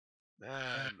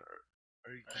Man,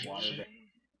 are you Water kidding bear.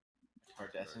 me?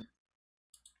 Tardescent.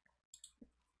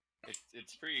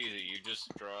 It's pretty easy. You just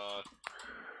draw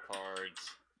cards,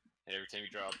 and every time you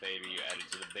draw a baby, you add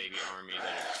it to the baby army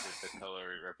that the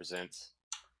color represents,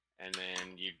 and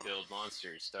then you build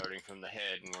monsters starting from the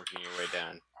head and working your way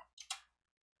down.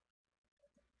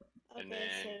 Okay, And then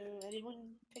so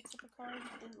anyone picks up a card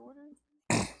in order?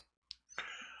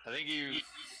 I think you.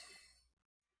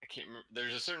 I can't remember.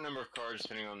 There's a certain number of cards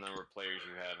depending on the number of players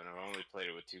you have, and I've only played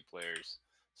it with 2 players.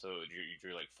 So you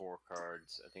drew like 4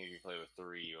 cards. I think if you play with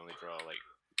 3, you only draw like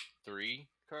 3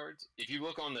 cards. If you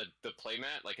look on the play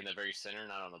mat, like in the very center,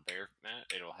 not on the bear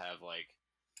mat, it'll have like.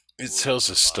 It tells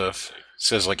us stuff. It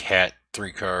says like hat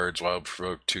 3 cards, wild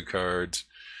provoke 2 cards.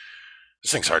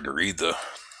 This thing's hard to read though.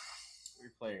 3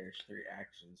 players, 3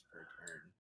 actions per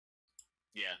turn.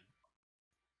 Yeah.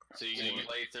 So you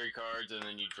play 3 cards and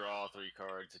then you draw 3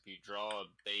 cards. If you draw a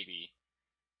baby,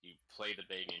 you play the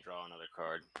baby and draw another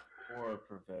card. Or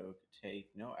provoke, take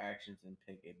no actions and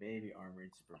pick a baby armory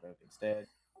to provoke instead.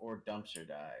 Or dumpster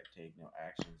dive, take no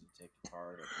actions and take a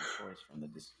card of your choice from the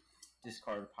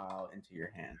discard pile into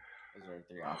your hand. Those are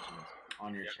 3 options.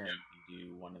 On your turn, you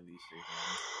do one of these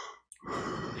 3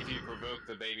 things. If you provoke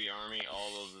the baby army,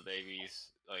 all of the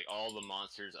babies, like all the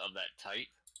monsters of that type,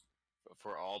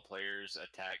 for all players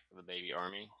attack the baby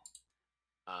army,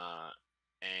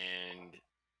 and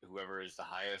whoever is the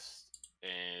highest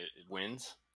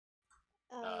wins.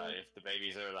 If the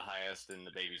babies are the highest, then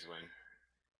the babies win.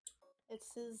 It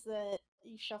says that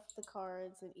you shuffle the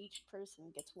cards and each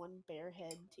person gets 1 bear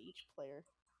head to each player.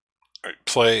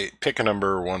 Alright, pick a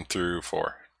number 1 through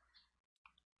 4.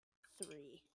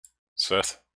 3.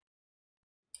 Seth?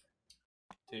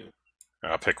 2.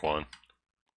 I'll pick 1.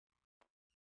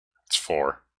 It's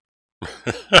 4.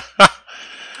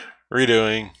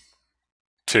 Redoing.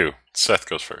 2. Seth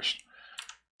goes first.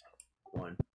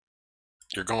 1.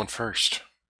 You're going first.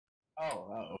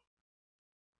 Oh.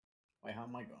 Wait, how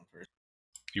am I going first?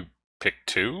 You picked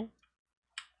 2?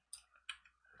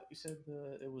 You said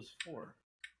it was 4.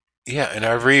 Yeah, and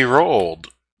I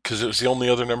re-rolled because it was the only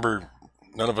other number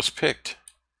none of us picked.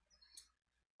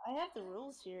 I have the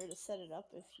rules here to set it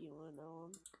up if you want to know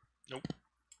them. Nope.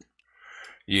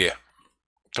 Yeah.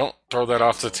 Don't throw that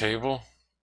off the table.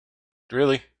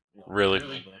 Really?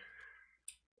 Really?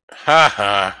 Ha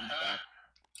ha.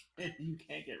 You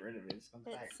can't get rid of it.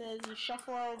 It says you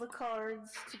shuffle all the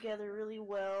cards together really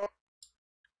well.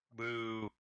 Boo.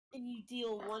 And you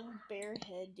deal 1 bear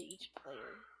head to each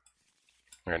player.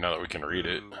 Alright, now that we can read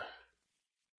it. Boo.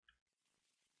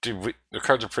 Dude, the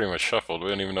cards are pretty much shuffled. We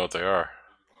don't even know what they are.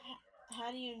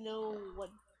 How do you know what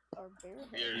are bear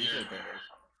heads?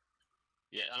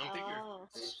 Yeah, I don't think you're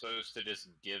supposed to just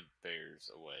give bears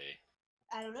away.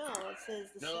 I don't know. It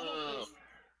says the No. setup is...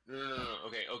 No.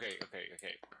 Okay.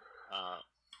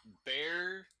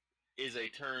 Bear is a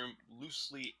term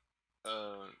loosely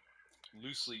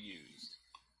used.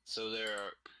 So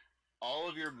all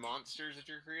of your monsters that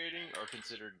you're creating are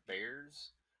considered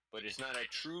bears, but it's not a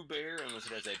true bear unless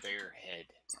it has a bear head.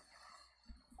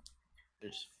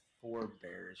 There's 4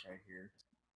 bears right here.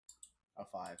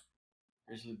 5.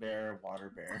 Grizzly bear, water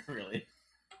bear, really.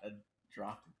 A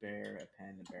drop bear, a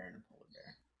panda bear, and a polar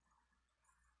bear.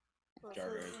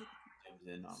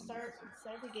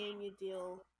 Start the game, you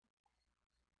deal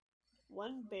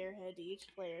 1 bear head to each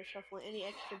player, shuffle any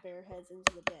extra bear heads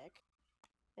into the deck.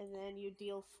 And then you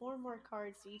deal 4 more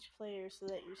cards to each player so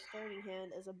that your starting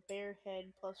hand is a bear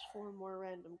head plus 4 more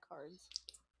random cards.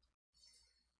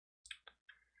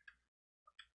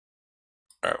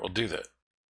 Alright, we'll do that.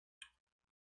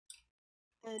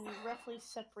 And you roughly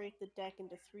separate the deck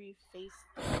into 3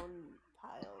 face-down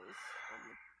piles on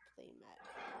the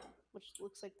playmat, which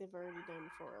looks like they've already done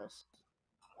for us.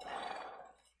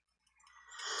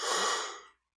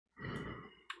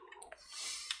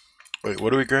 Wait,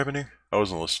 what are we grabbing here? I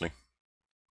wasn't listening.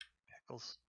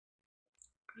 Pickles.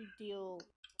 You deal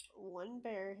 1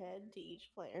 bear head to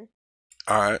each player.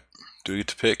 Alright, do we get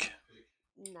to pick?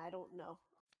 I don't know.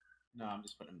 No, I'm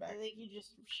just putting them back. I think you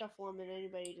just shuffle them and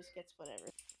anybody just gets whatever.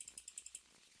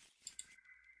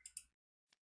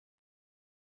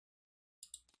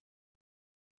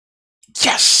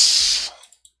 Yes!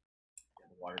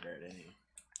 Water bear, didn't you?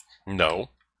 No.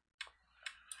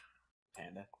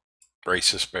 Panda.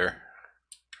 Racist bear.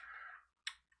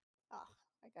 Ah,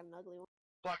 I got an ugly one.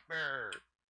 Black bear.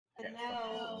 And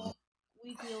now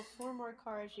we deal 4 more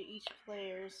cards to each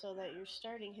player so that your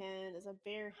starting hand is a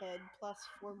bear head plus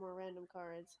 4 more random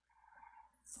cards.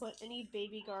 Put any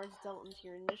baby guards dealt into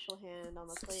your initial hand on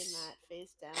the playmat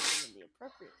face down in the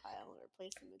appropriate pile and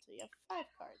replace them until you have 5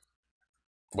 cards.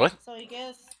 What? So I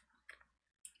guess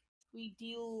we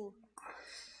deal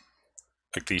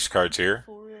Like these cards here.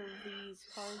 4 of these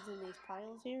cards in these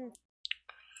piles here.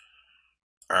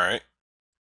 Alright.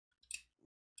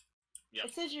 Yep.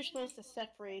 It says you're supposed to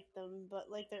separate them, but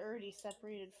like they're already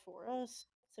separated for us,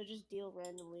 so just deal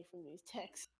randomly from these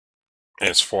decks. And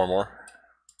it's 4 more.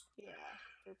 Yeah,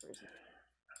 per person.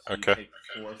 So Okay. You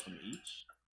take 4 from each.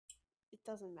 It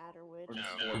doesn't matter which. Or No.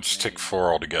 just 4 Just from take any?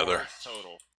 4 altogether.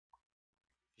 Total.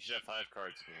 You should have 5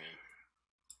 cards in your hand.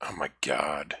 Oh my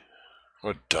god.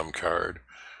 What a dumb card.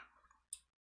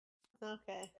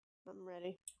 Okay, I'm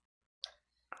ready.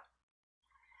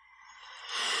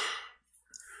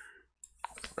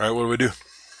 Alright, what do we do?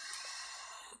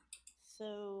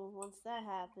 So once that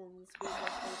happens, we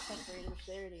have to separate them, which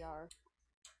they already are.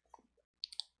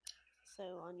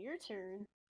 So on your turn,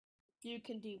 you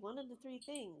can do one of the 3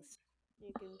 things.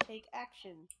 You can take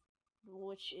action,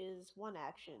 which is 1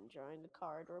 action, drawing a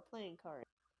card or a playing card.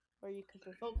 Or you can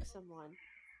provoke someone,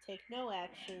 take no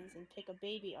actions, and pick a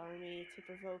baby army to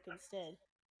provoke instead.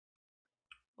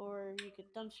 Or you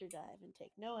could dumpster dive and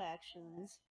take no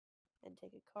actions, and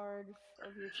take a card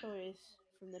of your choice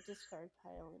from the discard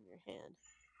pile in your hand.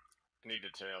 I need to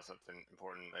tell you something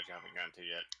important that you haven't gotten to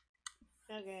yet.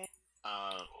 Okay.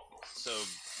 So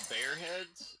bear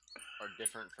heads are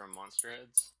different from monster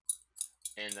heads,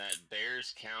 in that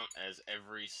bears count as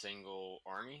every single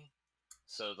army.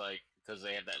 So like, because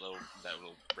they have that little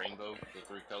rainbow, the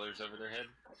 3 colors over their head.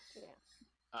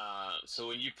 Yeah. So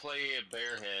when you play a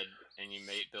bear head and you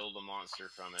build a monster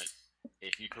from it,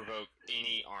 if you provoke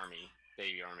any army,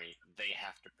 baby army, they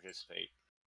have to participate.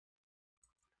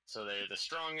 So they're the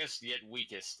strongest yet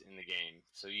weakest in the game.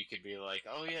 So you could be like,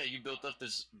 oh yeah, you built up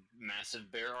this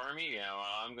massive bear army? Yeah, well,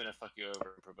 I'm gonna fuck you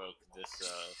over and provoke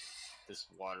this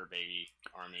water baby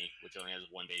army, which only has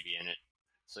 1 baby in it.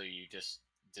 So you just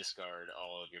discard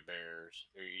all of your bears,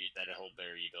 or that whole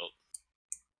bear you built.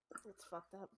 It's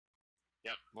fucked up.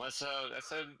 Yep. Well, that's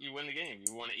how you win the game.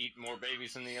 You want to eat more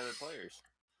babies than the other players.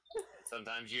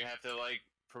 Sometimes you have to like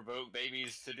provoke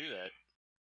babies to do that.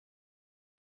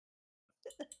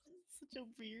 Such a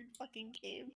weird fucking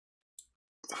game.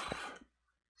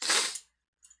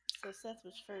 So Seth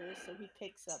was first, so he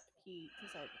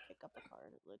decided to pick up a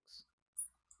card, it looks.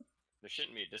 There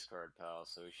shouldn't be a discard pile,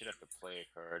 so we should have to play a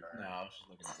card. No, I was just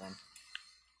looking at one.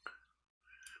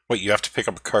 Wait, you have to pick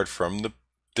up a card from the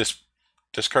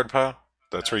discard pile?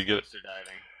 That's where you get it? Dumpster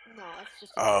diving. No, that's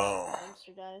just Oh.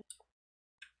 dumpster dive.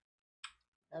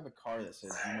 I have a card that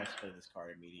says you must play this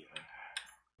card immediately.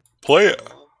 Play it!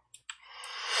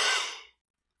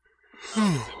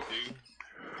 What's it do?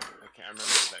 Okay, I remember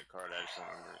that card. I just don't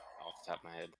remember it off the top of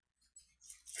my head.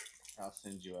 I'll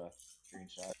send you a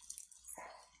screenshot.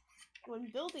 When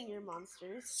building your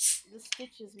monsters, the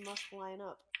stitches must line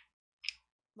up.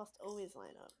 Must always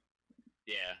line up.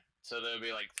 Yeah. So there'll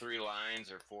be like 3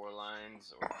 lines or 4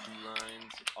 lines or 2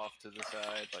 lines off to the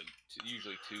side, like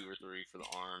usually 2 or 3 for the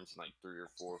arms, and like 3 or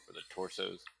 4 for the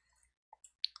torsos.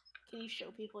 Can you show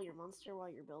people your monster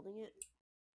while you're building it?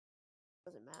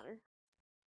 Does it matter?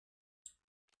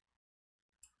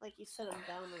 Like you set them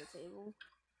down on the table.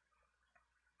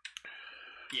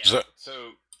 Yeah. Is that-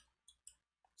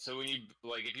 So when you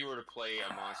like, if you were to play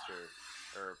a monster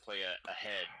or play a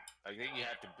head, I think you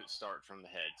have to start from the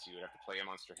head. So you would have to play a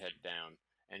monster head down,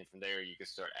 and from there you can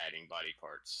start adding body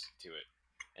parts to it,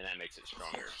 and that makes it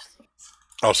stronger.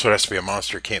 Oh, so it has to be a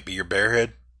monster. It can't be your bear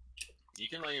head? You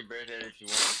can lay your bear head if you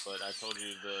want, but I told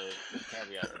you the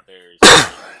caveat with bears,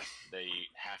 they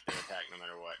have to attack no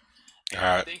matter what. And I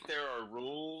Alright. think there are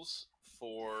rules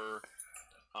for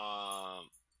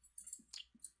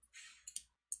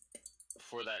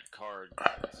that card,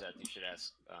 Seth. You should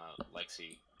ask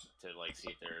Lexi to like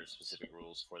see if there are specific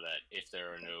rules for that. If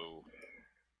there are no,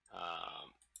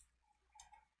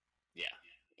 yeah.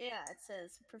 Yeah, it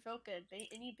says provoke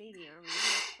any baby army. You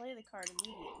must play the card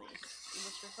immediately. You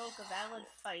must provoke a valid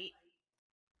fight,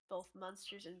 both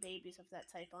monsters and babies of that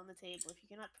type on the table. If you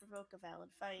cannot provoke a valid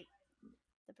fight,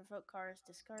 the provoke card is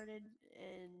discarded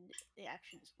and the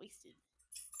action is wasted.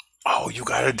 Oh, you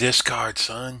got a discard,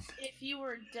 son. If you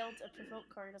were dealt a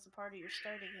provoke card as a part of your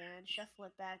starting hand, shuffle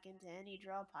it back into any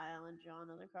draw pile and draw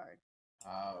another card.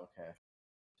 Oh, okay.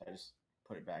 So I just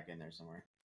put it back in there somewhere.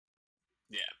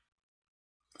 Yeah.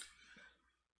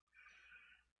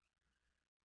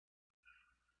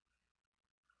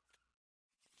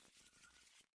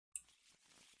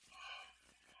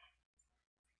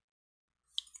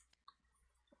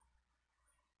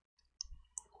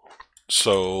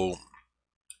 So,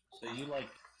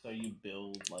 So you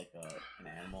build like an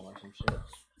animal or some shit?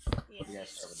 Yeah. You guys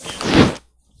start with that.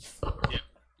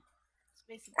 It's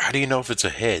basically how do you know if it's a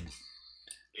head?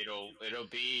 It'll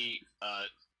be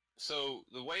so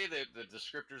the way that the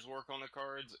descriptors work on the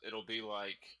cards, it'll be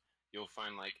like you'll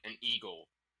find like an eagle.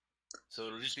 So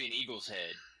it'll just be an eagle's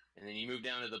head, and then you move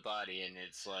down to the body, and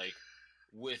it's like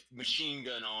with machine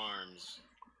gun arms,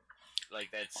 like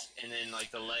that's, and then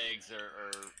like the legs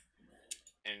are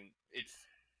and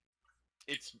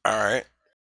it's All right.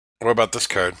 What about this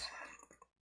card?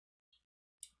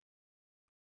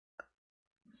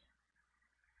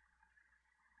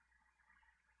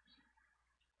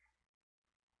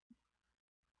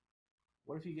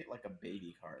 What if you get like a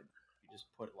baby card? You just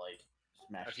put like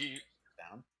smash if you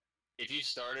down. if you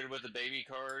started with a baby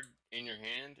card in your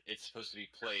hand, it's supposed to be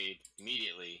played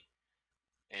immediately,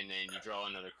 and then you draw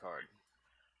another card.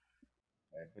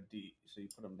 Okay, but so you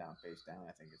put them down face down?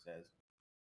 I think it says.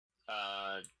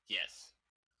 Yes.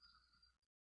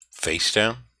 Face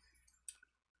down?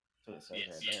 So it says Yes.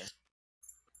 right there.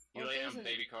 You Well, lay there's down an-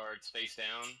 baby cards face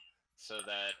down so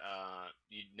that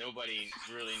nobody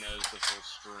really knows the full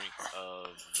strength of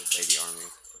the baby army.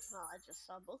 Oh, I just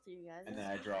saw both of you guys. And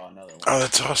then I draw another one. Oh,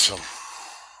 that's awesome.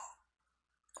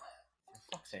 For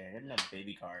fuck's sake, I got another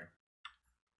baby card.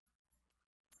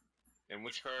 And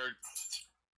which card?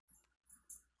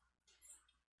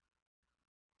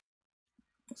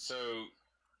 So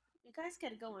You guys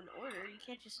gotta go in order. You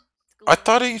can't just go. I in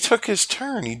thought order. he took his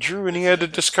turn. He drew and he had to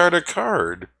discard a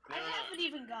card. I haven't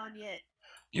even gone yet.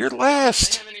 You're They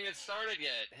last. haven't even started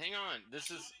yet. Hang on. This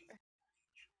is.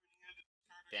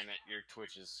 Damn it! Your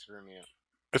Twitch is screwing me up.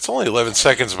 It's only 11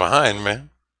 seconds behind, man.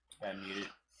 Got muted.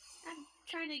 I'm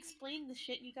trying to explain the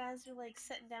shit. You guys are like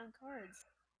setting down cards.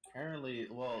 Apparently,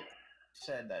 well,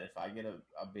 said that if I get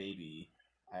a baby,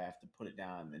 I have to put it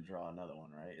down and then draw another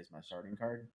one, right? Is my starting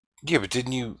card? Yeah, but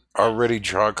didn't you already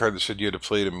draw a card that said you had to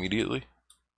play it immediately?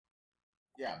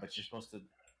 Yeah, but you're supposed to.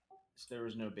 There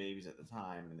was no babies at the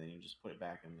time, and then you just put it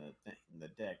back in the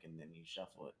deck, and then you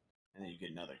shuffle it, and then you get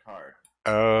another card.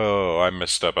 Oh, I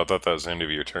messed up. I thought that was the end of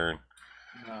your turn.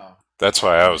 No. That's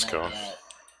why I was And after going. that,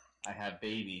 I have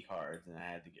baby cards, and I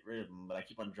had to get rid of them, but I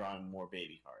keep on drawing more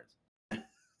baby cards.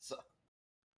 So.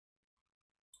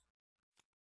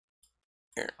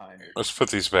 Here. Fine. Let's put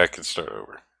these back and start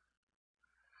over.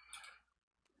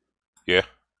 Yeah.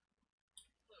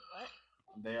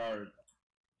 What? They are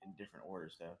in different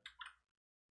orders, though.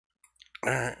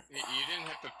 Alright. You didn't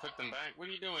have to put them back. What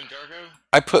are you doing, Jargo?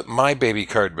 I put my baby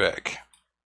card back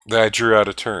that I drew out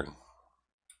a turn.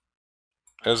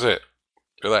 That's it.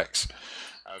 Relax.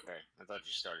 Okay, I thought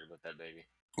you started with that baby.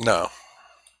 No.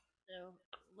 No.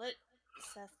 Let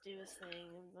Seth do his thing,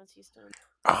 and once he's done.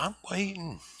 I'm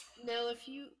waiting. No, if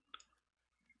you.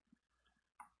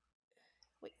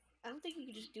 Wait, I don't think you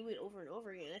can just do it over and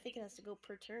over again. I think it has to go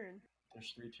per turn.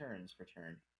 There's 3 turns per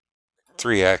turn.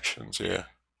 3 actions, yeah.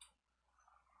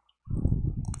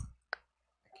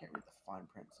 I can't read the fine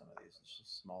print in some of these. It's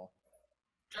just small.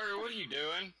 Jargo, what are you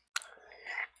doing?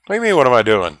 What do you mean, what am I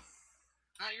doing?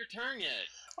 Not your turn yet.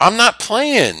 I'm not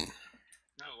playing.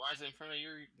 No, why is it in front of you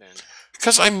then?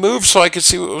 Because I moved so I could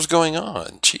see what was going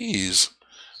on. Jeez.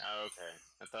 Oh, okay.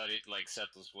 I thought it like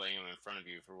Seth was playing him in front of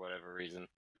you for whatever reason.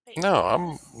 Wait, No, is I'm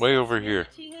this way over Seth's here.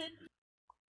 T-head?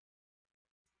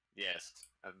 Yes,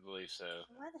 I believe so.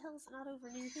 Why the hell is it not over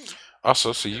near him?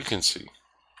 Also, so you can see.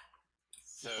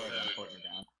 So Before I'm putting it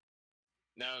down.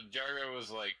 now Jargo was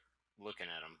like looking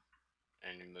at him,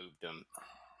 and he moved him.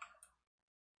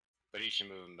 But he should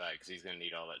move him back because he's gonna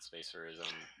need all that space for his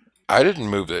own. I didn't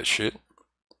move that shit.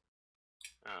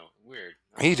 Oh, weird.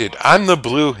 He did. I'm the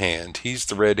blue hand. He's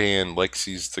the red hand.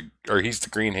 Lexi's the, or he's the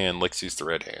green hand. Lexi's the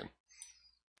red hand.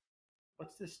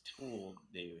 What's this tool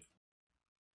do? This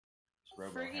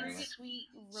robo Friggin' hammer. sweet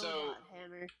robot So-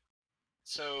 hammer.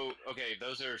 So okay,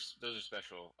 those are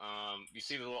special. You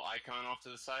see the little icon off to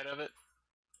the side of it?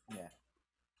 Yeah.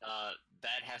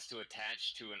 That has to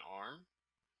attach to an arm.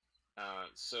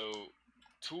 So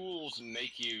tools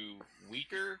make you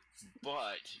weaker,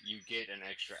 but you get an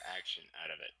extra action out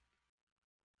of it.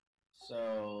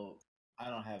 So I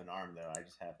don't have an arm though. I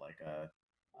just have like a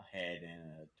head and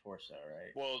a torso,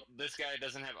 right? Well, this guy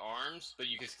doesn't have arms, but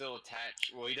you can still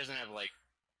attach. Well, he doesn't have like.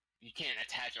 You can't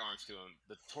attach arms to him.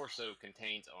 The torso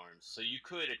contains arms, so you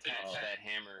could attach Oh. that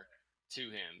hammer to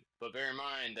him. But bear in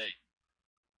mind that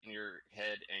in your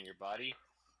head and your body,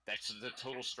 that's the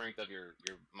total strength of your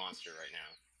monster right now.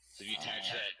 So if you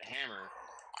attach that hammer,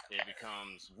 it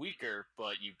becomes weaker,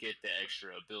 but you get the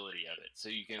extra ability of it. So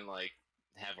you can like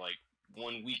have like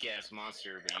one weak ass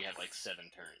monster, but you have like 7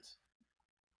 turns.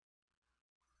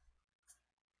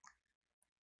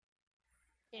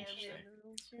 Yeah, I'm Interesting. reading the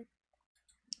rules here.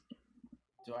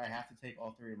 Do I have to take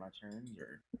all 3 of my turns,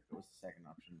 or what's the second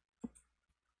option?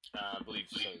 I believe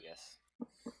so. Yes.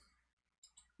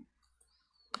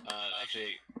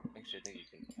 Actually, I think you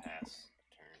can pass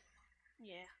a turn.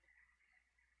 Yeah.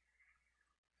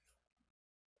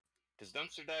 Does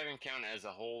dumpster diving count as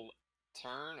a whole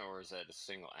turn, or is that a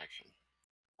single action?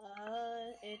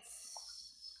 It's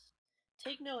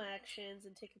take no actions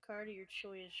and take a card of your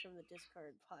choice from the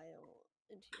discard pile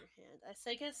into your hand.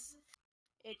 I guess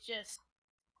it just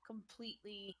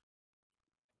completely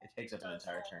It takes up an does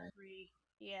entire all turn. three.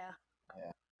 Yeah.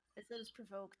 Yeah. It says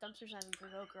provoke. Dumpsters have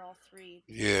provoke are all three.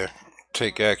 Yeah.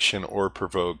 Take action or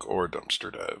provoke or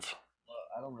dumpster dive. Well,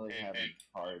 I don't really have any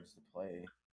cards to play.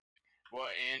 Well,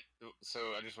 and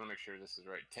so I just want to make sure this is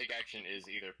right. Take action is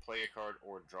either play a card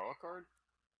or draw a card.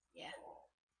 Yeah.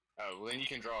 Oh, well, then you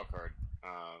can draw a card.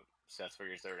 So that's for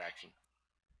your third action.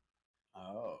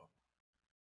 Oh.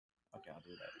 Okay, I'll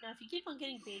do that. Now, if you keep on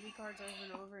getting baby cards over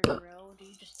and over in a row, do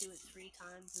you just do it 3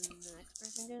 times and the next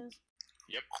person goes?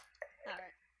 Yep.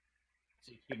 Alright.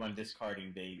 So you keep on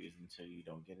discarding babies until you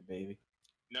don't get a baby?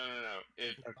 No.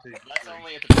 Okay, That's three.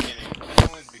 only at the beginning. That's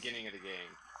only at the beginning of the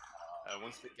game.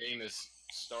 Once the game is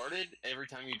started, every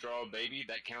time you draw a baby,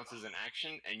 that counts as an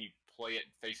action, and you play it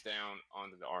face down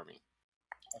onto the army.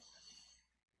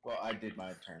 Well, I did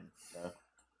my turn, so.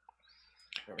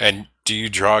 And do you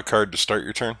draw a card to start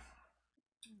your turn?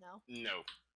 No. No.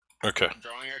 Okay.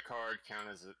 Drawing a card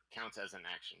counts as an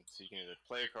action, so you can either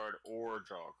play a card or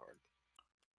draw a card.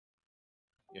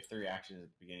 You have 3 actions at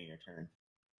the beginning of your turn.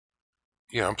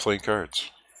 Yeah, I'm playing cards.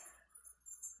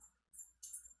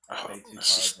 I Oh, play 2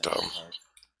 this is cards and a dumb. card.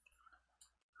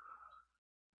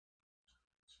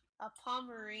 A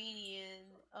Pomeranian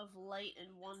of light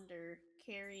and wonder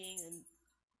carrying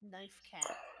a knife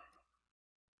cat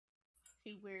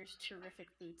who wears terrific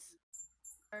boots.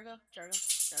 Jargo,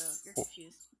 you're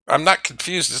confused. I'm not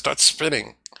confused. It's not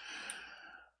spinning.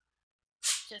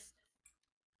 Just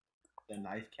The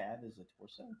knife cat is a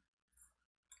torso?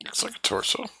 Looks like a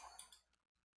torso.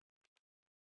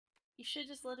 you should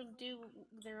just let them do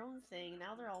their own thing.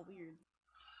 Now they're all weird.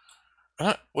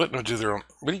 Let them do their own.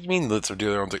 What do you mean let them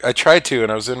do their own thing? I tried to,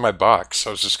 and I was in my box.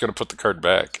 So I was just going to put the card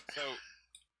back.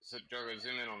 So Jargo,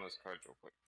 zoom in on those cards real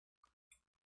quick.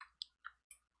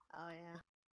 Oh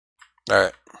yeah. All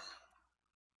right.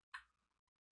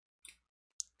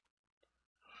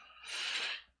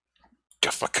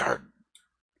 Got my card.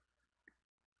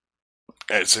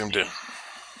 I zoomed in.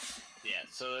 Yeah,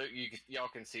 so y'all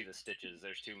can see the stitches.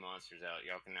 There's 2 monsters out.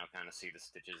 Y'all can now kind of see the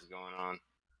stitches going on.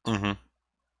 Mm-hmm.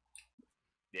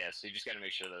 Yeah, so you just got to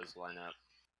make sure those line up.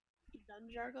 You done,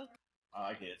 Jargo? Oh,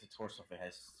 I get it. It's a torso if it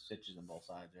has stitches on both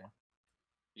sides, yeah?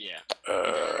 Yeah.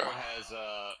 Jargo has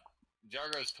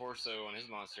Jargo's torso on his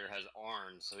monster has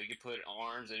arms, so he can put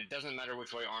arms, and it doesn't matter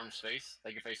which way arms face.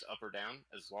 They can face up or down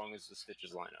as long as the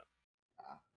stitches line up.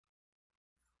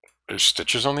 There's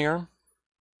stitches on the arm?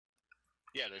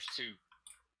 Yeah, there's 2.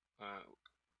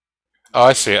 Oh,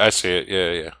 I see it. I see it.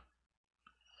 Yeah.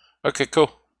 Okay,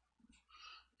 cool.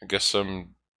 I guess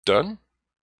I'm done?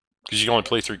 Because you can only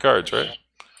play 3 cards, right?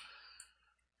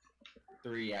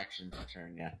 3 actions per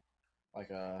turn, yeah.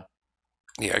 Like a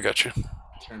Yeah, I got you.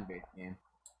 turn-based game.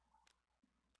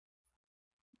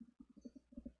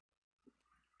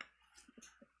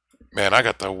 Man, I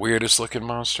got the weirdest looking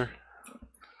monster.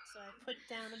 So I put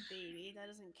down a baby. That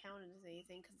doesn't count as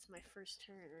anything because it's my first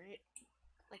turn, right?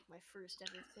 Like my first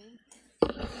everything.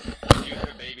 If you had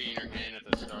a baby in your hand at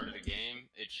the start of the game,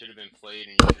 it should have been played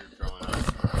and you should have drawn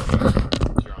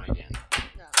up. Drawn again.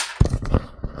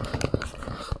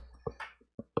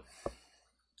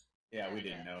 Yeah, we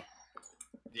didn't know.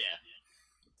 Yeah.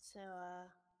 So,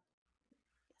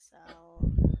 guess I'll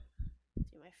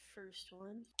do my first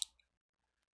one.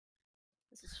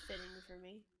 This is fitting for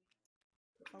me.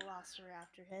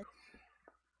 Velociraptor head.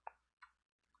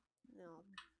 No.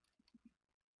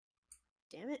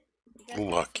 Damn it. You guys gotta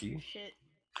Lucky. fix your shit.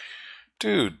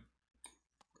 Dude.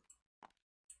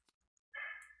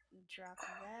 Drop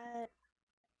that.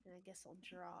 And I guess I'll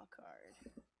draw a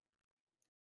card.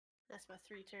 That's my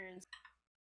 3 turns.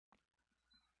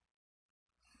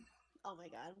 Oh my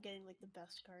god, I'm getting like the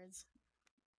best cards.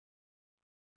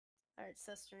 Alright,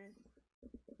 Seth's turn.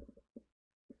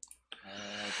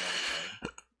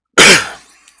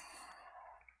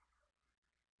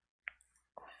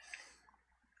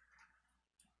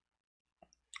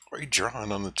 What are you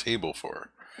drawing on the table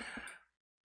for?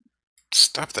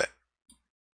 Stop that.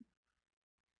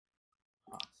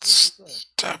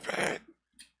 Stop it.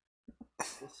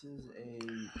 This is a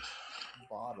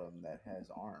bottom that has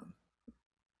arm.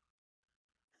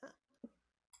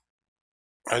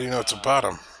 How do you know it's a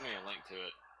bottom? Send me a link to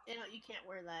it. You know, you can't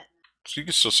wear that. So you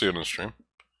can still see it on the stream.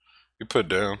 You put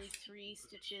down. Only 3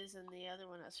 stitches, and the other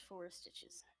one has 4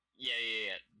 stitches. Yeah.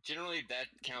 Generally, that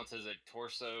counts as a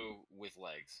torso with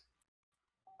legs.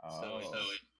 Oh,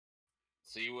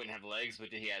 So you wouldn't have legs, but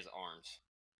he has arms.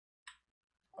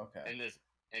 okay.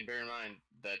 And bear in mind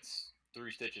that's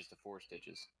 3 stitches to 4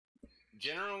 stitches.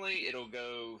 Generally, it'll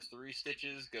go 3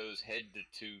 stitches goes head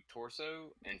to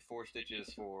torso, and 4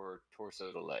 stitches for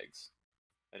torso to legs.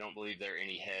 I don't believe there are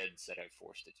any heads that have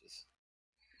 4 stitches.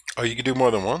 Oh, you can do more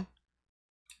than one?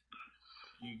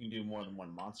 You can do more than one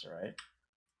monster, right?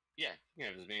 Yeah, you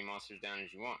can have as many monsters down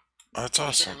as you want. Oh, that's But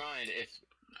awesome. bear in mind,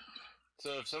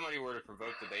 if somebody were to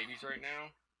provoke the babies right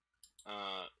now,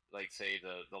 like say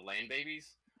the land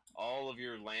babies, all of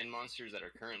your land monsters that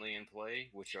are currently in play,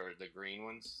 which are the green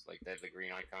ones, like they have the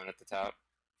green icon at the top,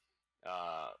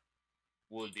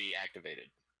 would be activated,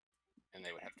 and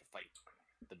they would have to fight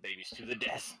the babies to the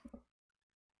death.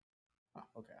 Oh,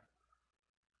 okay.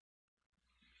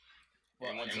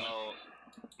 And once all,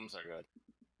 I'm sorry, go ahead.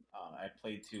 I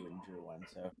played 2 and drew 1,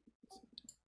 so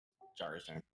Jar's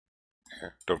turn.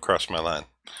 Here, don't cross my line.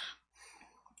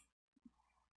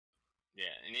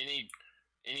 Yeah, and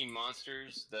any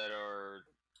monsters that are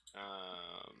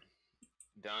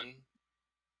done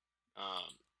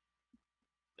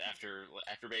after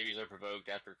babies are provoked,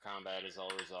 after combat is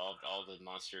all resolved, all the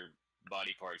monster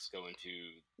body parts go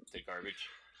into the garbage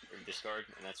or discard,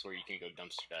 and that's where you can go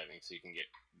dumpster diving, so you can get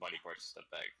body parts and stuff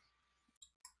back.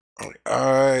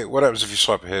 Alright, what happens if you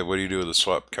swap a head? What do you do with the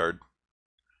swap card?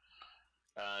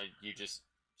 You just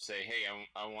say, hey,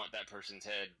 I want that person's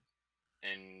head,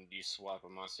 and you swap a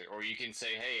monster. Or you can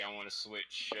say, hey, I want to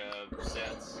switch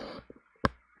sets.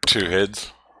 2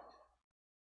 heads?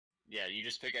 Yeah, you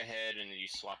just pick a head and then you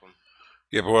swap them.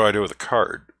 Yeah, but what do I do with a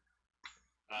card?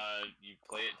 You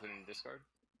play it, put it in discard.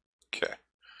 Okay.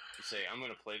 You say, I'm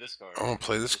going to play this card. I'm gonna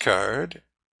play this card.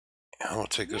 I'm gonna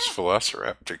take this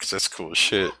Velociraptor because that's cool as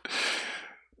shit.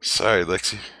 Sorry,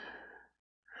 Lexi.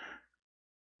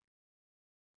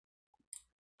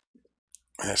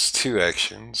 That's 2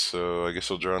 actions, so I guess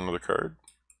I'll draw another card.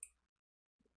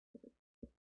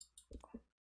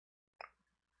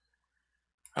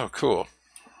 Oh, cool.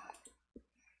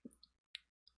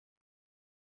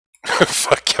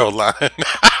 Fuck your line.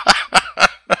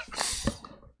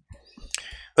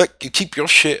 Look, you keep your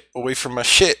shit away from my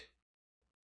shit.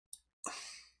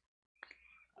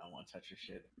 I don't want to touch your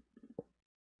shit.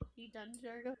 You done,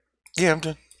 Jargo? Yeah, I'm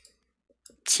done.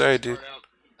 Sorry, dude. Start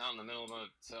out in the middle of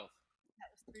itself.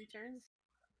 That was 3 turns.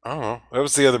 Oh, that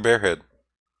was the other bear head.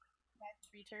 That's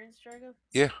 3 turns, Jargo?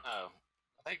 Yeah. Oh,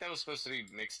 I think that was supposed to be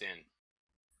mixed in.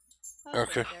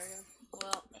 Okay. Jargo.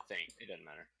 Well, I think. It doesn't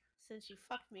matter. since you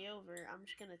fucked me over, I'm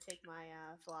just gonna take my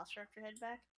Velociraptor head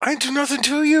back. I didn't do nothing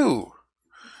to you.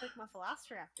 You took my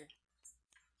Velociraptor.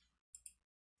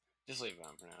 Just leave it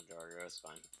on for now, Jargo. That's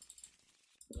fine.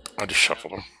 I just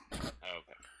shuffled him. Oh,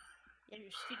 okay. You have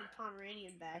your stupid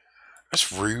Pomeranian back.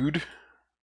 That's rude.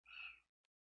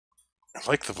 I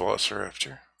like the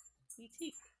Velociraptor. Me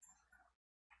too.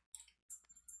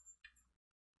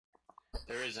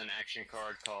 There is an action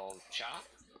card called Chop,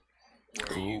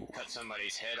 where you Ooh. cut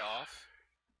somebody's head off.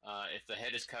 If the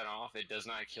head is cut off, it does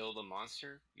not kill the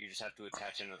monster. You just have to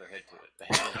attach another head to it. The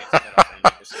head will get cut off and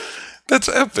you discard it. That's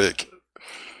epic.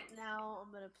 Now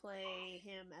I'm gonna play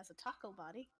him as a taco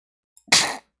body.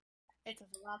 It's a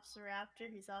Velociraptor.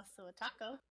 He's also a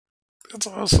taco. That's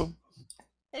awesome.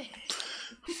 With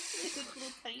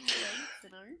little tiny legs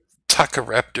and arms.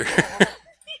 Takaraptor.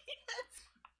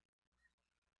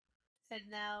 And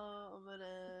now I'm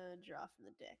gonna draw from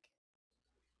the deck.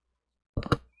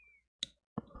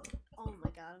 Oh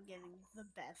my god, I'm getting the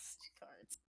best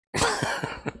cards.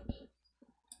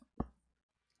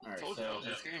 Alright, Told so you,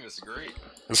 this game is great.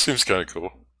 This seems kind of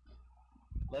cool.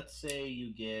 let's say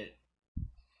you get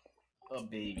a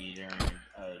baby during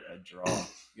a draw.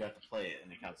 You have to play it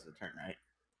and it counts as a turn, right?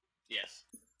 Yes.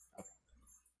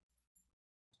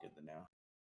 Good to know.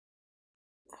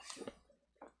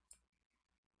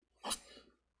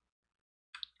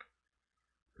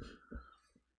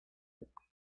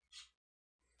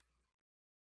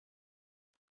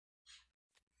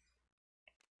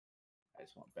 I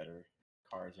just want better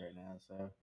cards right now,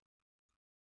 so.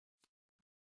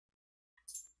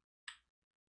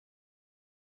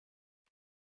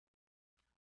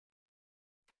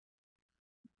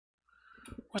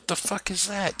 What the fuck is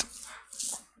that?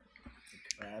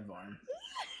 Crab arm.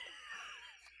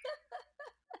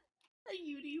 A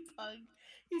Uni Pug.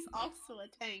 He's also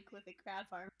a tank with a crab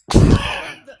arm.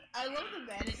 I love the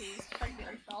manatees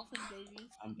pregnant with dolphin babies.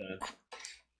 I'm done.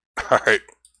 Alright.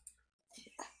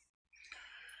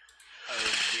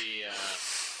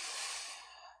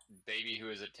 The baby who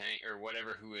is a tank, or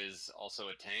whatever who is also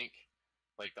a tank,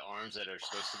 like the arms that are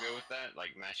supposed to go with that,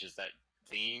 like matches that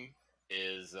theme,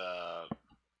 is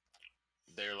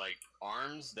they're like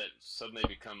arms that suddenly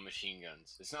become machine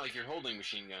guns. It's not like you're holding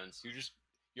machine guns.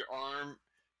 Your arm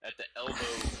at the elbow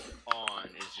on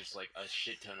is just like a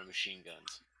shit ton of machine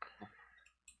guns.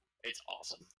 It's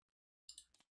awesome.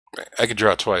 I could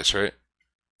draw it twice, right?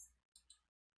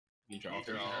 You draw You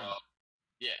three draw- cards.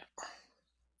 Yeah.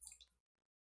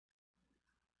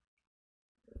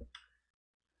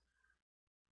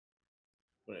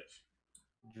 But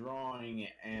drawing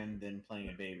and then playing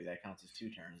a baby, that counts as 2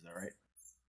 turns, though,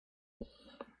 right?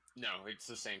 No, it's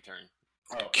the same turn.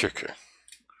 Oh, Okay.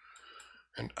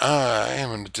 And I am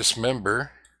going to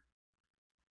dismember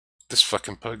this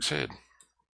fucking pug's head.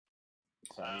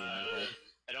 so I need another head.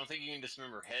 I don't think you can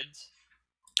dismember heads.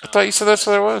 I thought you said that's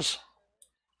what it was.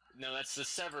 No, that's the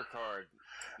sever card.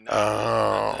 Not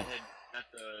Oh. the head, not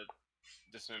the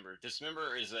dismember.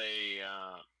 Dismember is a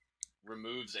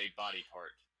removes a body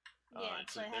part. Yeah, and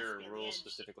so it has there to are be on the rules edge.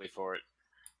 specifically for it.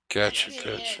 Gotcha, Yeah,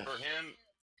 so gotcha.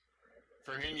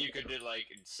 For him, you could do like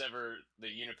sever the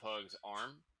Unipug's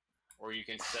arm, or you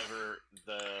can sever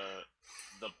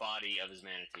the body of his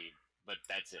manatee. But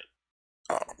that's it.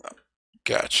 Oh,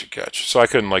 gotcha, gotcha. So I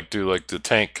couldn't like do like the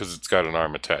tank because it's got an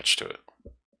arm attached to it.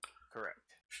 Correct.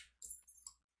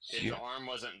 If Yeah. the arm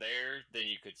wasn't there, then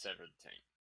you could sever the tank.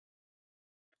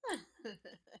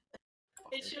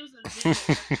 It shows a video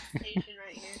representation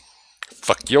right here.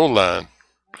 Fuck your line.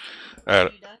 Are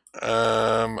Alright. you done?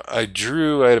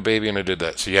 I had a baby and I did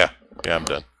that. So yeah, I'm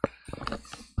done.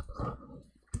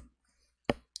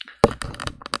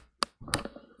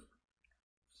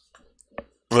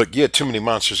 Look, you had too many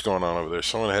monsters going on over there.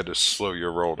 Someone had to slow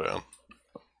your roll down.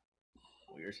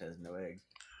 Well, yours has no eggs,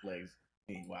 legs.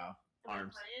 I mean, wow, Am I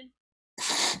arms. playing?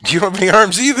 You don't have any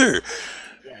arms either.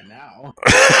 Yeah, now.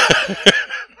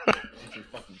 It's your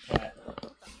fucking cat. What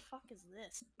the fuck is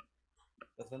this?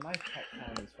 Does the knife cat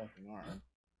count his fucking arm?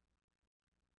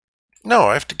 No,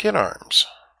 I have to get arms.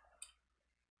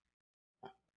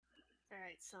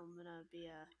 Alright, so I'm gonna be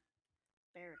a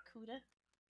barracuda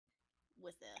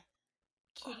with a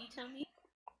kitty tummy.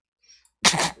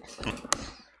 And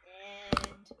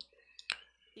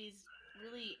these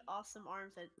really awesome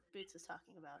arms that Boots was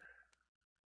talking about.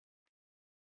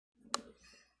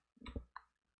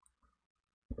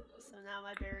 So now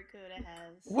my barracuda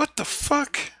has. What the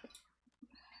fuck?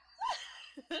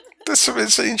 That's some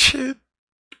insane shit.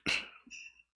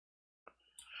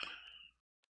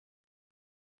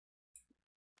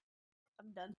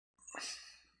 I'm done.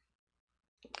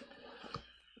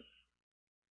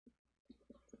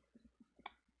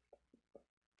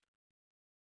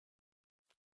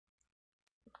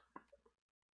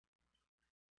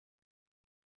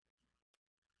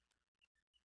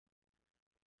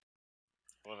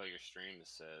 I love how your stream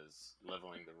says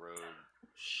leveling the road.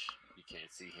 Shh, you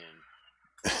can't see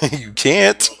him. You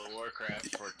can't. World of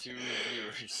Warcraft for 2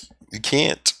 viewers. You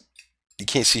can't. You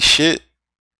can't see shit.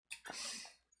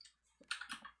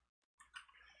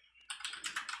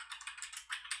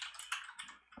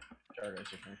 Jargo,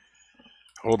 it's your turn.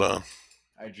 Hold on.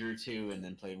 I drew 2 and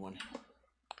then played 1.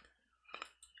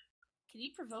 Can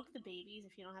you provoke the babies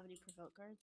if you don't have any provoke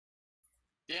cards?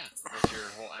 Yeah, that's your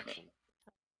whole action.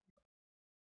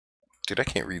 Dude, I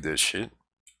can't read this shit.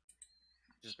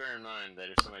 Just bear in mind that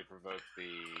if somebody provoked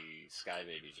the Sky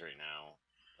Babies right now,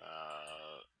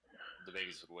 the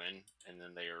babies would win, and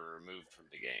then they are removed from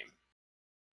the game.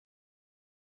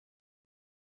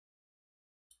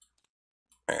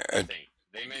 I I, think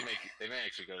they may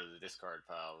actually go to the discard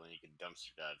pile, and you can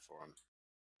dumpster dive for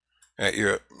them.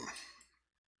 you're up.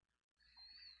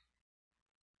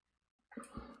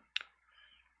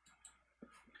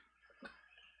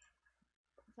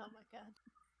 Oh my god.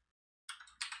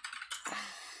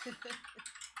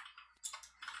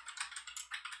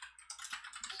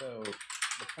 So,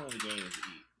 the point of the game is to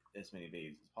eat as many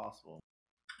babies as possible.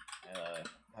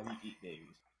 How do you eat babies?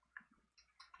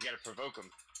 You gotta provoke them.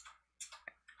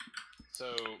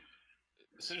 So,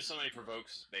 as soon as somebody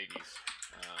provokes babies,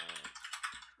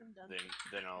 I'm done.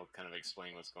 then I'll kind of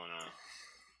explain what's going on.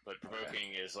 But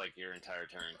provoking is like your entire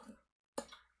turn.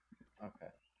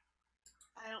 Okay.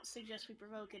 I don't suggest we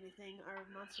provoke anything. Our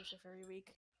monsters are very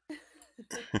weak.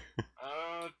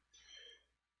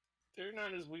 They're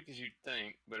not as weak as you'd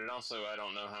think, but it also, I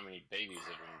don't know how many babies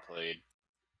have been played,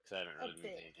 because I haven't really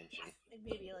been paying attention. It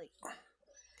may be like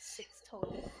 6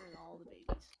 total for all the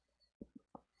babies.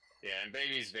 Yeah, and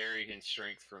babies vary in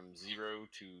strength from 0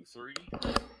 to 3,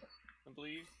 I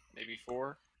believe, maybe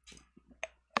 4.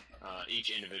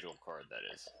 Each individual card,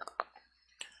 that is.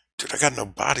 Dude, I got no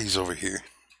bodies over here.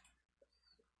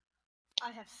 I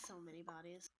have so many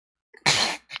bodies.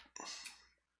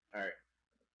 All right,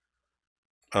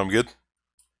 I'm good.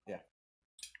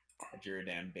 I drew a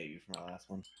damn baby from my last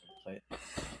one. Play it.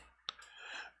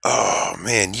 Oh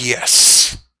man,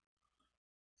 yes.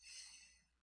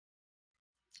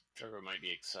 Trevor might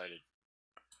be excited.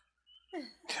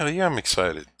 Hell yeah, I'm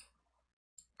excited.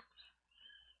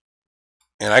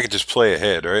 And I could just play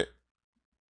ahead, right?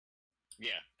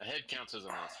 Yeah, a head counts as a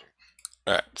monster.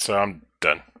 All right, so I'm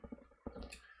done.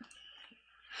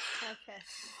 Okay.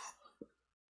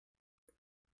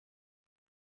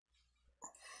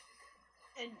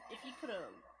 And if you put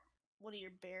one of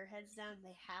your bear heads down,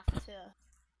 they have to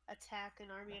attack an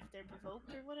army if they're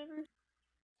provoked or whatever.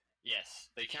 Yes,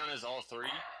 they count as all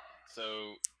three.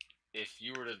 So if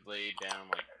you were to lay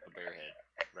down like a bear head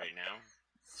right now,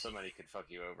 somebody could fuck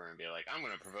you over and be like, "I'm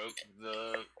gonna provoke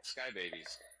the Sky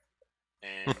Babies,"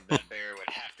 and that bear would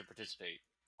have to participate.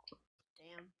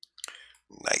 Damn.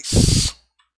 Nice.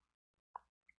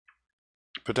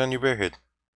 Put down your bear head.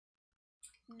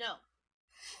 No.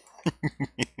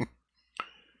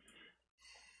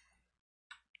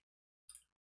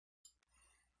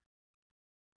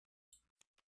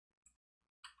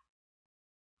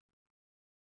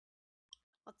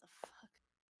 What the fuck?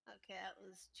 Okay, that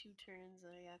was 2 turns. I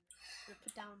got to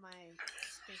put down my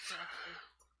space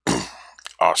lobster.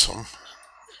 Awesome.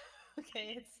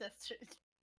 Okay, it's Seth's turn.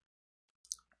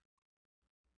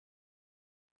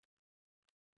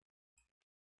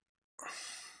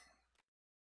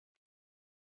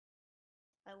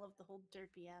 I love the whole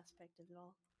derpy aspect of it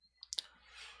all.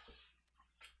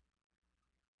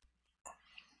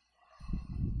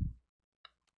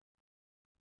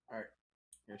 All right,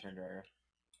 your turn, Drago.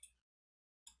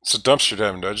 So dumpster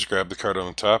diving, do I just grab the card on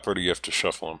the top, or do you have to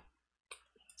shuffle them?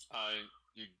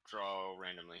 You draw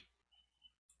randomly.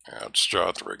 Yeah, I'll just draw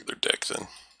out the regular deck then.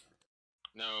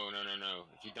 No.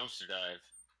 If you dumpster dive,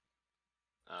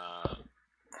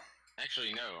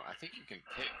 actually no. I think you can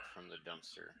pick from the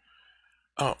dumpster.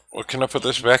 Oh, well, can I put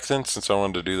this back then, since I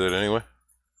wanted to do that anyway?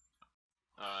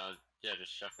 Yeah,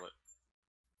 just shuffle it.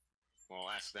 Well,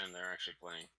 ask them. They're actually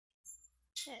playing.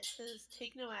 Yeah, it says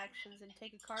take no actions and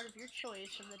take a card of your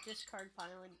choice from the discard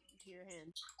pile into your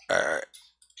hand. Alright.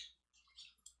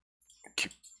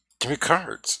 Give me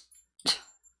cards. Is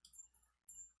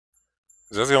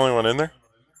that the only one in there?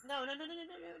 No,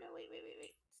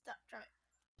 wait. Stop, drop it.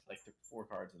 It's like the 4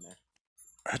 cards in there.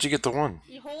 How'd you get the one?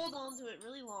 You hold on to it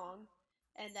really long,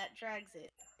 and that drags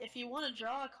it. If you want to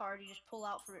draw a card, you just pull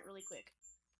out from it really quick.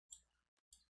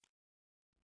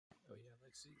 Oh yeah,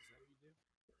 let's see. Is that what you do?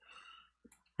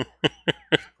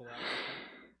 Just pull out.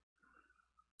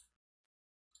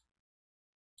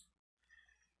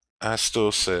 I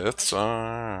stole Seth's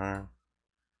arm.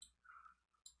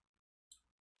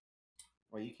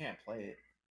 Well, you can't play it.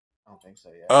 I don't think so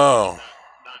yet. Oh,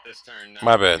 Not this turn. No,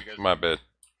 my bad. because- My bad.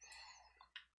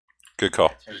 Good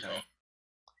call. It's her turn.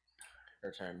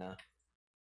 Her turn now.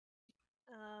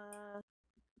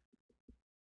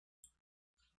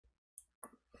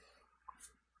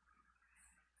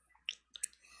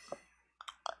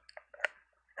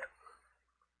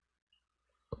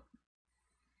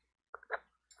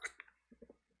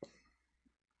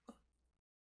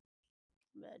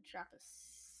 I'm gonna drop a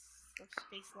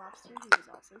space lobster who is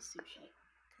also sushi,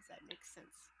 because that makes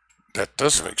sense. That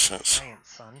does make sense. Science,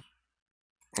 son.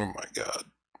 Oh my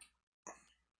god.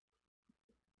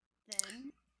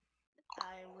 Then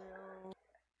I will.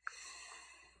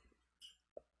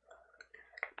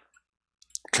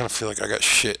 I kind of feel like I got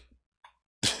shit.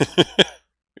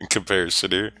 In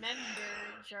comparison here. Remember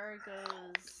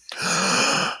Jargo's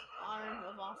arm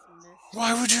of awesomeness.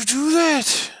 Why would you do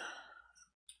that?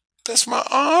 That's my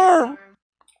arm.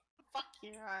 Fuck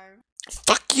your arm.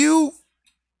 Fuck you.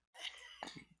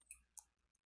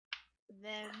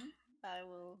 Then I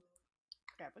will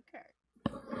grab a card.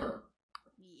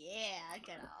 Yeah, I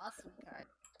got an awesome card.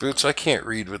 Boots, I can't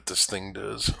read what this thing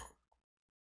does.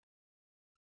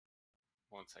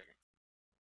 1 second.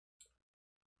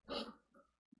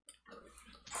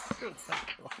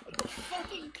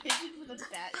 Fucking pigeon with a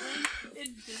bat wing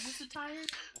in business attire?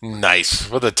 Nice.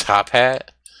 With a top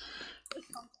hat.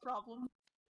 Problem.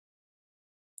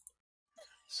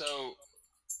 So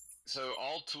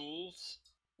all tools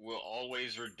will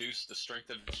always reduce the strength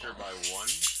of the monster by 1.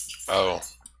 Oh.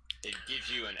 It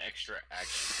gives you an extra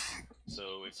action.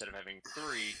 So instead of having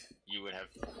 3, you would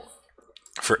have 4.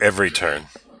 For every turn.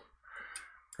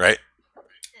 Right?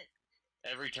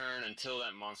 Every turn until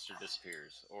that monster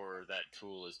disappears, or that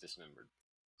tool is dismembered.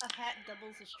 A hat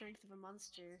doubles the strength of a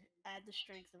monster. Add the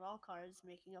strength of all cards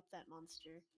making up that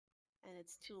monster, and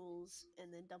its tools,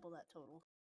 and then double that total.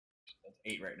 That's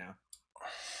 8 right now.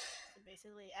 So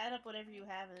basically, add up whatever you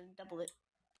have and double it.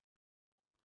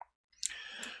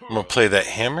 I'm gonna play that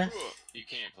hammer. You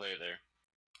can't play it there.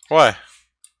 Why?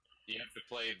 You have to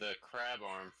play the crab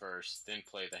arm first, then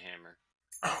play the hammer.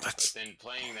 Oh, But that's then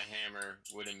playing the hammer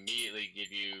would immediately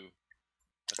give you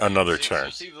another see, turn.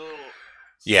 So see the little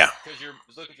Yeah. Because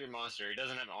look at your monster. He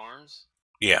doesn't have arms.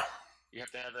 Yeah. You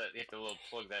have to have that. You have to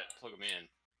plug them in.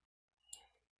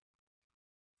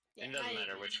 Yeah, And it doesn't now you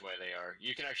matter can- which way they are.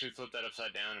 You can actually flip that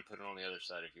upside down and put it on the other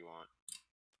side if you want.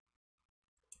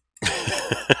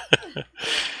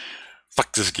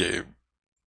 Fuck this game.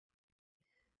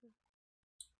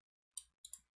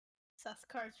 Seth's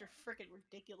cards are freaking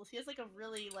ridiculous. He has like a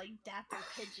really like dapper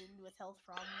pigeon with health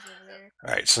problems over there.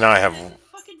 All right, so now I He have. has a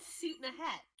fucking suit and a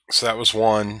hat. So that was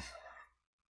 1,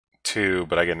 2,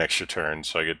 but I get an extra turn,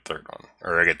 so I get third one,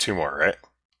 or I get 2 more, right?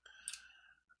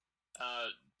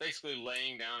 Basically,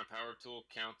 laying down a power tool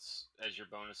counts as your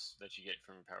bonus that you get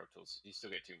from your power tools. You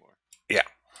still get 2 more. Yeah.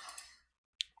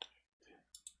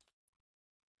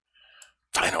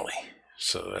 Finally.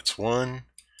 So that's 1.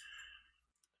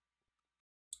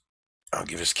 I'll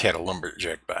give his cat a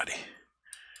lumberjack body.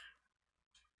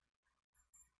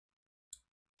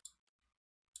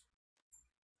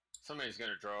 Somebody's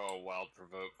gonna draw a wild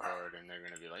provoke card, and they're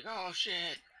gonna be like, "Oh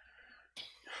shit!"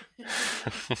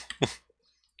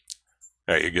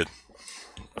 Alright, you're good.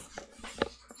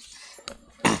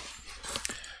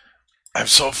 I'm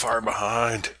so far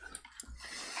behind.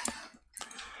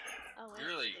 Oh,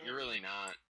 wait, You're really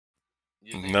not.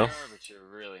 You think No. you are, but you're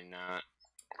really not.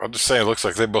 I'm just saying, it looks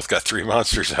like they both got 3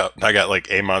 monsters out. And I got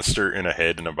like a monster and a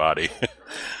head and a body.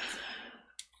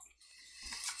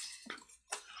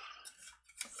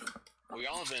 We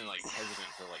all have been like hesitant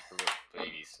to like provoke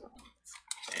babies,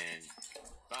 and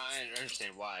I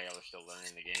understand why y'all are still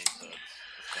learning the game. So it's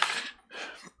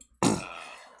kind of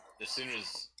as soon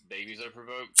as babies are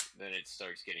provoked, then it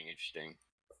starts getting interesting.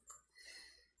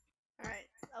 Alright,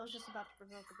 I was just about to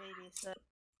provoke a baby, so.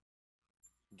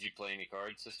 Did you play any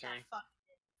cards this turn? Fuck.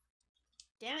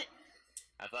 Damn it.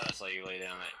 I thought I saw you lay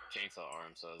down that chainsaw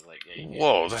arm, so I was like, yeah. You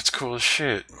Whoa, that's cool as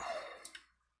shit.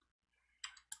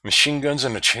 Machine guns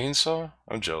and a chainsaw?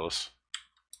 I'm jealous.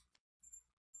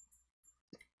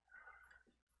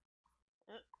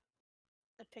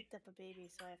 I picked up a baby,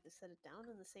 so I have to set it down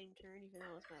in the same turn, even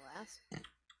though it's my last.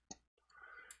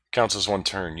 Counts as 1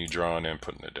 turn, you drawing and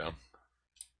putting it down.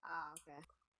 Ah, okay.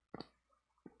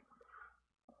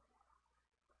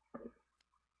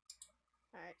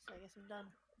 Alright, so I guess I'm done.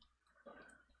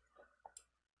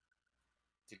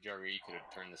 Jarger, you could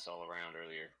have turned this all around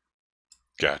earlier,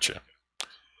 Gotcha.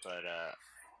 but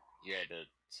you had to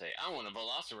say, I want a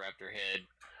Velociraptor head.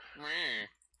 Meh.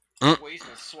 Mm. Waste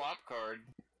a swap card.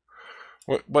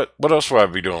 What else would I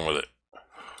be doing with it?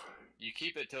 You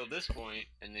keep it till this point,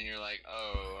 and then you're like,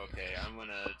 oh, okay, I'm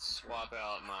gonna swap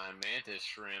out my mantis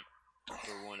shrimp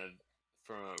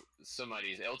for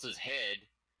somebody else's head,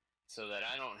 so that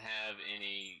I don't have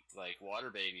any like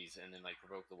water babies, and then like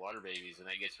provoke the water babies, and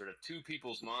that gets rid of 2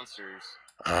 people's monsters.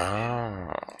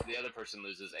 Oh, The other person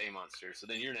loses a monster, so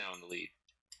then you're now in the lead.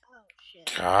 Oh,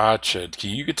 shit. gotcha. Do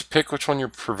you get to pick which one you're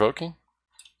provoking?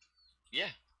 Yeah.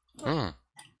 Hmm.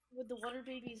 Would the water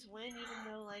babies win, even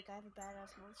though, like, I have a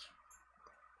badass monster?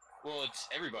 Well, it's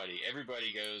everybody.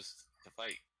 Everybody goes to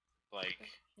fight. Like,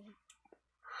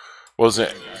 Was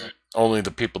it only the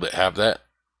people that have that?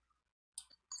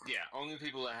 yeah, only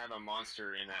people that have a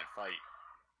monster in that fight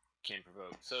can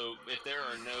provoke. So if there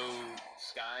are no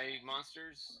sky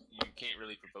monsters, you can't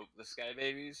really provoke the sky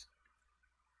babies.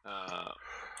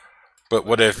 But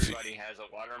what if? everybody has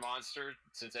a water monster?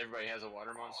 Since everybody has a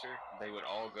water monster, they would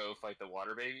all go fight the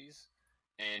water babies,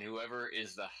 and whoever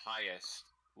is the highest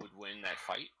would win that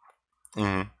fight.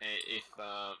 Mhm. If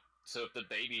if the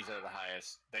babies are the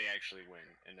highest, they actually win,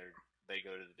 and they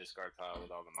go to the discard pile with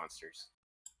all the monsters.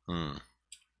 Hmm.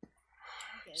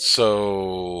 Okay,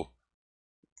 So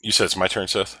you said it's my turn,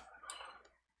 Seth.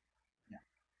 Yeah.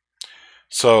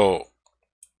 So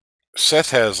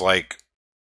Seth has like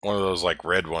one of those like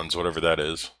red ones, whatever that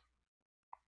is.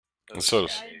 Those So- are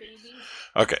Sky sky babies. babies.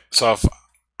 Okay, so if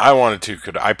I wanted to,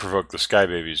 could I provoke the sky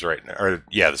babies right now? Or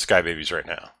yeah, the sky babies right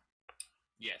now.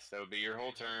 Yes, that would be your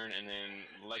whole turn, and then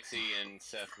Lexi and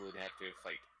Seth would have to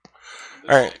fight.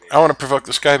 the All right, sky I want to babies. provoke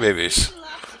the sky babies.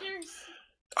 Lobsters.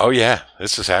 Oh yeah,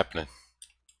 this is happening.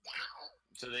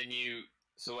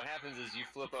 So what happens is you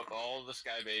flip up all the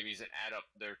sky babies and add up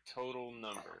their total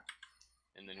number,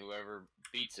 and then whoever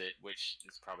beats it, which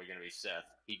is probably going to be Seth,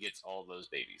 he gets all those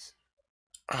babies.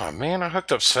 Oh man, I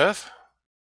hooked up Seth.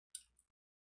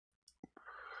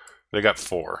 They got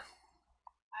 4.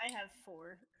 I have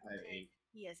 4. I have 8.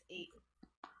 He has 8.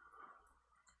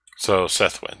 So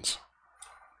Seth wins.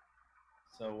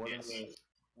 So what Yes.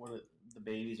 are the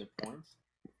babies are points?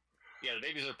 Yeah, the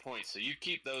babies are points. So you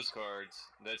keep those cards.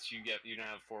 That's you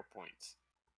now have 4 points.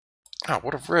 Oh,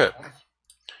 what a rip.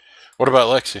 What about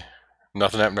Lexi?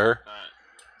 Nothing happened to her?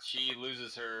 She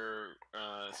loses her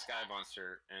sky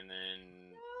monster, and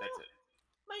then that's it.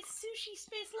 My sushi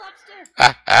space lobster.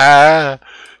 Ah.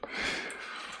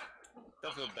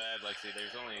 Don't feel bad, Lexi.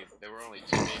 There were only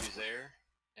 2 babies there,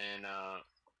 and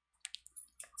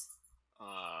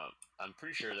I'm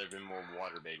pretty sure there've been more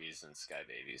water babies than sky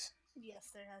babies. Yes,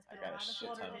 there has I been got a a lot of shit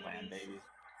water ton of land babies. babies.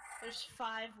 There's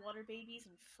 5 water babies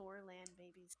and 4 land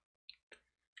babies.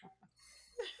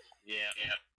 Yeah.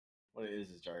 What it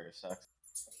is Jargo sucks.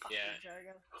 Fucking Yeah.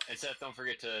 Jargo. And Seth, don't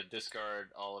forget to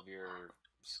discard all of your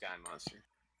sky monster.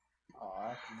 Oh, I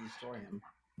have to destroy him.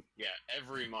 Yeah,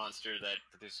 every monster that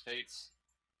participates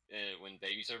when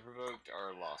babies are provoked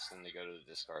are lost and they go to the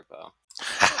discard pile.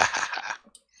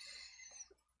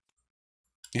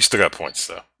 You still got points,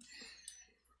 though.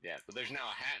 Yeah, but there's now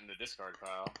a hat in the discard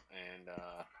pile, and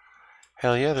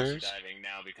Hell yeah, Monster there is. diving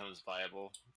now becomes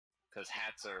viable because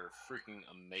hats are freaking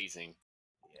amazing.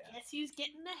 Yeah. Guess who's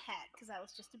getting the hat? Because I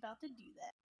was just about to do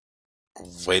that.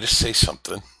 Way to say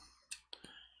something.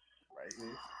 Right,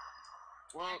 Reese?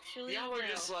 Well, Actually, y'all are no.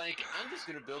 just like, I'm just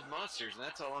gonna build monsters, and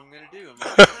that's all I'm gonna do. I'm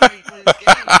like, how do you play this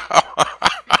game? You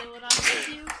know what I'm gonna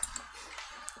do? You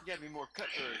gotta be more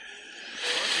cutthroat.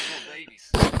 Monsters want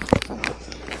babies.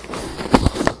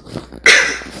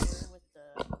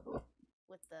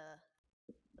 with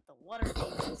the water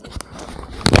babies.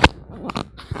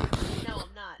 No,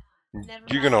 I'm not. Never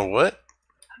You're mind. gonna what?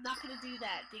 I'm not gonna do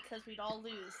that because we'd all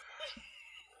lose.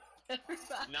 Never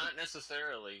mind. Not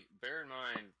necessarily. Bear in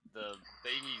mind, the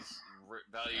babies'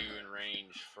 value and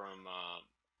range from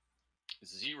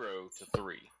 0 to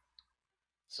 3.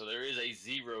 So there is a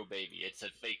 0 baby. It's a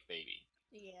fake baby.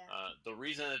 Yeah. The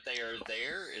reason that they are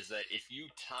there is that if your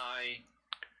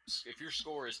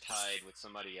score is tied with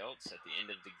somebody else at the end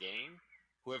of the game,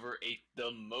 whoever ate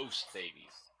the most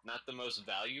babies, not the most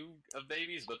value of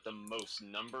babies, but the most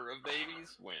number of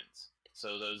babies wins.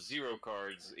 So those 0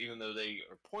 cards, even though they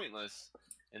are pointless,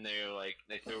 and they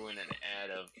throw in an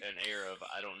air of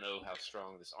I don't know how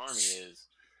strong this army is,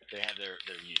 they have their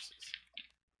uses.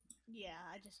 Yeah,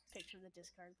 I just picked from the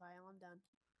discard pile. I'm done.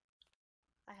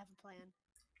 I have a plan.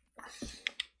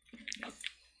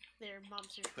 They're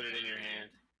monsters. Put it in your hand.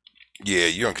 Yeah,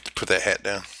 you don't get to put that hat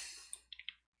down.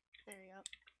 There you go.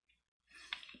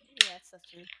 Yeah, that's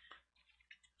true.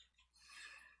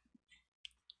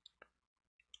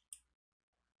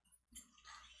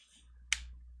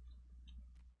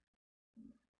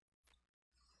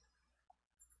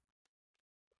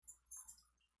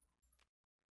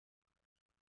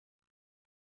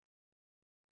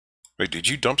 Wait, did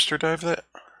you dumpster dive that?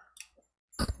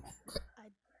 I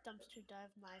dumpster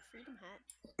dive my freedom hat.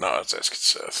 No, I was asking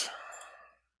Seth.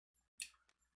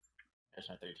 There's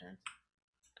my 3 turns.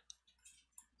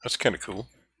 That's kind of cool.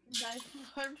 Knife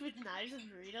armed with knives and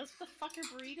burritos? What the fuck are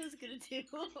burritos gonna do?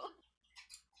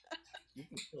 You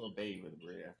can kill a baby with a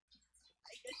burrito.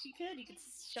 I guess you could. You could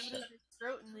shove it in his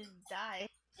throat and then die.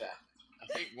 Yeah. I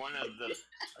think one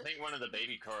of the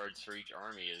baby cards for each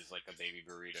army is like a baby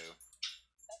burrito.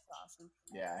 That's awesome.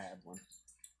 Yeah, I have one.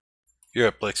 You're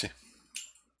up, Lexi.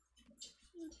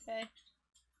 Okay.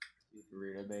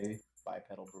 Burrito baby.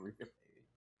 Bipedal burrito baby.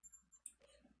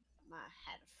 My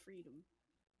hat of freedom.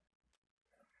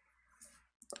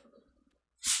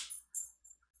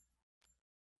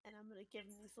 And I'm gonna give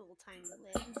him these little tiny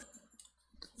legs.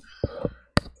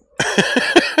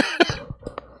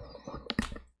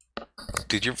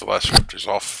 Dude, your Velociraptor's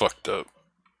all fucked up.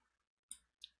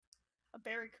 A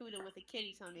barracuda with a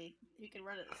kitty tummy who can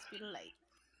run at the speed of light.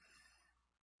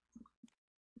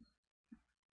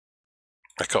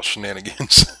 I call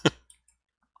shenanigans.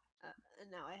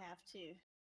 And now I have to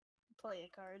play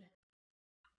a card.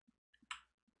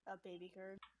 A baby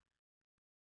card.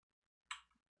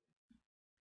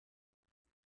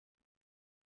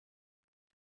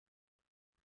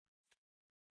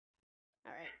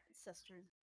 Alright, it's Seth's turn.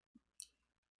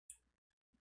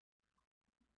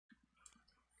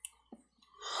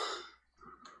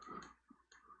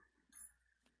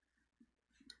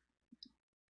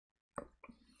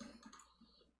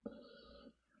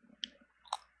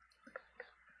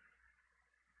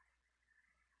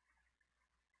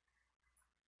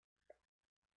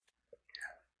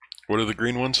 What are the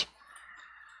green ones?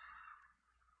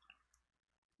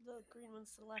 The green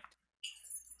one's to the left.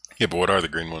 Yeah, but what are the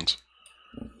green ones?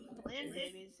 The land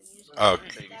babies. And you just Oh,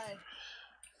 okay. die.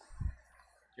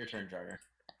 Your turn, Jargo.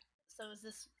 So is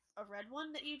this a red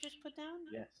one that you just put down?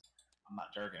 Yes. I'm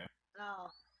not Jargo. Oh.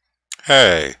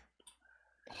 Hey.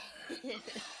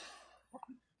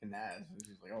 And that,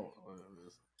 she's like, oh, what is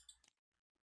this?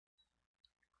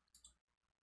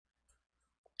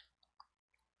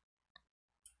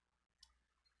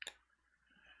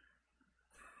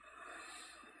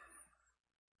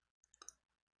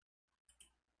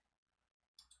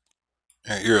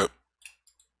 Alright, you're up.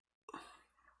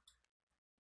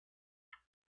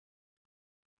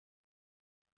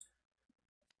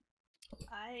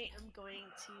 I am going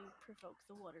to provoke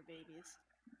the water babies.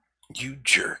 You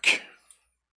jerk.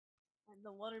 And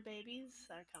the water babies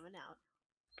are coming out.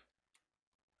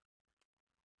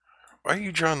 Why are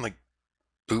you drawing like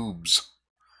boobs?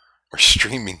 Or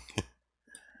streaming?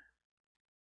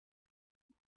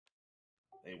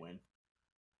 They win.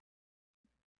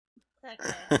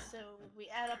 Okay, so we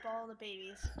add up all the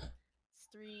babies. It's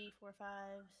 3, 4, 5,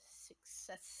 6,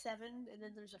 that's 7, and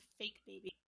then there's a fake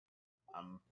baby.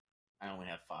 I only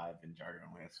have 5, and Jargo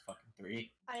only has fucking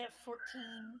 3. I have 14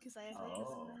 because I have like,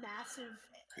 Oh. this massive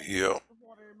Yep.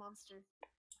 water monster.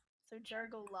 So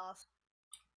Jargo lost.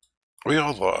 We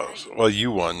all lost. Well,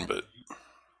 you won, but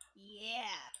Yeah,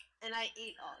 and I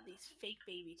ate all these fake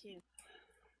baby too.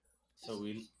 So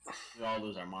we all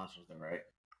lose our monsters, though, right?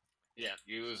 Yeah,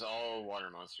 you lose all water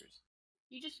monsters.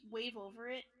 You just wave over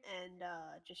it and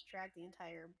just drag the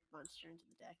entire monster into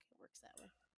the deck. It works that way.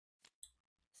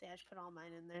 See, I just put all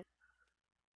mine in there.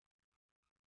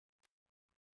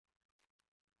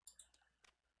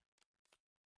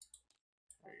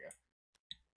 There you go.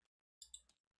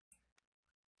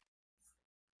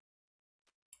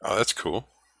 oh, that's cool.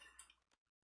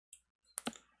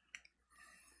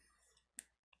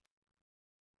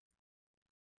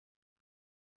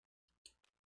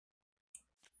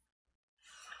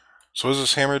 So what does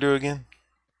this hammer do again?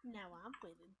 Now I'm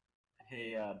winning.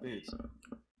 Hey, Boots.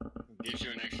 Gives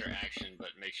you an extra action, but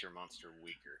makes your monster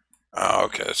weaker. Oh,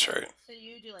 okay, that's right. So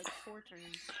you do like 4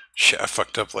 turns. Shit, I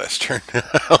fucked up last turn.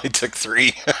 I only took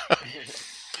 3.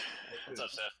 What's up,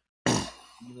 Seth?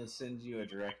 I'm gonna send you a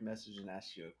direct message and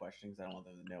ask you a question because I don't want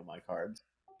them to know my cards.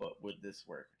 But would this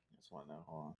work? I just want to know.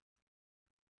 Hold on.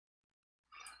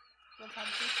 Love how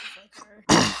Boots is like our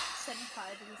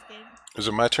 75 in this game. Is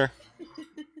it my turn?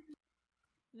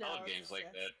 No, All it's games like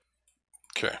Seth. that.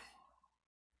 Okay.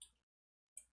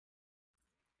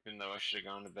 Even though I should have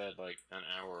gone to bed like an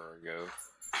hour ago.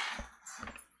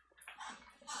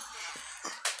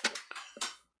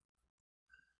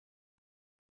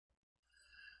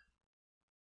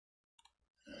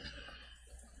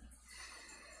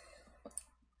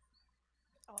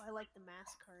 Oh, I like the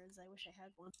mask cards. I wish I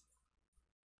had one.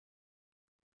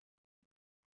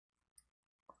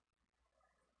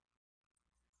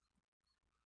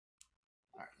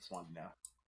 All right, just wanted to know.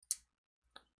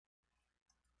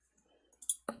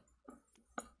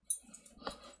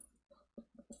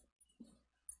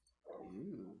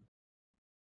 Ooh.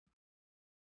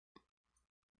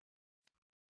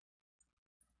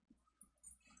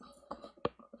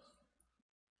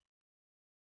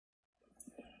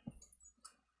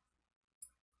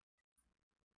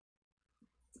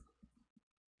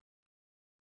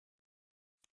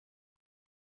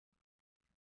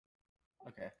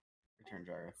 Okay. Return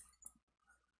Jargo.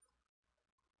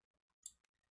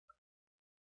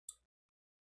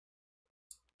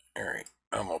 Alright,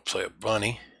 I'm gonna play a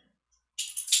bunny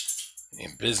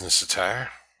in business attire,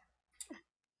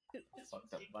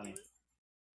 Fucked up bunny. and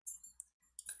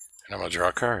I'm gonna draw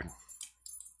a card.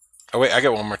 Oh wait, I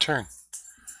got one more turn.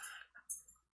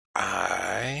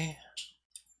 I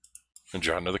can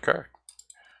draw another card.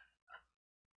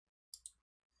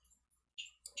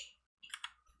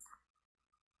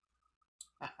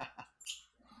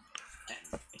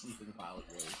 Anything pilot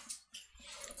really.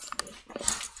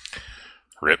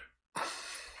 Rip.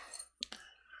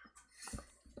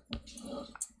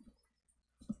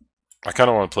 I kind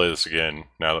of want to play this again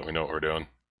now that we know what we're doing.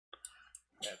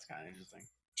 That's kind of interesting.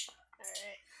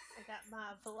 Alright, I got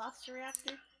my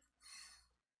Velociraptor,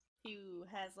 who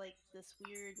has like this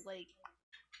weird like.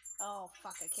 Oh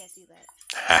fuck! I can't do that.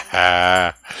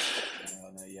 Haha.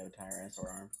 No, you have a Tyrannosaur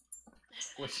arm.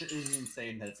 Which is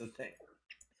insane, that's a thing.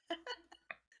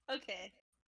 Okay,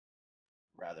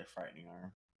 Rather frightening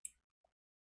arm.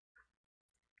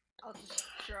 I'll just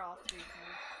draw 3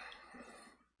 cards.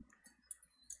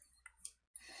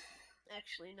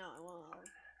 Actually, no, I won't. I'll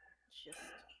just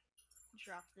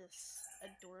drop this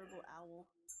adorable owl.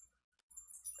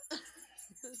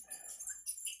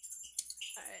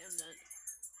 Alright, I'm done.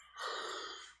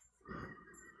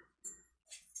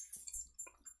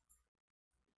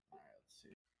 Alright, let's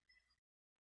see.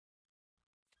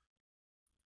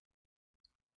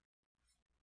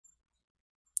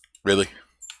 Really?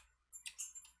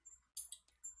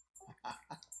 I'm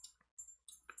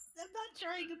not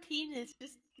drawing a penis.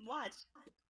 Just watch.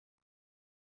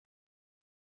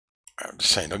 I'm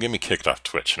just saying, don't get me kicked off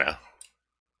Twitch now.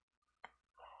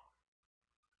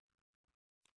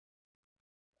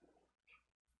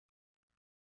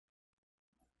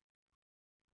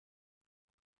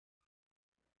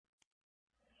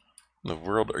 In the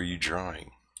world are you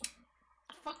drawing?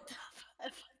 I fucked up. I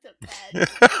fucked up bad.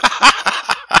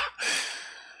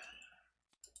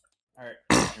 Alright,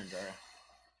 your turn, Dara.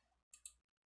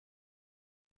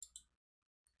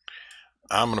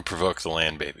 I'm gonna provoke the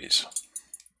land babies.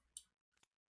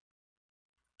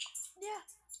 Yeah.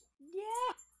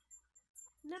 Yeah.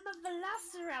 And I'm a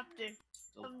velociraptor.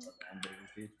 Still land baby,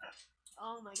 dude.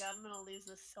 Oh my god, I'm gonna lose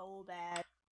this so bad.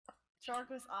 Shark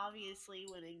was obviously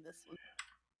winning this one.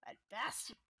 That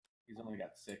bastard. He's only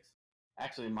got 6.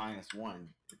 Actually,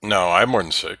 -1. No, I have more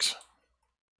than 6.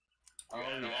 Oh, You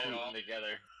add yeah. all of them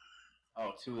together.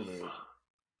 Oh, 2 of the.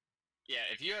 Yeah,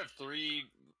 if you have 3 land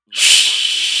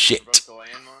Shit. monsters, and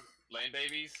you provoke the land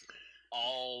babies,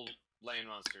 all land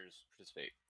monsters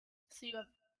participate. So you have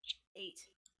 8.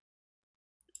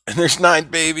 And there's 9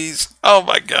 babies. Oh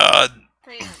my god.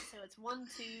 Hang on, so it's 1,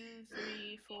 2,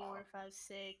 3, 4, 5,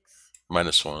 6.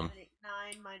 Minus 1. 7, 8,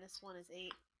 9 minus 1 is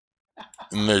 8.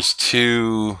 And there's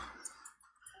 2,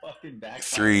 Fucking back.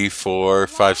 3, 4,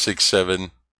 5, 6,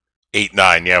 7, 8,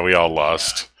 9. Yeah, we all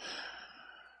lost.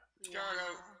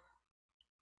 Jargo.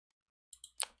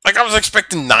 Like, I was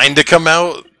expecting 9 to come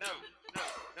out.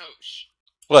 No, shh.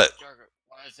 What? Jargo,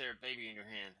 why is there a baby in your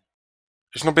hand?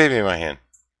 There's no baby in my hand.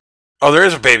 Oh, there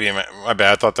is a baby in my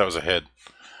bad. I thought that was a head.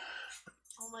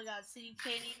 Oh my god, so you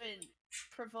can't even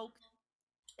provoke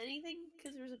anything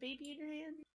because there's a baby in your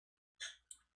hand?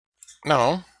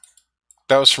 No.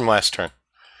 That was from last turn.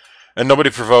 And nobody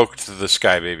provoked the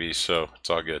sky babies, so it's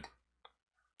all good.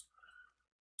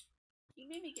 You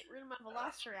made me get rid of my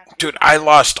velociraptor. Dude, I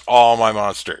lost all my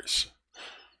monsters.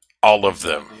 All of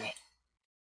them.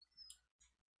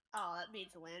 Oh, that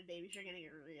means the land babies are gonna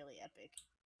get really epic.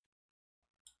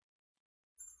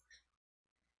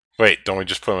 Wait, don't we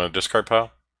just put them in a discard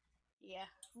pile? Yeah.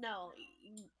 No.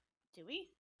 Do we?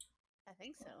 I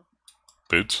think so.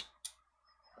 Boots?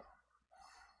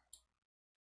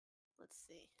 Let's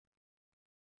see.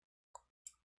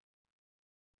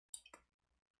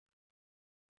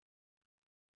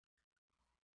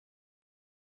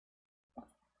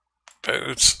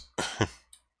 Boots.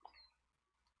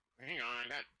 Hang on, I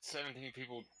got 17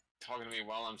 people talking to me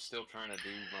while I'm still trying to do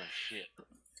my shit.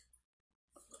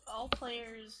 All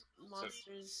players,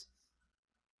 monsters,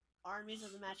 armies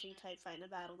of the matching type fight in a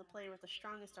battle. The player with the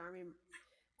strongest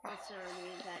monster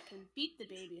army that can beat the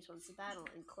babies wins the battle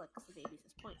and collects the babies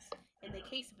as points. In the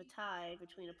case of a tie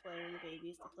between a player and the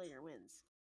babies, the player wins.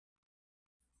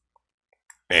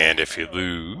 And if you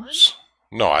lose...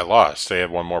 No, I lost. They had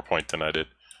 1 more point than I did.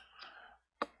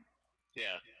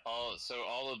 Yeah, all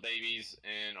the babies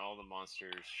and all the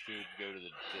monsters should go to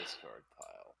the discard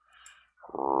pile.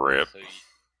 Rip.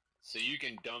 So you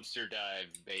can dumpster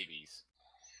dive babies.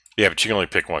 Yeah, but you can only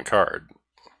pick 1 card.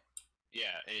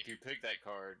 Yeah, and if you pick that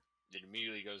card, it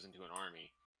immediately goes into an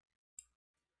army.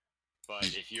 But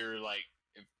if you're like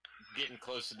getting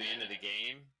close to the end of the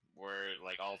game, where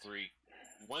like all 3,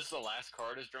 once the last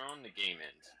card is drawn, the game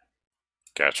ends.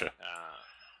 Gotcha.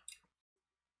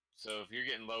 So if you're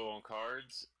getting low on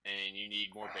cards and you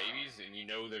need more babies, and you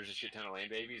know there's a shit ton of land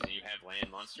babies, and you have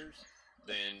land monsters,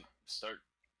 then start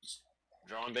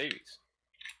drawing babies.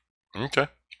 Okay.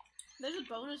 There's a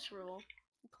bonus rule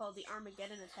called the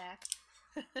Armageddon attack.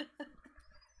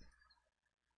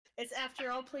 It's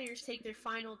after all players take their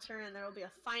final turn, there will be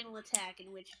a final attack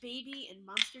in which baby and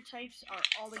monster types are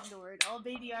all ignored. All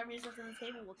baby armies left on the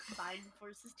table will combine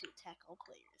forces to attack all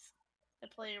players. The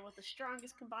player with the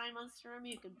strongest combined monster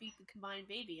army who can beat the combined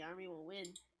baby army will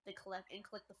win. They collect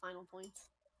the final points.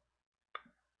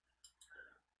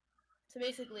 So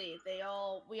basically,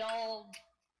 we all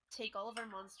take all of our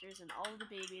monsters and all of the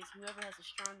babies. Whoever has the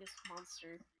strongest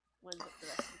monster wins up the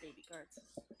rest of the baby cards.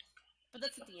 But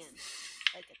that's at the end,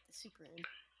 like at the super end.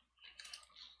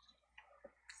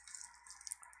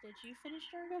 Did you finish,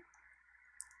 Jargo?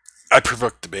 I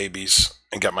provoked the babies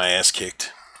and got my ass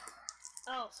kicked.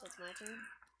 Oh, so it's my turn.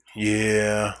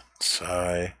 Yeah.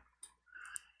 Sigh.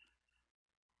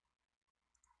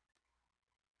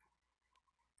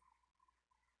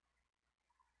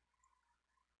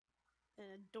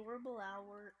 An adorable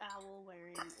owl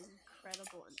wearing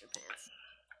incredible underpants.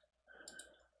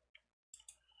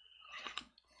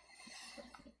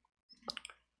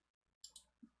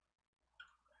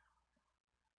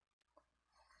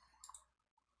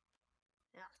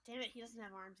 Yeah, damn it, he doesn't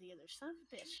have arms either. Son of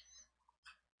a bitch.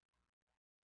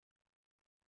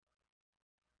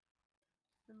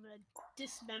 I'm gonna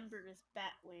dismember his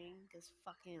bat wing, because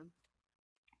fuck him.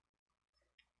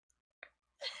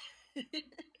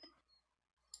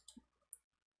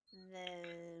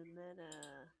 Then I'm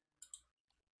gonna...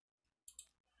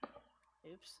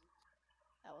 Oops.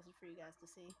 That wasn't for you guys to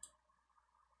see.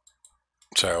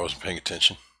 Sorry, I wasn't paying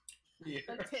attention. Yeah.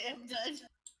 Okay, I'm done.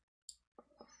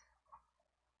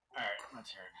 Alright, my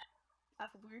turn. I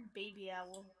have a weird baby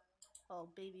owl. Oh,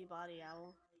 baby body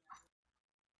owl.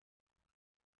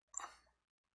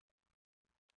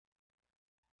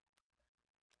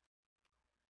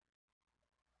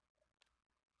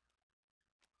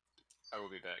 I will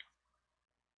be back.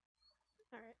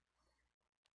 Alright.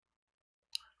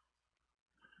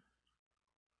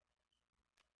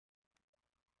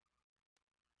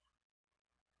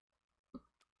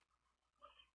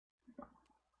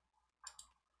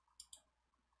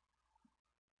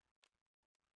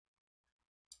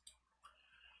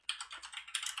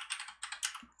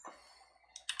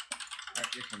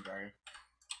 Alright, your turn, Dario.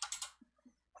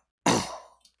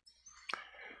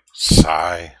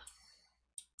 Sigh.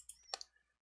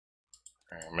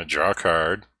 Alright, I'm gonna draw a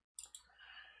card.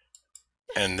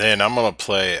 And then I'm gonna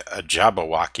play a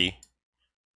Jabberwocky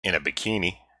in a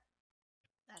bikini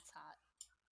That's hot.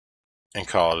 and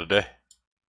call it a day.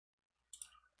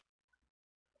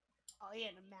 Oh, he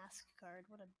had a mask card.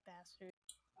 What a bastard.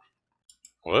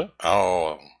 What?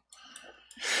 Oh.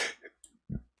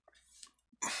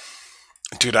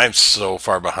 Dude, I'm so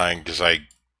far behind because I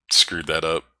screwed that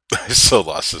up. I still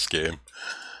lost this game.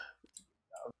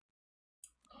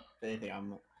 If anything,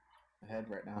 I'm ahead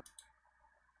right now.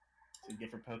 So you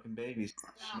get for poking babies.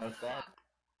 Oh, Note that. fuck.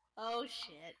 Oh,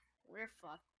 shit. We're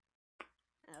fucked.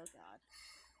 Oh,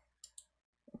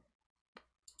 God.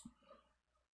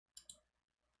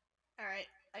 Alright,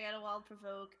 I got a wild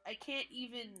provoke. I can't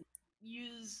even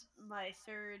use my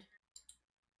third.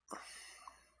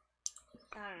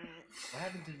 Alright. What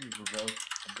happens if you provoke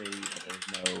a baby but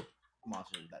there's no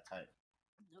monsters of that type?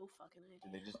 No fucking Do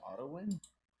idea. they just auto win?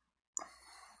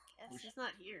 Guess he's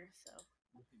not here, so.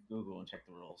 Google and check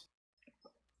the rules.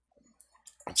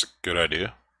 That's a good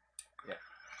idea.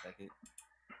 Check it.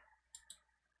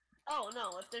 Oh,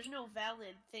 no, if there's no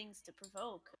valid things to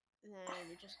provoke, then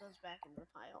it just goes back in the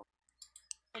pile.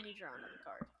 And you draw another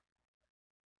card.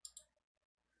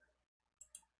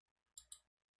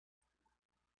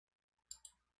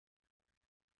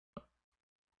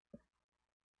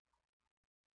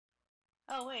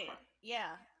 Oh, wait.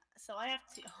 Yeah. So I have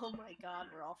to. Oh my god,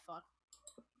 we're all fucked.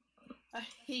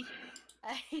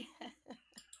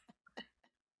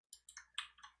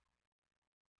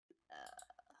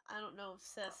 I don't know if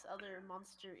Seth's other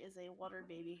monster is a water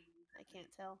baby. I can't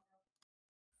tell.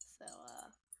 So,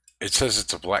 It says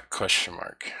it's a black question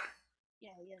mark.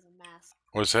 yeah, he has a mask.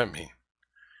 What does that mean?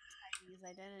 Hiding his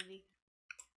identity.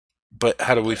 But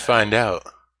how do we find out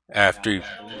after? You're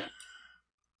not allowed.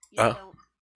 You Oh. don't.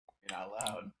 You're not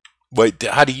allowed. Wait,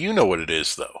 how do you know what it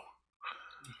is though?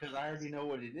 Because I already know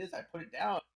what it is. I put it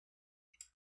down.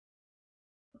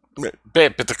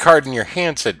 But the card in your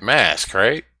hand said mask,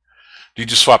 right? Do you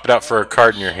just swap it out for a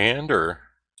card in your hand, or?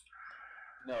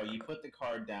 No, you put the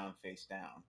card down face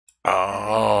down.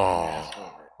 Oh, Mask over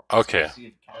it. okay, So see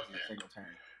if it counts as a single turn.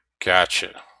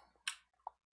 gotcha.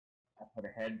 I put a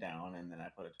head down, and then I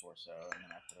put a torso, and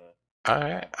then I put a...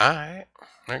 All right,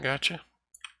 I gotcha.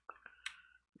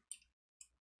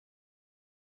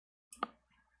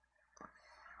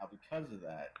 Now, because of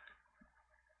that,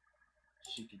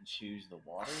 she can choose the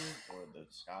water or the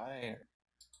sky.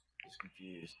 Just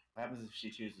confused. What happens if she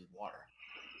chooses water?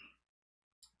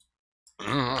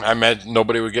 I imagine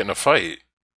nobody would get in a fight.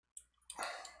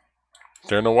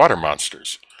 There are no water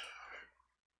monsters.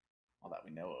 All that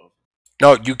we know of.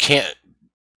 No, you can't.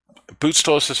 Boots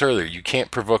told us this earlier. You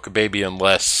can't provoke a baby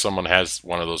unless someone has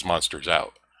one of those monsters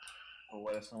out. Well,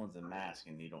 what if someone's in mask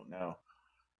and you don't know?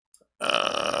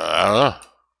 I don't know.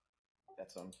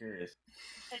 That's what I'm curious.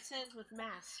 It says with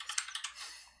masks.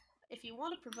 If you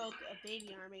want to provoke a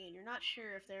baby army and you're not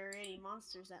sure if there are any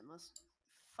monsters that must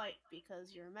fight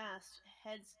because you're masked,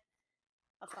 heads.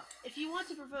 Oh, fuck. If you want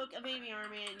to provoke a baby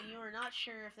army and you are not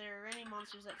sure if there are any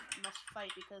monsters that must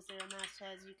fight because they are masked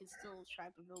heads, you can still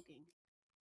try provoking.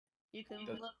 You can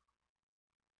Does- look.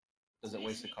 Does it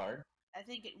waste a card? I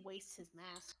think it wastes his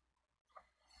mask.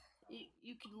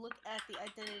 You can look at the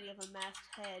identity of a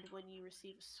masked head when you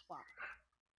receive a swap.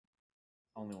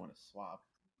 Only want to swap.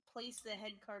 Place the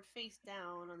head card face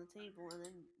down on the table and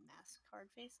then mask card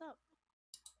face up.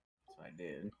 That's what I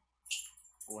did.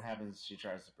 What happens if she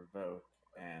tries to provoke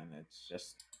and it's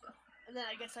just... And then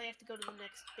I guess I have to go to the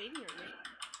next baby room.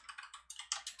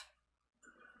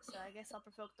 So I guess I'll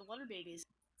provoke the water babies.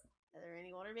 Are there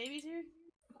any water babies here?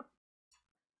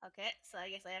 Okay, so I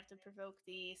guess I have to provoke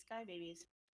the sky babies.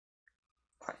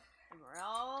 And we're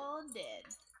all dead.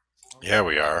 Yeah,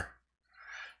 we are.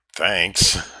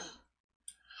 Thanks.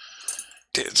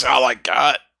 It's all I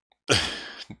got.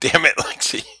 Damn it,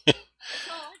 Lexi. That's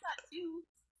all I got too.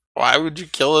 Why would you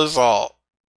kill us all?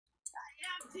 I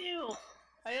have two.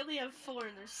 I only have 4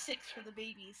 and there's 6 for the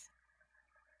babies.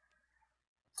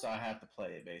 So I have to play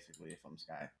it basically if I'm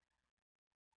Sky.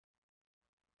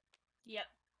 Yep.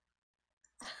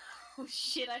 Oh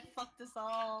shit, I fucked us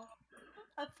all.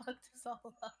 I fucked us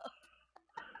all up.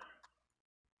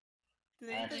 Did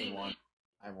I actually anybody won.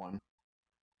 I won.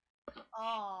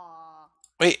 Aww.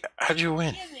 Wait, how'd you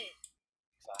win? Damn it.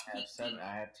 So I have 7.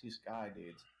 I have 2 Sky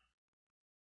dudes.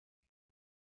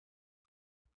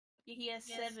 He has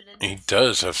 7 and He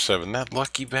does have 7. That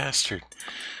lucky bastard.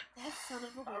 that son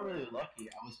of a Not really lucky.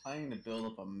 I was planning to build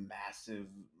up a massive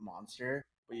monster,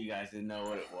 but you guys didn't know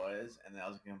what it was, and then I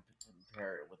was going to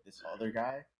compare it with this other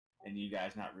guy, and you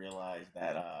guys not realize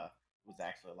that it was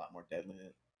actually a lot more deadly.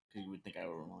 Because you would think I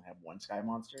would only have 1 Sky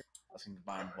monster. I was going to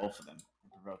combine both of them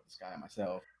and provoke the Sky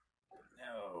myself.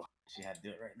 No, she had to do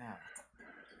it right now.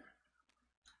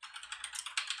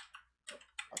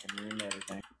 Fucking ruined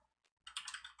everything.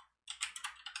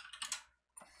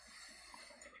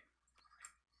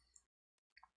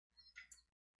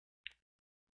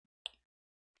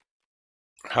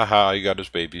 Haha, he got his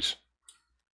babies.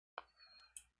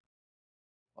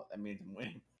 Well, that means I'm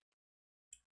winning.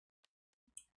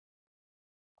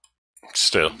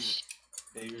 Still.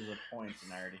 Babies are points,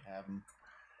 and I already have them.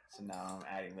 So now I'm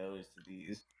adding those to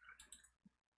these.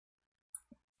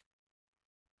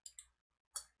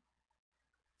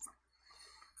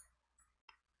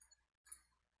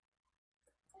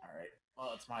 Alright,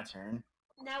 well, it's my turn.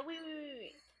 Now, wait.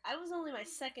 I was only my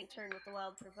 2nd turn with the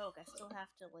wild provoke. I still have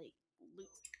to, like, loot.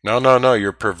 No.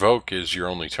 Your provoke is your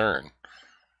only turn.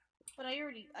 But I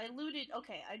looted.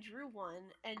 Okay, I drew 1,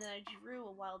 and then I drew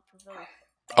a wild provoke.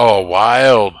 Oh,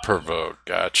 wild provoke.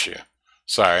 Gotcha.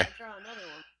 Sorry. I draw another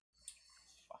one.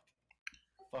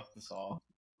 Fuck this all.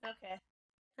 Okay,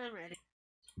 I'm ready.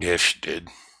 Yeah, she did.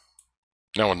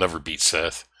 No one never beat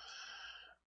Seth.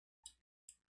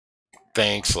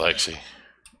 Thanks, Lexi.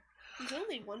 He's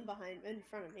only 1 in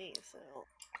front of me, so.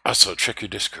 Also, check your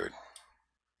Discord.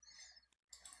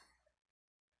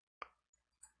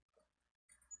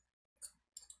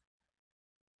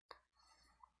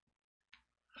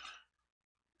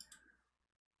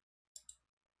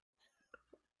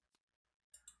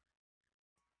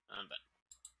 I'm back.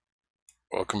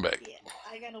 Welcome back. Yeah,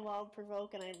 I got a wild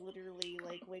provoke, and I literally,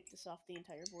 like, wiped this off the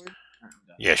entire board. I'm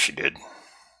done. Yeah, she did.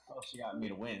 Well, she got me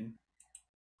to win.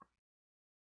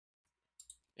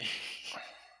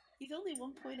 He's only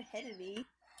 1 point ahead of me.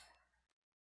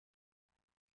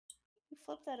 Who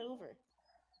flipped that over?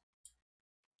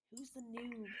 Who's the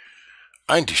noob?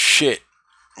 I ain't do shit.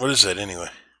 What is that anyway?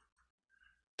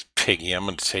 It's Piggy. I'm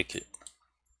gonna take it.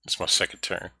 It's my 2nd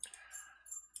turn.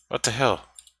 What the hell?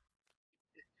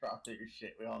 Dropped it, your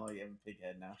shit. We all know you have a pig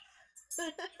head now.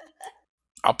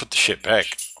 I'll put the shit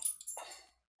back.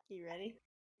 You ready?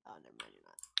 Oh, never mind, you're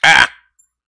not. Ah!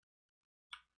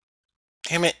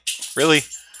 Damn it. Really?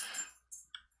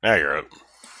 Now you're up.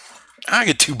 I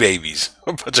get 2 babies.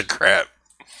 A bunch of crap.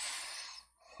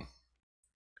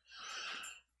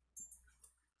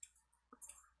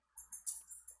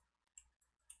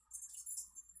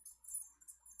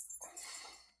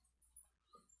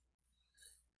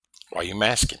 Why you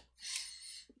masking?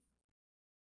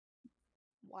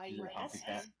 Why She's you a asking?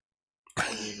 copycat.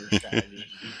 I gave her strategy.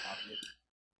 She copied it.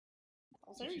 I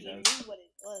was already She knew does. what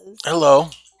it was. Hello.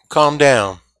 Calm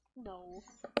down. No,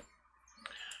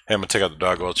 Hey, I'm gonna take out the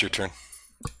dog while it's your turn.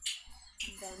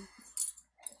 I'm done.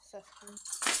 Seth's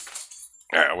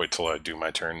Alright, I'll wait till I do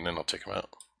my turn and then I'll take him out.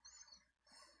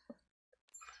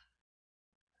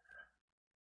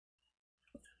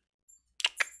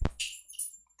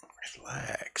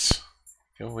 Relax.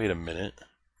 Go wait a minute.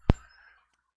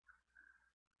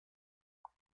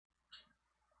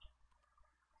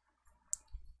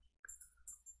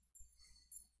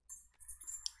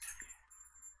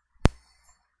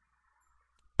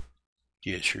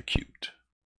 Yes, you're cute.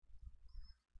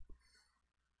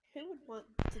 Who would want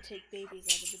to take babies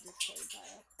out of the discard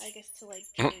pile? I guess to, like,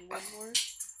 train 1 more.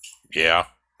 Yeah.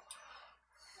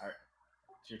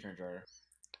 It's your turn, Jordan.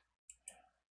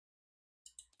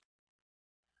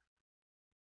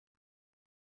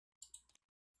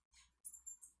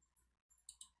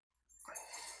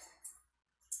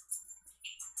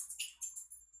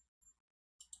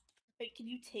 Wait, can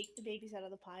you take the babies out of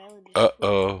the pile and just put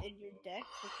Uh-oh. them in your deck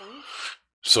for points?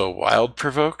 So wild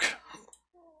provoke?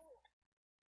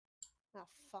 Ah,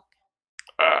 fuck.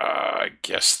 I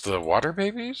guess the water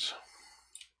babies?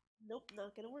 Nope,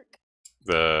 not gonna work.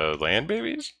 The land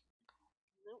babies?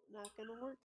 Nope, not gonna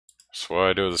work. That's what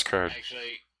I do with this card.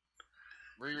 Actually,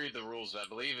 reread the rules. I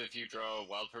believe if you draw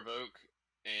Wild Provoke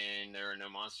and there are no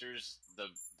monsters,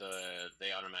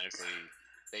 they automatically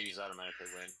babies automatically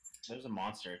win. There's a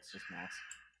monster. It's just mass.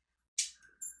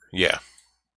 Yeah.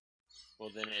 Well,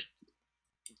 then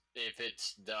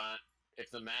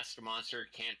if the masked monster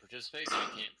can't participate, then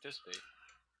it can't participate.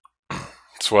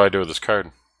 That's what I do with this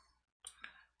card.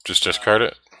 Just discard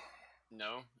it?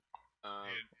 No.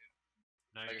 And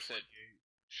Like I said,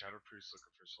 Shadowpriest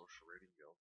looking for social rating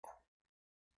guild.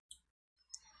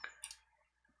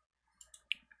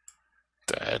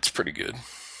 That's pretty good.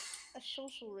 A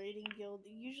social rating guild,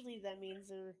 usually that means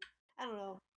they're, I don't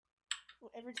know.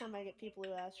 Every time I get people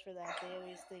who ask for that, they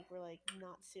always think we're like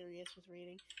not serious with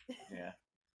rating. Yeah.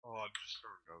 Oh, I'm just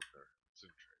throwing it out there. It's in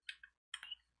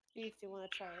trade. If they want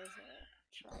to try as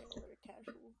a trial or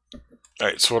casual.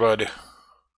 Alright, so what do I do?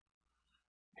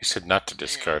 He said not to hang on,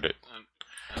 discard it.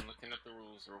 I'm looking up the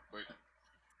rules real quick.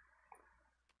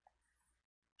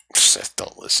 Seth,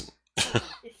 don't listen.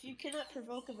 If you cannot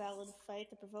provoke a valid fight,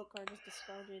 the provoke card is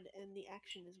discarded and the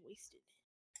action is wasted.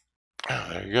 Oh,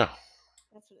 there you go.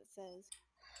 That's what it says.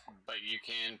 But you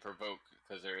can provoke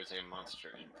because there is a monster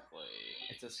in play.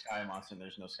 It's a sky monster. And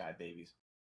there's no sky babies.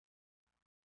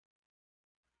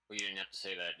 Well, you didn't have to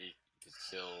say that. You could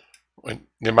still. Well,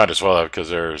 you might as well have, because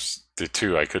there's the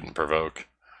two I couldn't provoke.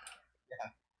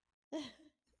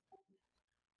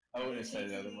 I would have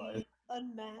said it otherwise.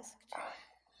 Unmasked.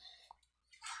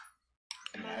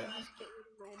 Yeah, Might as well just get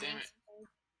rid of my Damn it. mask card.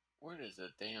 Where is the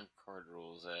damn card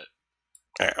rules at?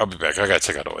 Alright, I'll be back. I gotta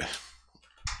take out away.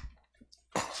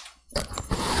 I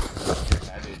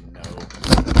didn't know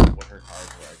what her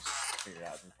cards were. I just figured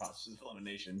out in the process of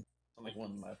elimination. Only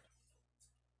one left.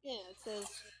 Yeah, it says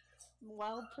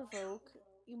Wild Provoke.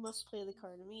 You must play the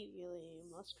card immediately. You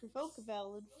must provoke a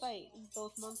valid fight.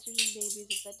 Both monsters and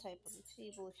babies of that type on the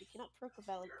table. If you cannot provoke a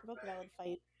valid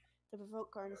fight, the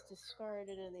provoke card is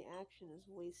discarded and the action is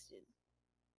wasted.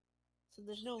 So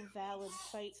there's no valid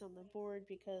fights on the board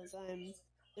because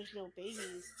there's no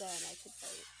babies that I could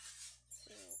fight.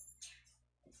 So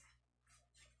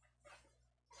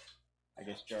I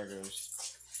guess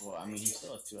Jargo's. Well, I mean, he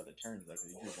still has 2 other turns, though,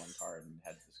 because he drew 1 card and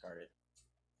had to discard it.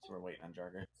 So we're waiting on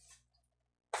Jargo.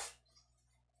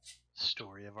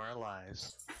 Story of our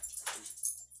lives.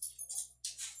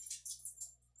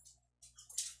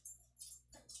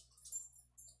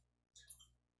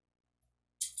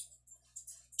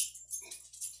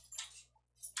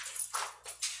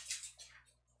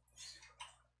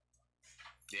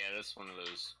 Yeah, that's one of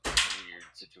those weird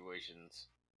situations.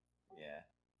 Yeah.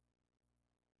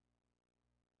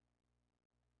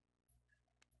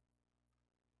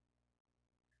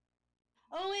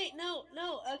 oh wait, no.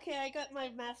 Okay, I got my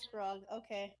mask wrong.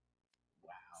 Okay,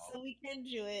 Wow. so we can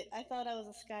do it. I thought I was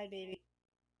a sky baby.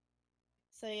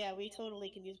 So yeah, we totally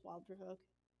can use Wild Provoke.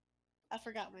 I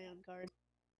forgot my own card.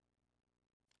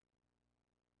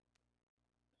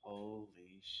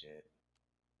 Holy shit.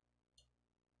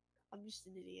 I'm just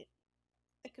an idiot.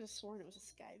 I could have sworn it was a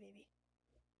sky baby.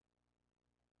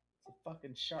 It's a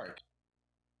fucking shark.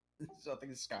 There's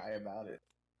nothing sky about it.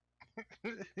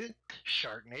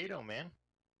 Sharknado, man.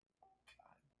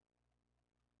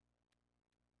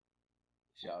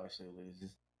 She obviously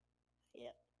loses.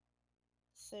 Yep.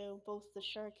 So both the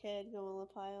shark head go in the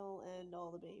pile and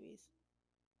all the babies.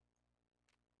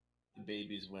 The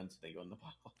babies win, so they go in the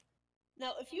pile.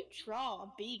 Now, if you draw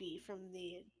a baby from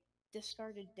the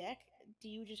discarded deck, do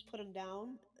you just put them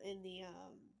down in the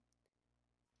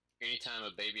Anytime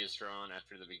a baby is drawn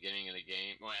after the beginning of the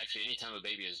game, well, actually, anytime a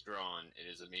baby is drawn, it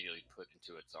is immediately put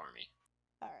into its army.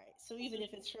 Alright, so even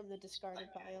if it's from the discarded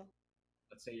pile.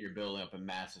 Let's say you're building up a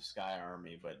massive sky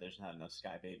army, but there's not enough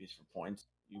sky babies for points.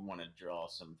 You want to draw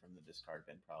some from the discard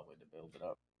bin probably to build it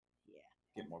up. Yeah.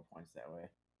 Get more points that way.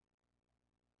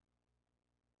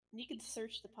 And you can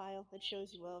search the pile. It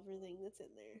shows you everything that's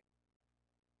in there.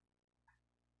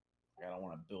 I don't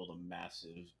want to build a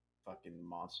massive fucking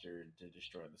monster to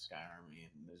destroy the sky army,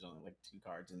 and there's only like 2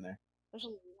 cards in there. There's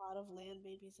a lot of land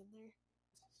babies in there.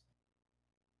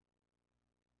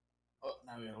 Oh,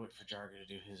 now we gotta wait for Jargo to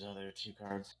do his other 2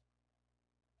 cards.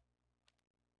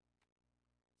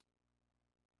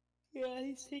 Yeah,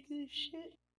 he's taking his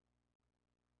shit.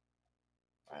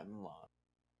 Riding along.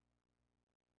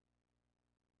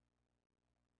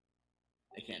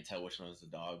 I can't tell which one is the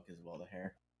dog because of all the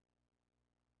hair.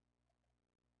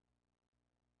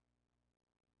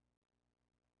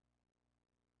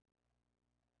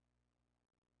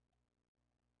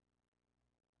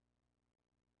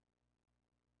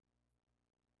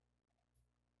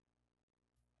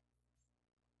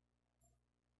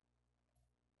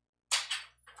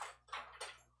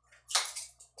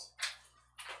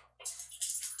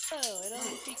 Oh, it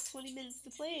only takes 20 minutes to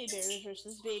play bears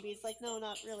versus babies. Like, no,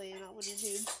 not really. Not when you're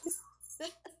dudes.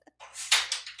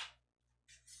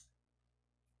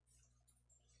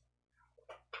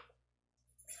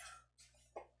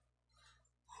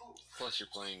 Plus, you're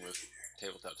playing with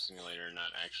Tabletop Simulator,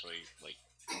 not actually like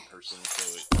in person, so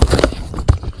it's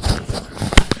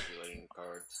manipulating the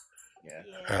cards. Yeah.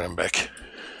 Alright, I'm back. So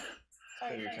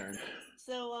Sorry. your turn.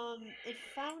 So, it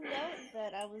found out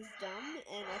that I was dumb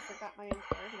and I forgot my own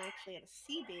card and I actually had a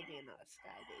sea baby and not a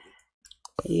sky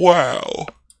baby. Wow.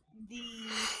 The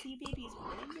sea babies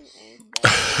win, and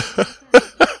that's my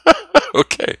turn.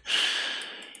 Okay.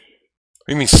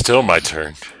 You mean still my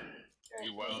turn?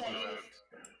 You wild Exactly. provoked.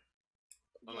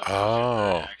 Unless Oh. it was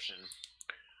your third action.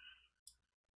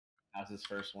 That was his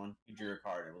first one. He drew a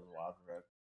card. It was a wild provoke.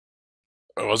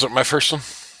 Oh, was it my first one?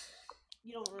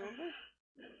 You don't remember?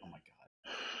 Oh my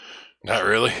god. Not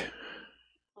really.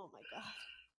 Oh my god.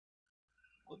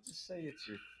 We'll just say it was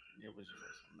your first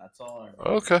one. That's all I remember.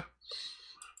 Okay.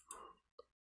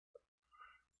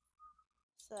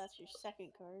 So that's your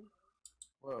second card.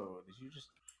 Whoa, did you just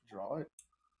draw it?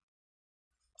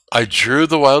 I drew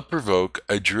the wild provoke,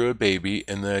 I drew a baby,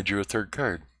 and then I drew a third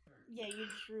card. Yeah, you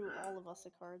drew all of us a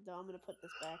card, though. I'm gonna put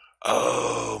this back.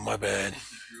 Oh, my bad. You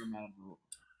drew him out of the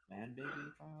man baby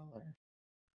pile? Or?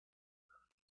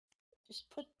 Just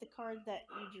put the card that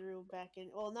you drew back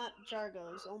in. Well, not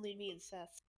Jargo's, only me and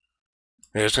Seth.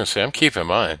 I was gonna say, I'm keeping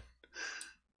mine.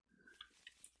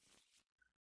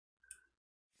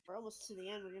 We're almost to the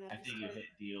end. We're gonna I have to think you start.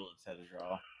 hit deal instead of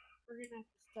draw. We're gonna have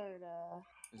to start.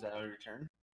 Is that your turn?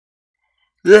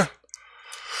 Yeah.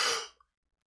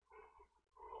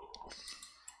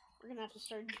 We're gonna have to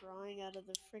start drawing out of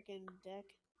the freaking deck.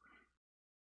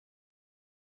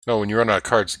 No, when you run out of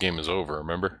cards, the game is over,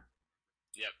 remember?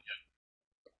 Yep.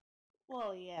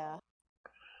 Well, yeah,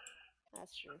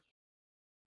 that's true.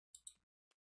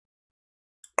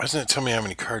 Why doesn't it tell me how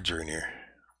many cards are in here?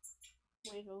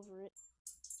 Wave over it.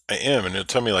 I am, and it'll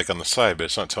tell me like on the side, but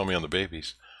it's not telling me on the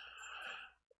babies.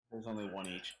 There's only one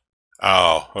each.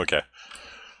 Oh, okay.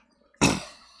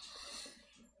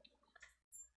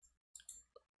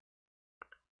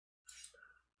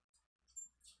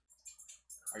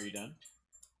 Are you done?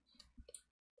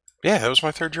 Yeah, that was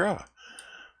my third draw.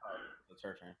 Oh, it's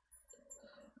her turn.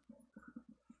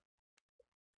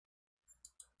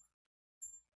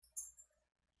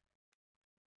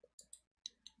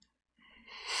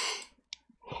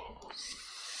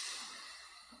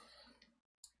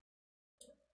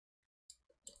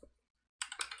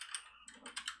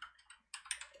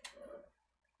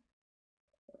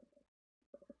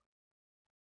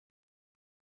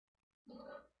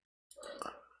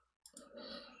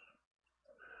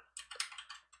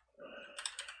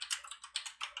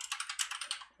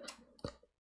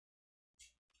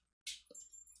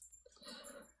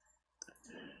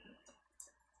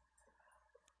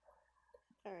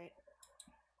 All right.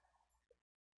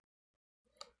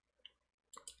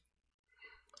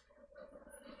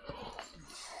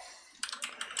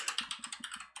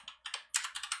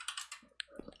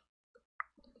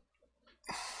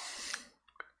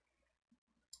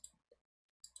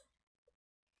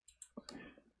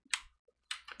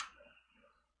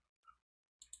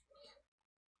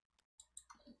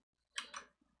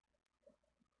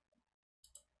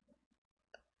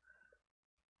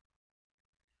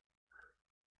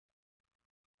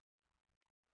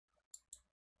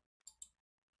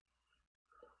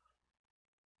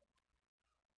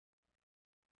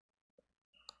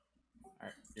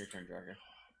 Alright, your turn, Jagger.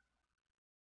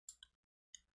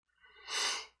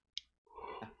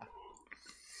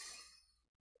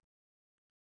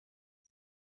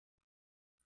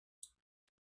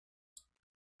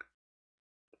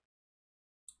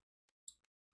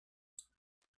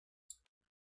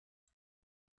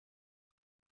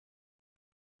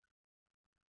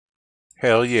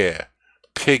 Hell yeah.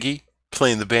 Piggy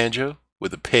playing the banjo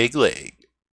with a peg leg.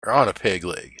 Or on a peg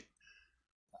leg.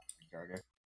 Jagger.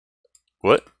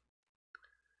 What?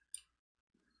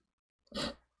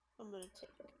 I'm gonna take.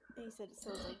 He said it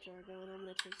sounds like Jargo, and I'm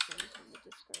gonna take sounds from the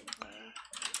discard pile.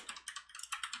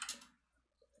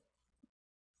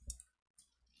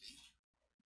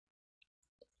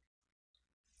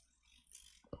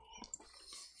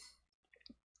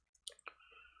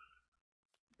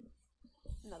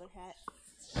 Another hat.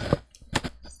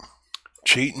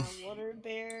 Cheating. A water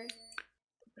bear.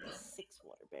 6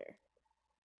 water bear.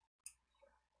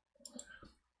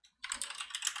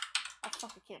 Oh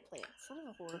fuck! I can't play it. Son of a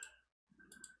whore.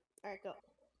 All right, go.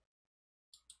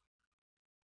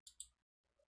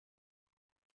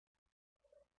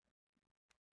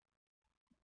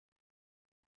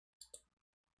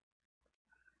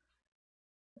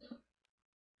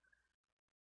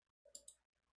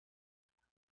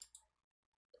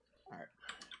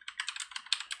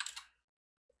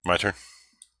 my turn.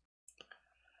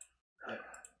 Yep.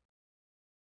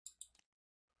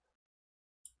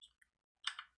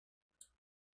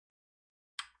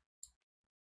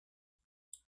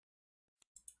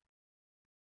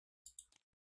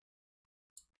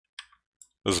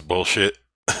 This is bullshit.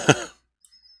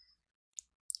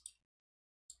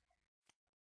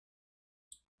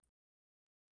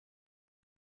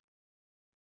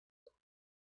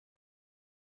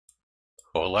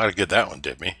 Well, a lot of good that one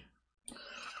did me.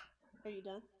 Are you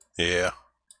done? Yeah.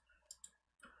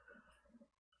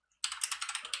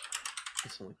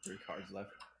 There's only 3 cards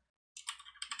left.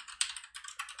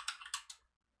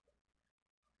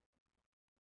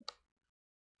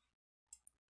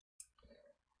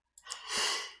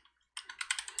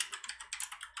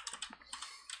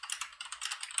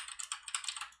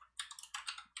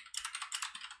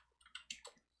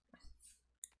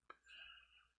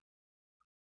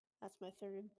 That's my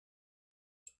third.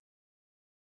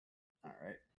 All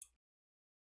right.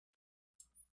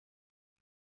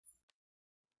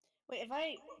 Wait, if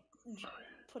I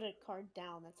put a card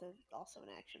down, that's also an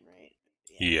action, right?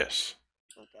 Yes.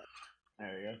 Okay.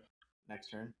 There we go.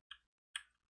 Next turn.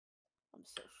 I'm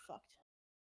so fucked.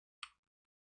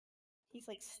 He's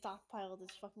like stockpiled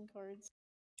his fucking cards.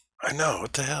 I know.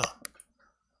 What the hell?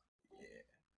 Yeah.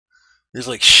 There's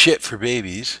like shit for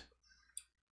babies.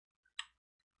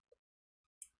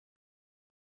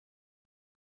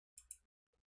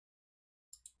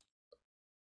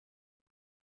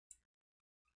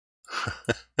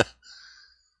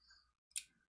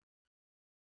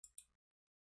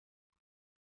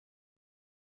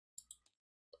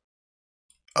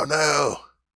 Oh no!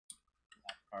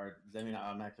 Card. Does that mean I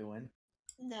automatically win?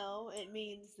 No, it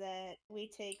means that we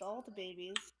take all the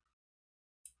babies.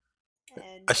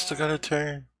 And I still got a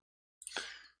turn.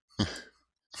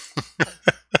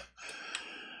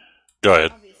 Go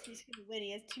ahead. obviously he's gonna win.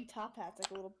 He has 2 top hats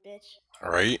like a little bitch.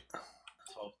 All right.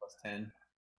 12 plus 10.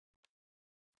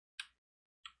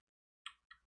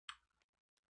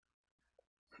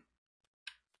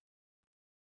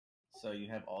 So you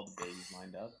have all the babies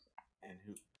lined up, and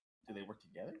who do they work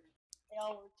together? They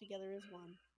all work together as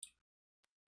one.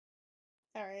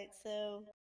 Alright, so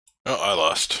Oh, I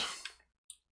lost.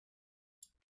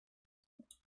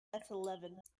 that's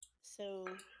 11. So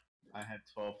I have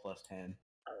 12 plus 10.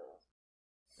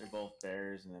 They're both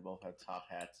bears, and they both have top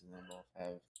hats, and they both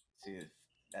have. See,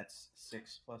 that's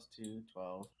 6 plus 2,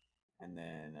 12, and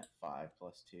then 5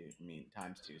 plus 2. I mean,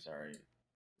 times 2. Sorry,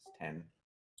 it's 10.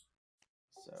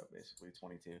 So basically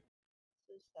 22.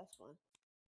 that's one.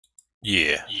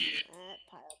 Yeah. That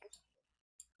pile.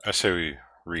 I say we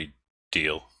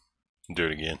re-deal. Do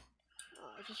it again.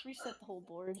 Oh, just reset the whole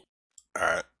board. All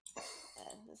right.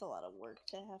 There's a lot of work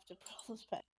to have to put all those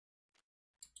back.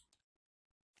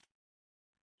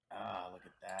 Ah, look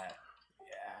at that.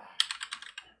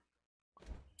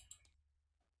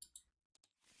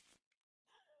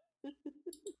 Yeah.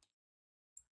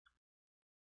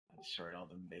 I destroyed all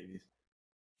them babies.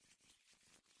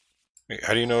 Wait,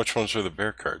 how do you know which ones are the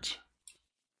bear cards?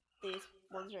 These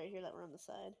ones right here that were on the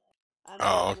side. I'm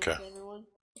Oh, giving them okay. to everyone.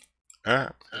 All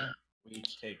right. We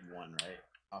each take one, right?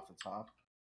 Off the top.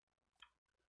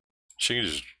 She can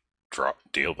just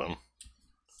deal them.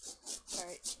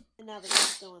 Alright, and now the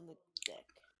rest go in the deck.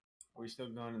 Are we still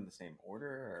going in the same order,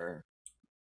 or?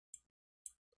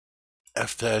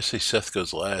 After I say Seth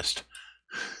goes last.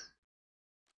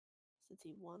 Since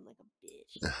he won like a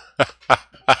bitch.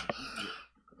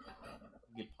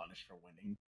 You get punished for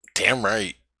winning. Damn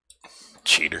right.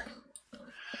 Cheater.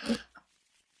 Alright.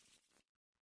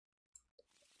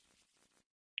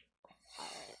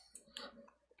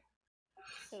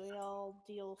 So we all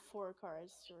deal 4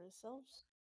 cards to ourselves.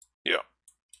 Yeah.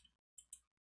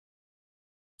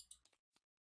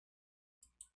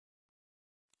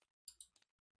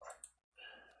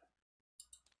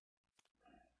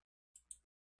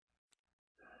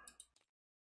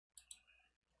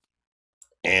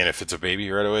 And if it's a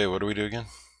baby right away, what do we do again?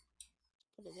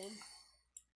 Put it in.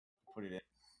 Put it in.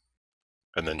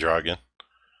 And then draw again?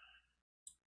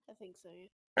 I think so, yeah.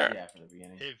 Alright. Yeah, for the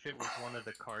beginning. If it was one of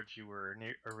the cards you were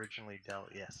originally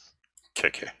dealt, yes.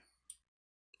 Okay.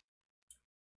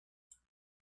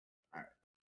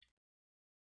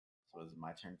 So is it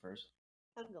my turn first?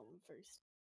 I'm going first.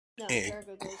 No, Hey.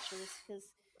 Jargo goes first because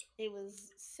it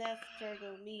was Seth,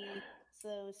 Jargo, me.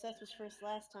 So Seth was first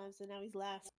last time, so now he's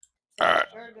last. So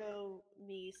Alright. Jargo,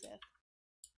 me, Seth.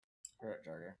 Correct,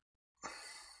 Jargo.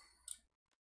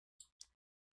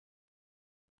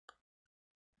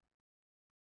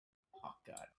 Oh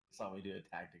god, saw me do a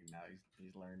tactic. Now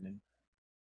he's learning.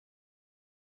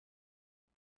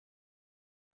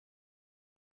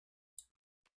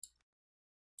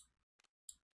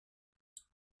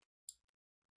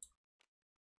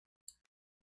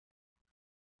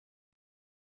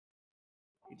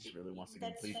 He just really wants to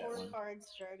That's complete that 4 one. cards,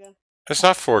 Jarga. It's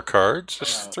not 4 cards.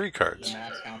 It's No, 3 The cards.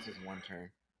 max counts as 1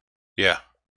 turn. Yeah.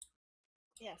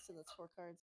 Yeah, so that's 4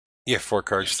 cards. Yeah, 4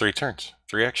 cards, 3 turns,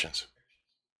 3 actions.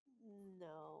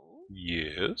 No.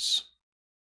 Yes.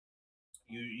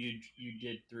 You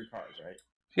did 3 cards, right?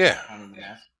 Yeah. Counting the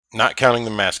mask. Not counting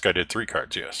the mask, I did 3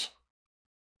 cards. Yes.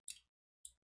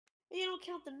 You don't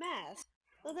count the mask.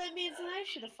 Well, that means that I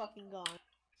should have fucking gone.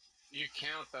 You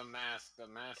count the mask. The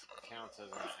mask counts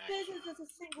as an This action. is a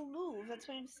single move. That's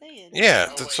what I'm saying. Yeah,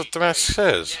 Oh, that's wait, what the mask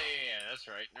says. Yeah, that's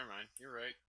right. Never mind. You're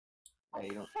right. Yeah,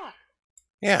 you don't. Fuck.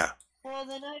 Yeah. Well,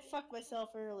 then I fucked myself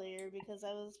earlier because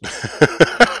I was.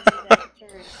 that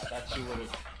turn. I thought you would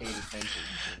have paid attention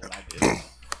to what I did.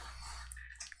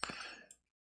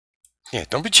 Yeah,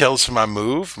 don't be jealous of my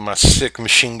move, my sick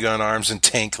machine gun arms and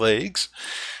tank legs.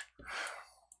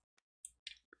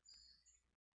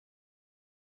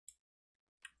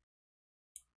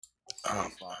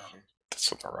 Space Lobster.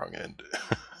 That's on the wrong end.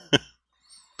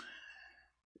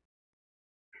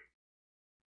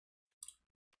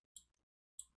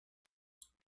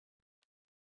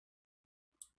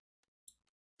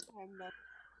 I'm done.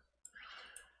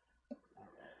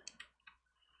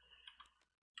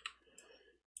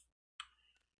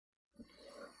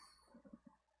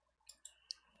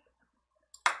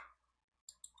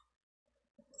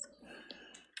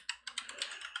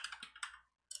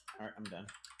 Alright, I'm done.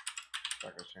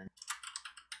 Darko's turn.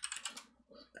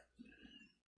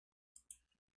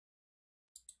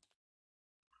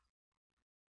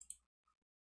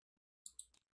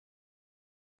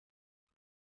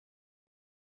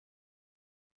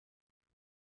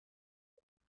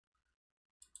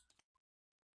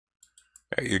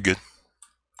 Alright, you're good.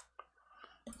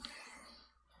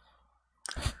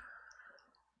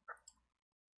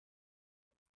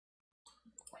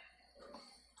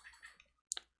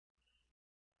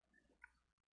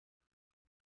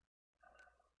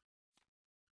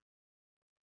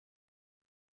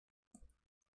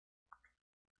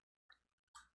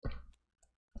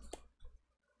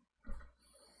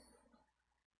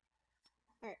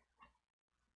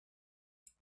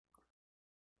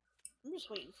 I'm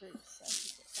just waiting for Seth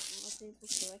to put something on the table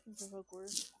so I can provoke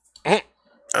words.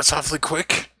 That's awfully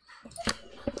quick.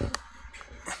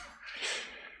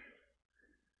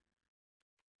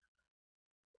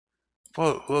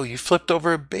 Whoa, you flipped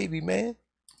over a baby, man.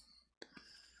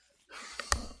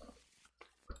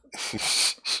 I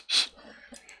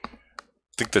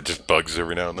think that just bugs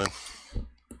every now and then.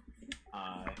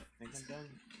 I think I'm done.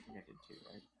 I think I did 2,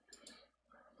 right?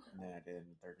 And then I did in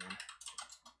the 3rd one.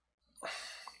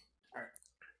 Alright.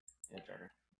 Yeah, Darko.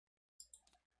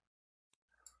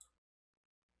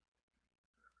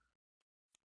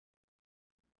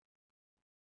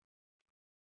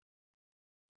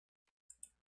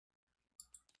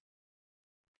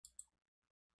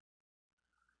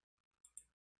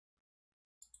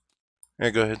 Yeah,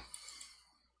 go ahead.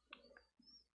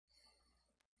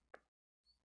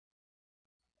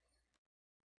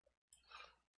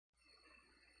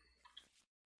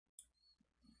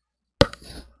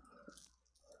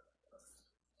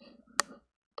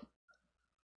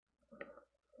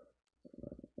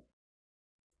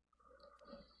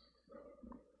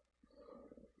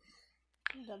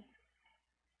 I'm done.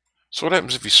 So what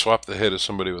happens if you swap the head of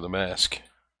somebody with a mask?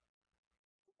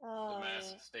 The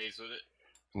mask stays with it.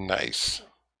 Nice.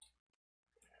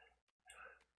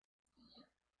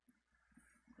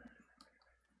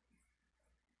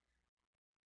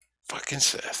 Fucking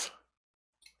Seth.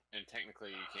 And technically,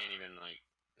 you can't even, like,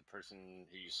 the person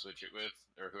who you switch it with,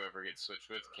 or whoever gets switched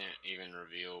with, can't even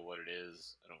reveal what it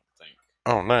is, I don't think.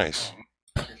 Oh, nice.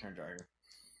 Your turn, Darko.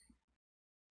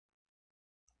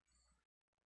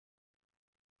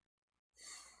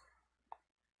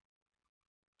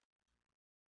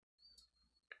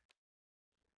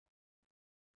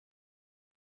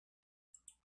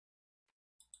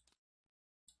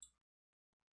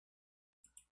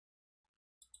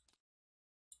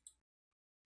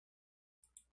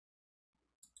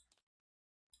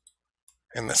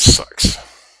 And that sucks.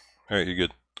 Alright, you're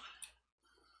good.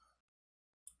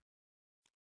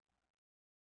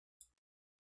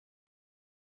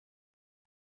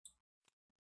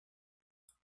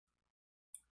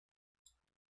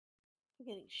 I'm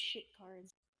getting shit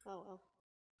cards. Oh well.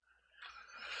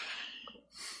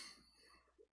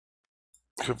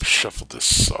 Whoever shuffled this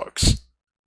sucks.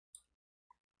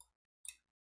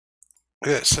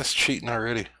 Yeah, it says cheating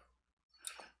already.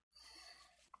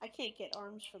 I can't get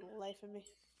arms for the life of me.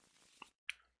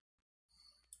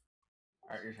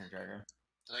 Alright, your turn, Darko.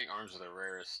 I think arms are the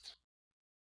rarest.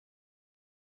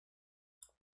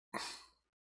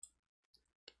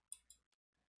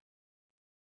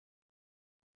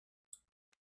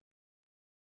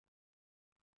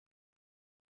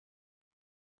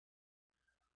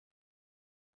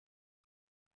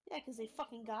 Yeah, because they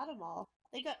fucking got them all.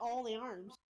 They got all the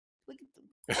arms. Look at them.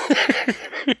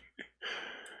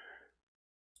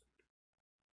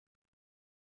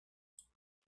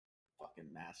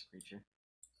 Fucking mask creature.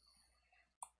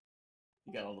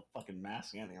 You got all the fucking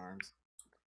mask and the arms.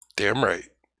 Damn right.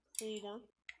 So you don't?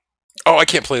 Oh, I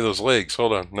can't play those legs.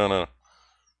 Hold on. No.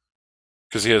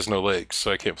 Because he has no legs,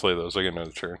 so I can't play those. I get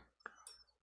another turn.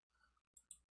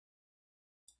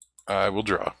 I will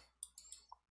draw.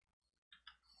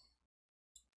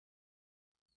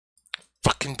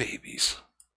 Fucking babies.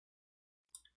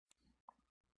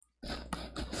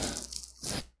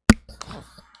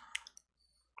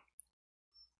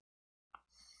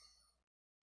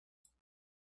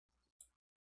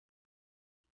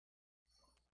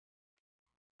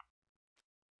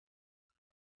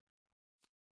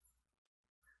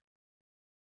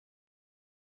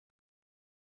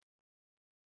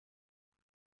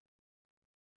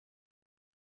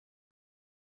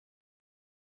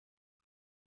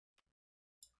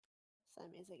 So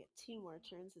that means I get 2 more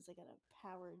turns since I got a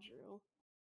power drill.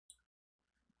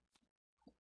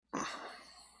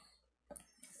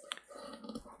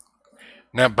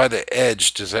 Now, by the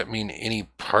edge, does that mean any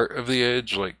part of the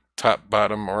edge, like top,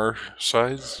 bottom, or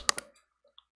sides?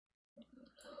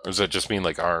 Or does that just mean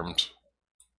like arms?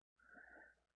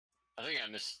 I think I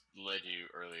misled you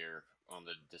earlier on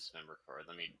the dismember card.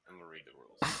 I'm gonna read the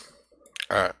rules.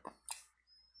 Alright.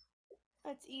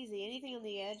 That's easy. Anything on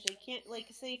the edge, I can't, like,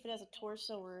 say if it has a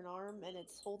torso or an arm and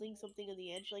it's holding something on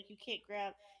the edge, like, you can't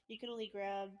grab, you can only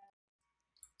grab.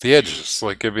 The edges,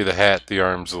 like it'd be the hat, the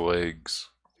arms, the legs.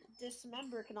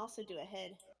 Dismember can also do a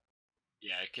head.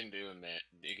 Yeah, it can do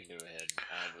it can do a head.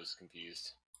 I was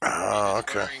confused. Oh, If it's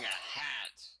okay. wearing a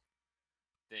hat,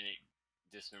 then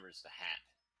it dismembers the hat.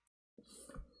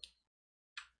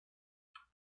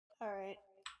 Alright.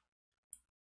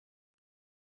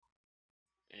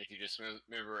 And if you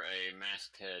dismember a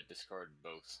masked head, discard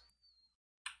both.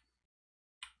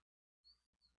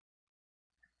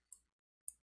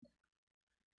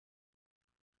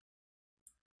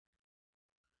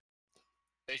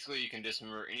 Basically, you can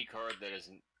dismember any card that is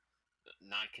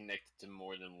not connected to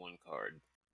more than one card.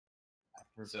 I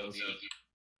provoke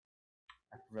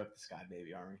the Sky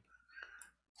Baby Army.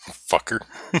 Fucker.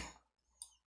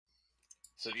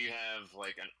 So if you have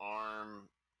like an arm,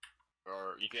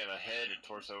 or you can have a head, a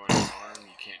torso, and an arm,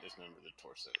 you can't dismember the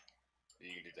torso.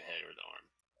 You can do the head or the arm.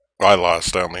 I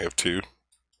lost. I only have 2.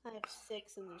 I have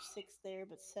 6 and there's 6 there,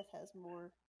 but Seth has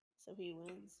more, so he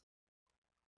wins.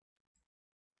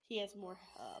 He has more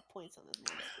points on his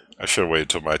monster. I should have waited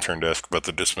till my turn to ask about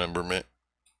the dismemberment.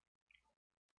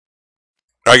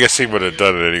 I guess he would have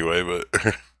done it anyway,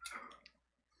 but...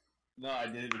 No, I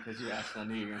did it because you asked and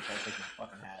I knew you were going to try to take your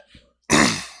fucking hat.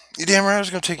 You damn right I was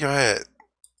going to take your hat.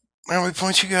 How many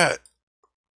points you got?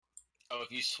 Oh,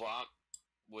 if you swap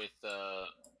with Oh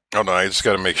no, I just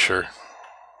got to make sure.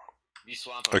 if you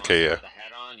swap a Okay, monster yeah. with the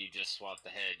hat on, you just swap the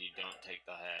head. You don't take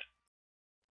the hat.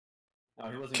 No,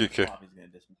 he wasn't going to Okay. swap, he's going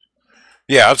to dismember.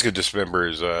 Yeah, I was going to dismember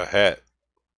his hat.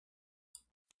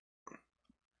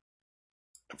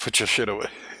 Put your shit away.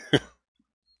 Yep,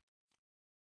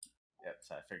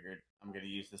 so I figured I'm going to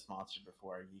use this monster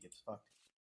before he gets fucked.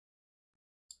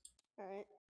 Alright.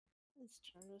 Let's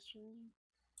try this turn.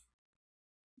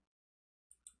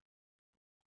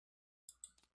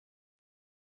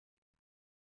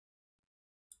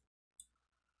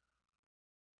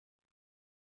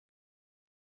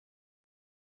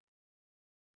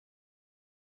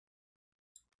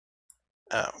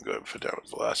 I'm going to put down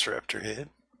the last raptor head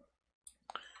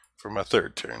for my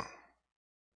 3rd turn.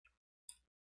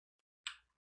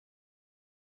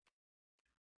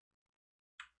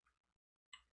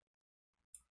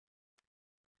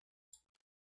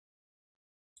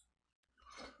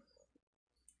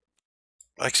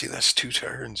 Lexi, that's 2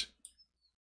 turns.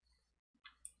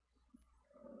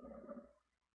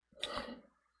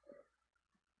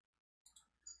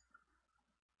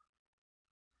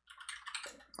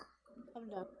 I'm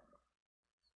done.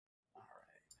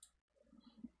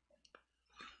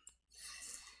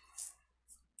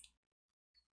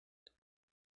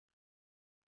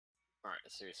 Alright, I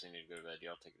seriously need to go to bed.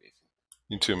 Y'all take it easy.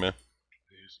 You too, man.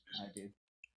 I do.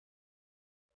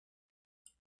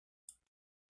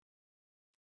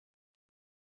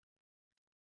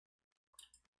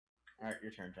 Alright,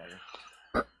 your turn,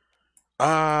 Tiger.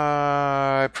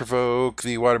 I provoke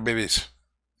the water babies.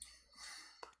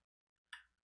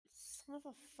 Son of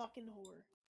a fucking whore.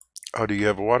 Oh, do you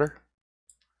have a water?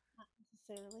 Not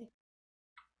necessarily.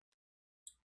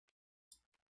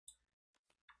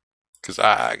 Because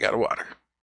I got a water.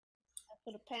 I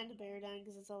put a panda bear down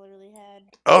because that's all I really had.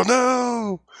 Oh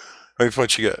no! How many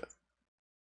points you got?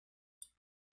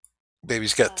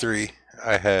 Baby's got 3.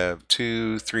 I have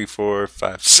 2, 3, 4,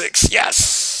 5, 6.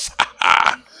 Yes!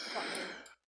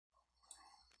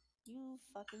 You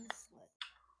fucking slut.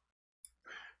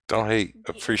 Don't hate,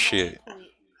 Get appreciate. my point.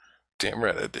 Damn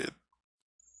right I did.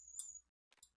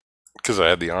 Because I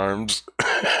had the arms.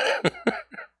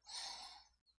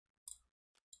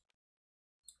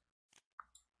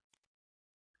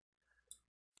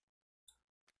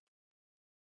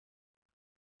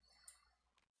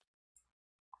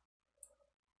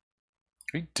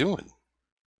 What are you doing? I'm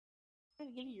trying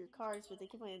to give you your cards, but they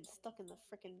keep getting stuck in the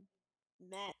frickin'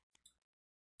 mat.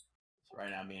 So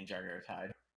right now, me and Jagger are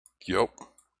tied. Yup.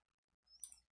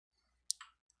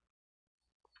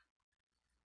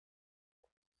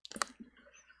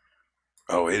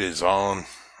 Oh, it is on.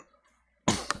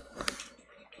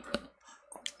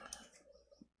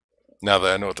 Now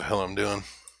that I know what the hell I'm doing.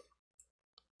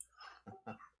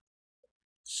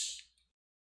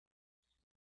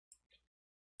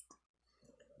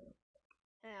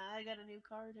 Yeah, I got a new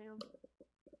card now.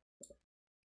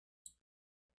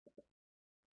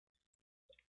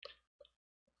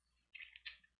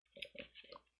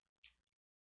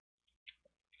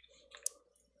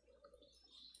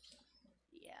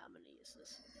 Yeah, I'm gonna use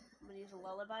this. I'm gonna use a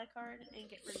lullaby card and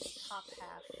get rid of the top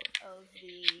half of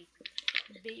the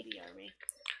baby army.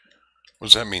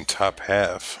 What does that mean, top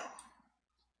half?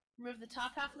 Remove the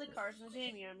top half of the cards in the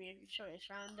baby army of your choice.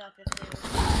 Round up if they were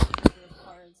of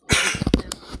cards.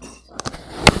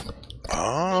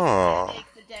 Oh.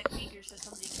 Make the deck weaker so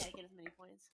somebody can't get as many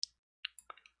points.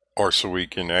 Or so we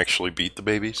can actually beat the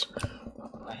babies?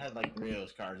 I had like 3 of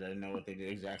those cards. I didn't know what they did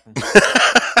exactly.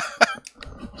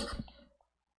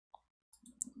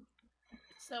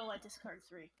 So I discard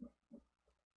 3.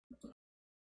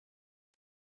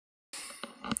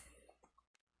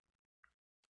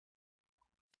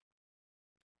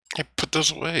 Hey, put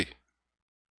those away.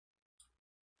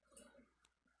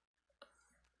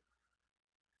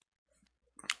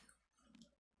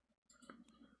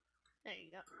 There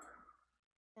you go.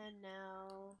 And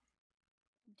now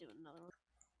do another one.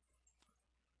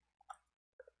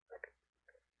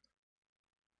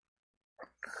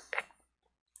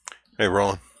 Hey,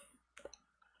 Roland.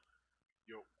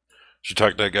 Yo. Did you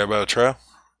talk to that guy about a trial?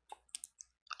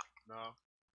 No.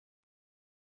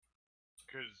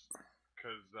 Cause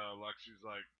Lexi's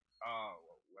like, oh,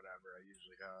 well, whatever. I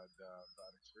usually had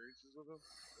bad experiences with him.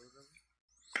 Or whatever.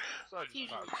 So I It's just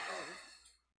usually thought, true.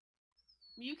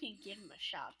 You can give them a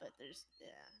shot, but there's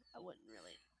I wouldn't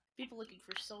really. People looking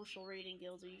for social raiding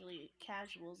guilds are usually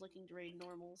casuals looking to raid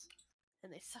normals,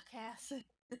 and they suck ass.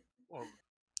 well,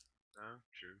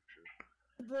 true.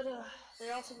 But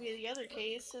there also be the other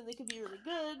case, and they could be really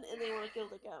good, and they want to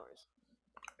guild like ours.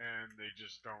 And they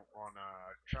just don't want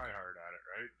to try hard at it,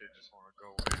 right? They just want to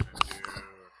go in and do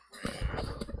and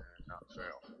win and not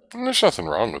fail. And there's nothing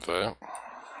wrong with that.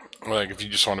 Like, if you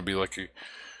just want to be like a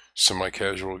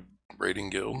semi-casual raiding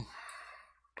guild.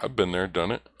 I've been there,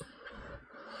 done it.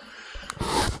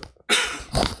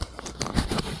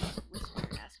 Whisper,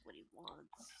 ask what he wants.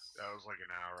 That was like an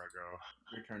hour ago.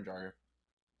 Your turn, Jagger.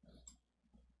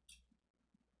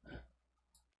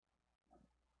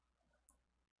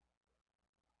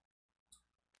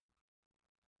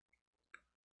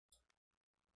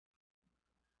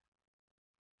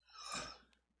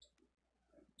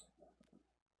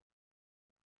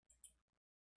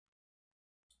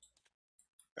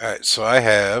 Alright, so I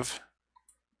have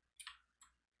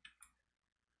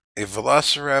a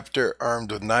velociraptor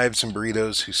armed with knives and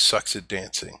burritos who sucks at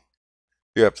dancing.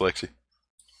 You're up, Lexi.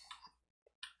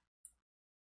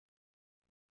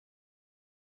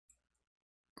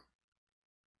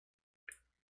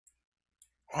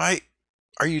 Why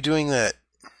are you doing that?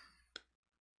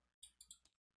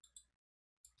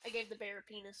 I gave the bear a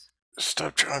penis.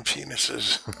 Stop drawing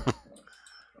penises.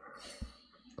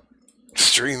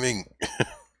 Streaming.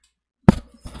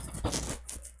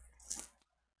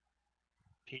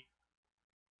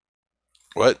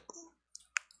 What?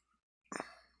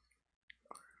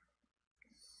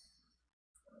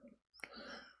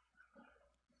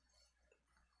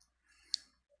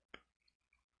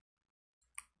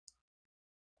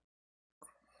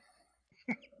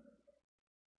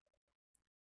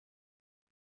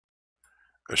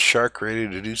 A shark ready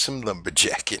to do some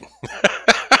lumberjacking.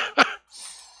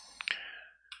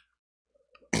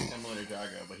 Similar to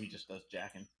Jago, but he just does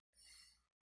jacking.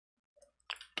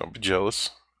 Don't be jealous.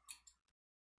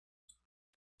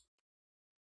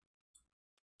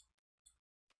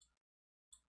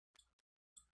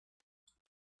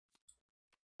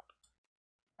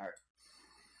 Alright.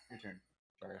 Your turn.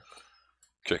 Sorry.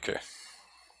 Okay.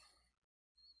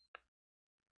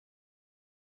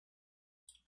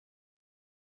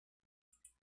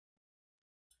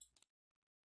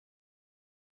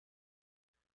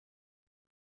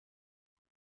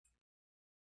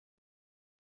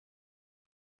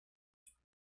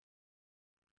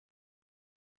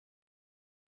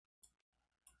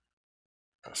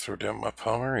 I throw down my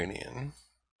Pomeranian.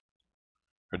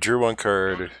 I drew one Don't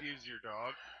card. abuse your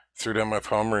dog. Threw down my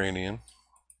Pomeranian.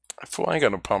 Fool, I ain't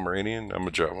got no Pomeranian. I'm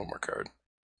gonna draw one more card.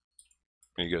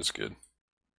 You guys good?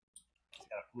 He's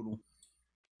got a poodle.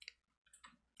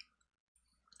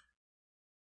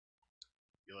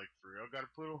 You like for real got a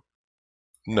poodle?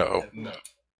 No. No.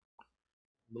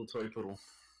 Little toy poodle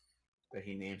that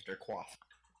he names their quaff.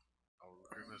 I was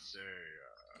gonna say,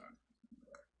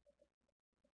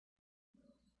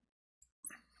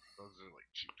 those are like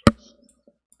cheap toys.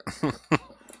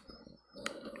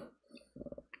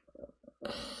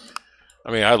 I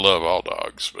mean, I love all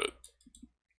dogs, but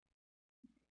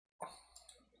I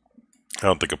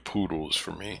don't think a poodle is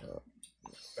for me.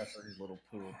 Especially his little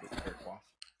poodle, but their quaff.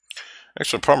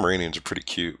 Actually, Pomeranians are pretty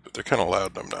cute, but they're kind of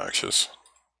loud and obnoxious.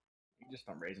 You just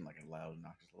don't raise them like a loud,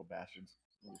 obnoxious little bastards.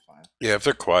 It'll be fine. Yeah, if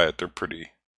they're quiet, they're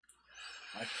pretty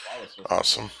My Chihuahua's supposed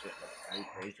awesome. to be shit, like,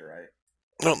 I raised her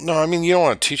right. No, I mean, you don't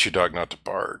want to teach your dog not to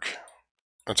bark.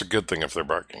 That's a good thing if they're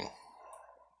barking.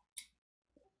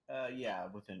 Yeah,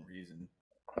 within reason.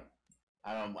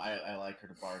 I like her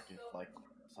to bark if like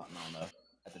something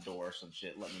at the door or some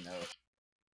shit. Let me know.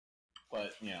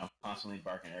 But constantly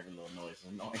barking every little noise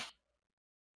is annoying.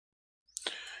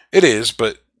 It is,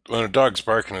 but when a dog's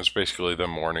barking, it's basically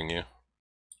them warning you.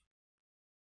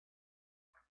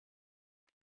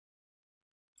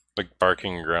 Like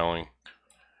barking and growling.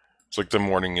 It's like them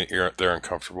warning that they're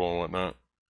uncomfortable and whatnot.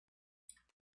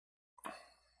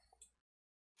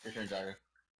 Your turn, Jagger.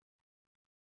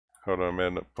 Hold on, I'm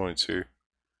adding up points here.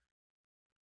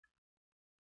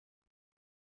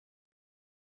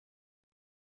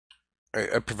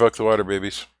 Alright, I provoke the water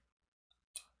babies.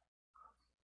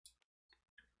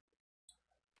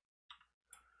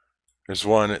 There's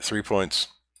one at 3 points.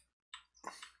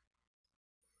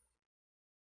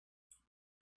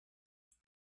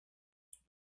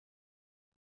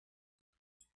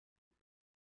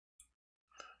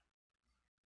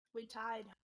 We tied.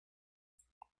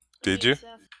 Did Me you? and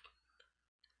Seth.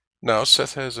 No,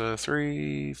 Seth has a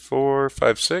 3, 4,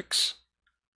 5, 6.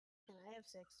 And I have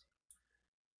 6.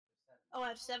 Oh, I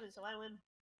have 7, so I win.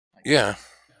 Yeah,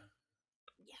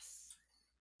 Yes.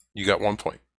 you got 1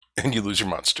 point. And you lose your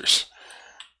monsters.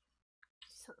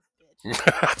 Son of a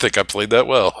bitch. I think I played that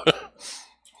well. I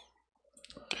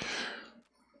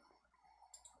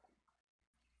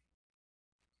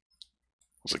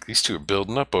was like, these two are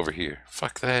building up over here.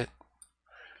 Fuck that.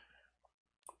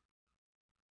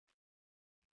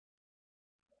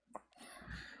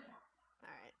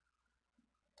 Alright.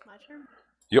 My turn?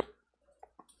 Yep.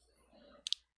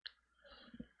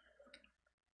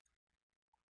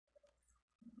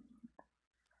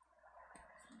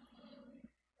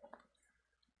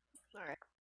 Alright.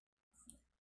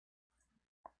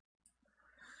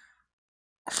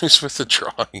 Who's with the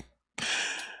drawing?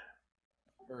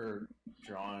 Her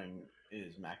drawing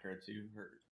is macro to her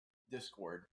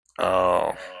Discord.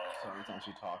 Oh. So every time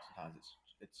she talks, sometimes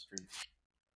it's streets.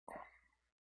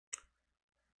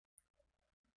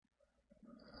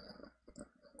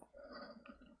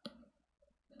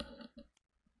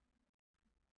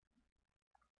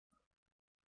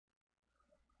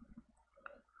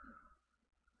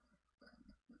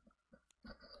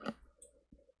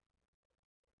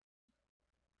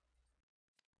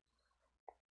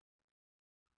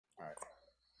 Alright.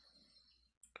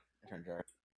 Your turn, Jared.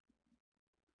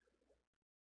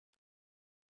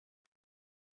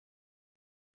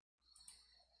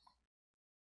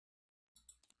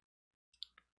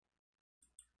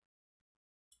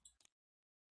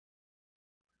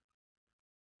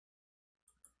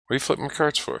 What are you flipping my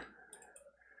cards for?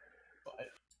 But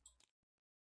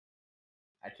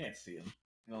I can't see him.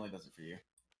 It only does it for you.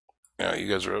 Yeah, you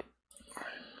guys are up.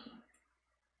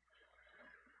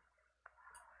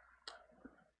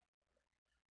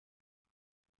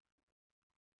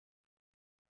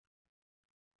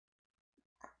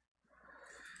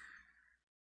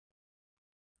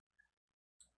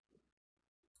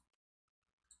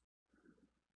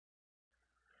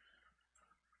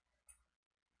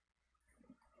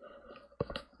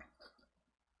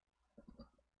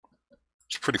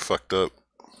 It's pretty fucked up.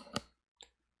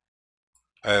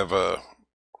 I have a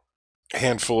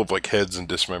handful of like heads and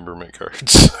dismemberment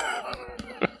cards.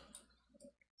 Psychopath.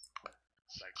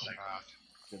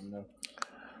 Good enough.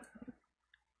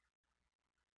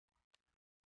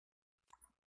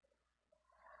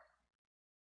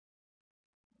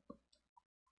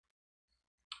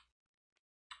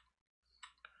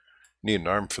 Need an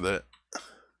arm for that.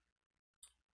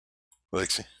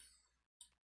 Lexi.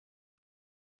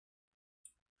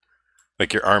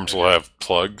 Like your arms will have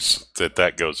plugs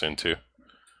that goes into.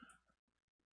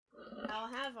 I'll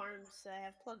have arms that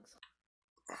have plugs.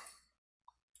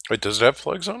 Wait, does it have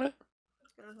plugs on it?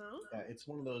 Uh-huh. Yeah, it's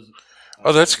one of those.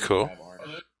 Oh, that's torsos cool. that have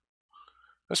arms.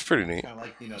 That's pretty neat. Kind of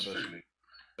like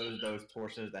those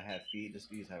torsos that have feet. Just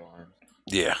these have arms.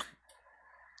 Yeah.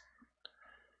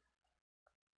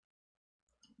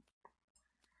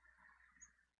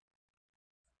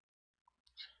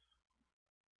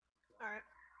 All right.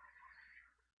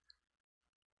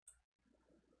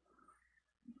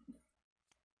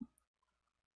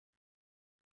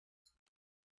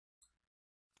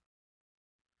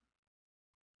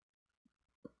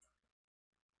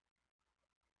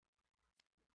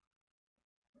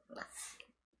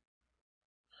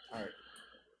 All right,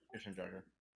 your turn, Jagger.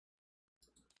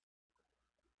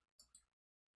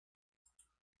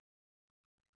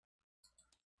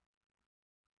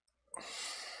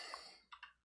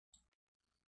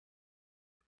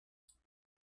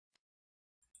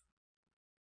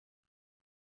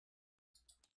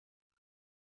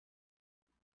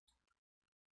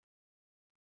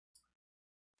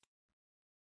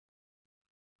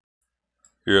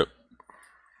 Yep.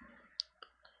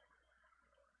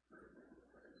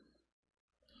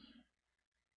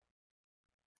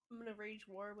 I'm gonna rage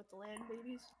war with the land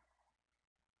babies.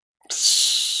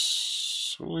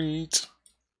 Sweet.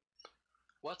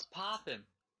 What's poppin'?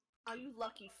 Oh, you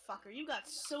lucky fucker! You got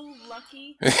so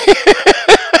lucky. 2,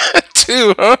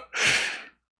 huh?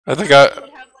 I think You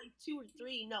would have like 2 or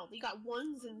 3. No, they got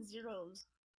 1s and 0s.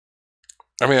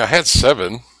 I mean, I had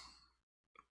 7.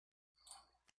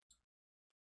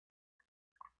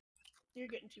 You're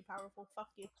getting too powerful. Fuck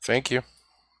you. Thank you.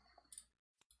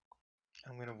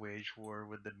 I'm gonna wage war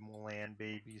with the land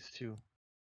babies too.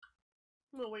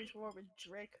 I'm gonna wage war with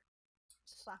Drake.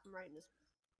 Slap him right in his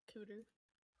cooter.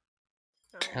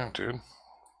 Damn, dude. I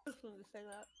was going to say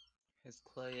that. Is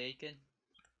Clay aching?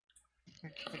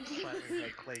 Slapping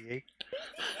like Clay Ake.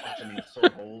 I mean, soul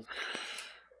holes.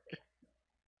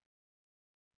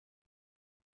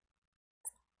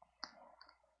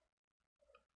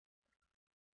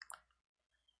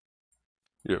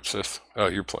 Yep, Sith. Oh,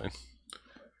 you're playing.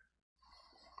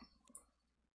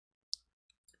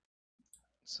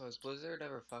 So has Blizzard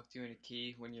ever fucked you in a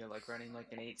key when you're like running like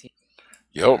an 18?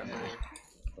 Yep.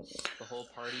 The whole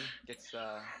party gets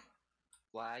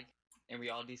lag, and we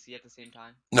all DC at the same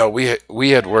time. No, we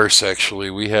had worse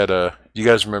actually. We had you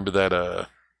guys remember that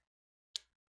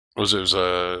was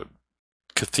a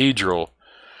cathedral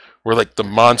where like the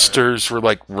monsters were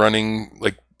like running,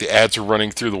 like the ads were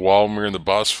running through the wall when we were in the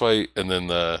boss fight, and then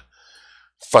the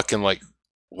fucking like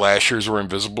lashers were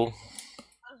invisible.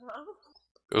 Uh-huh.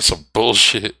 It was some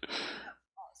bullshit.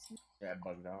 Yeah,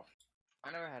 bugged out.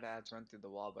 I never had ads run through the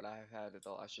wall, but I have had the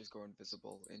lashes go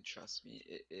invisible, and trust me,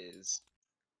 it is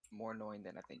more annoying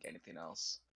than I think anything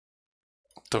else.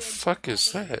 The fuck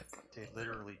is that? They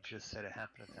literally just said it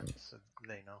happened to them, so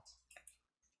they know.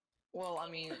 Well, I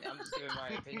mean, I'm just giving my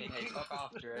opinion. Hey, fuck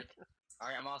off, Drake.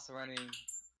 Alright, I'm also running.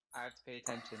 I have to pay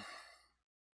attention.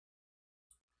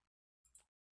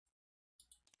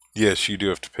 Yes, you do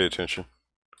have to pay attention.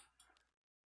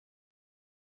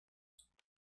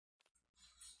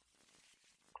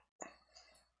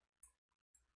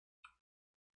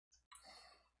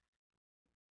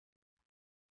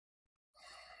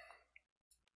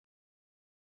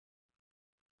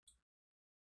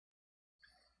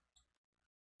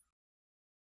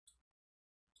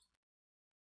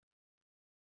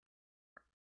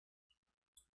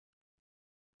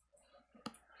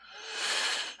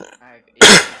 I have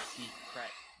ACT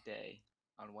prep day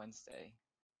on Wednesday.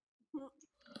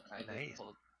 Nice.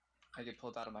 I get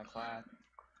pulled out of my class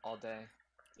all day.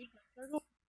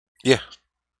 Yeah.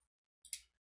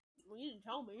 Well, you didn't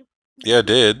tell me. Yeah, I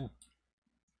did.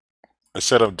 I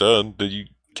said I'm done, but you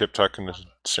kept talking to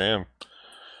Sam.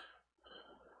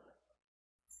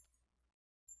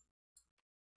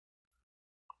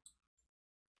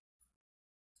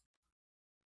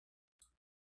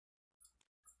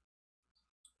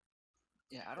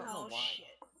 Yeah, I don't know why. Shit.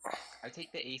 I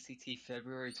take the ACT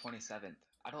February 27th.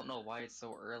 I don't know why it's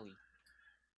so early.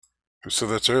 So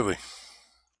that's early.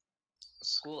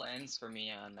 School ends for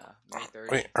me on May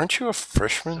 30th. Wait, aren't you a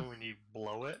freshman? So when you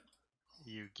blow it,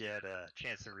 you get a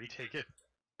chance to retake it.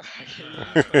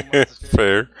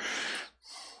 Fair.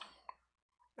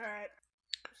 Alright.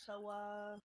 So,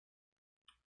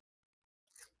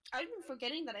 I've been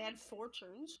forgetting that I had 4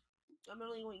 turns. I'm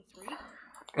only going 3.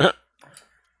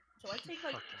 So I take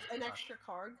like Fucking an fuck. extra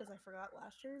card because I forgot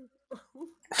last turn.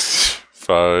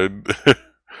 Fine.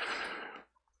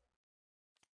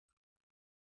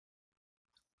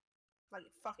 Like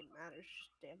it fucking matters,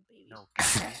 just damn baby. No,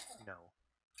 Kennedy, no.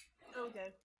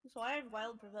 Okay. So I have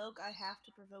Wild Provoke. I have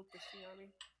to provoke the Sea Army.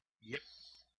 Yep.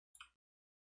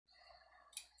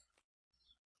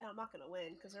 And I'm not gonna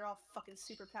win because they're all fucking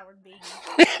super powered babies.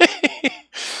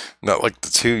 Not like the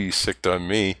two you sicked on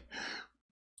me.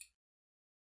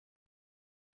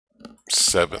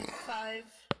 7. 5.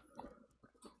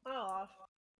 Oh,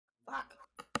 fuck.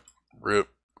 Rip.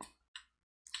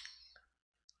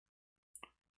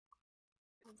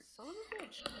 Son of a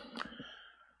bitch.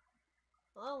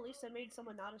 Well, at least I made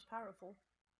someone not as powerful.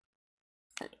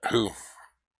 Who?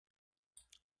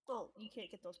 Well, you can't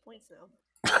get those points now.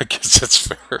 I guess that's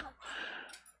fair.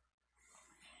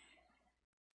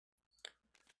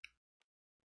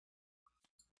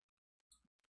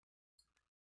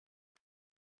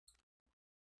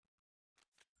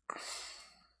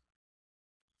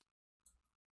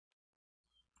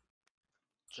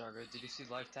 Jargo, did you see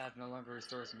Life Tab no longer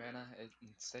restores mana? It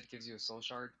instead gives you a soul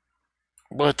shard?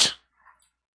 What?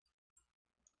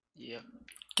 Yep.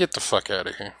 Get the fuck out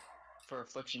of here. For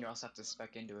Affliction, you also have to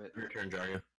spec into it. Your turn,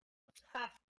 Jargo.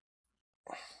 Ha.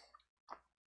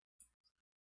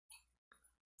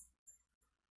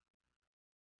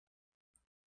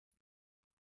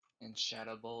 And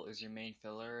Shadow Bolt is your main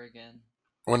filler again?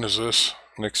 When is this?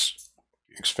 Next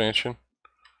expansion?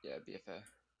 Yeah, BFA.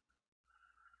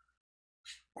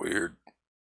 Weird.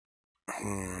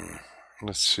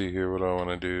 Let's see here what I want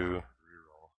to do.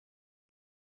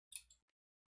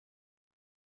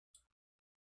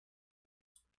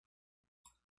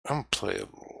 I'm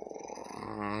playable.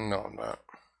 No, I'm not.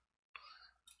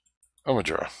 I'm a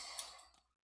draw.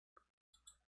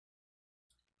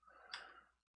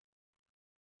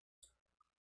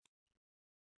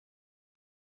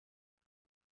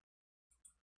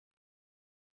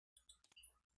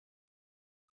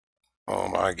 Oh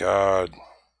my god.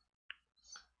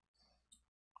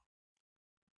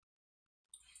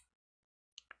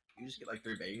 You just get like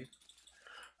 3 babies.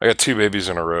 I got 2 babies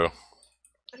in a row.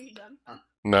 Are you done?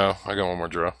 No, I got one more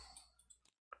draw.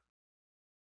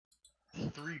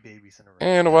 3 babies in a row.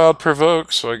 And a wild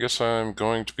provoke, so I guess I'm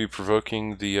going to be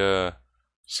provoking the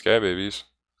Sky Babies.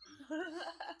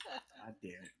 God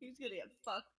damn it. He's gonna get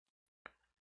fucked.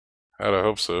 I'd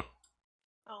hope so.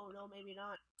 Oh no, maybe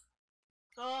not.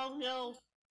 Oh no.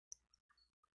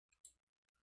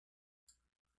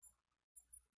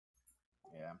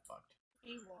 Yeah, I'm fucked.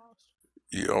 He lost.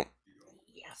 Yep.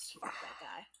 Yes, fuck that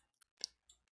guy.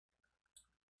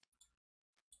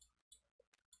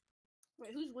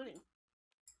 Wait, who's winning?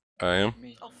 I am.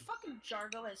 Me. Oh, fucking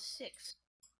Jargo has 6.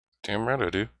 Damn right I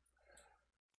do.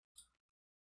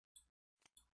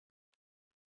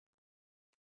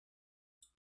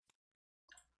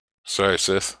 Sorry,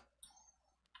 Sith.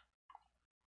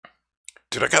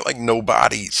 Dude, I got like no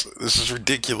bodies. This is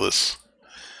ridiculous.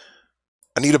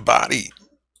 I need a body.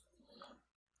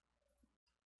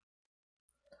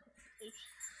 Oops.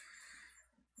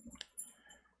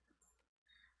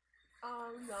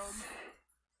 Oh no.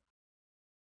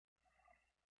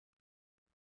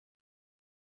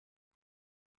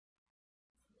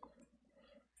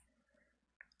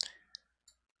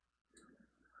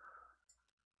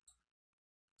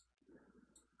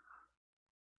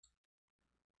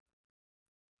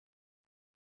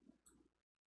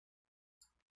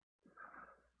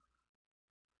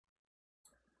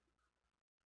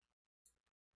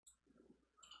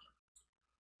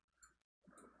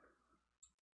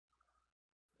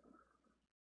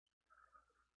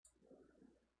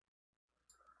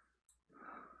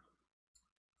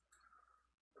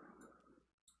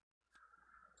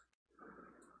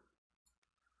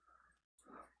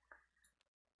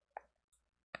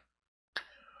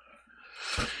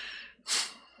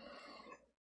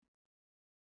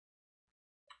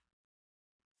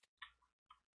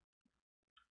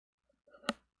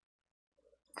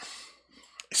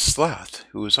 Sloth,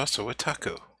 who is also a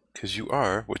taco, because you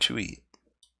are what you eat.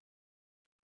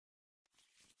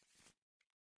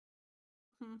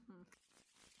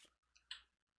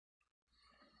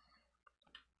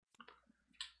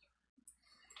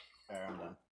 Alright, I'm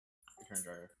done. Your turn,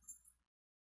 Jargo.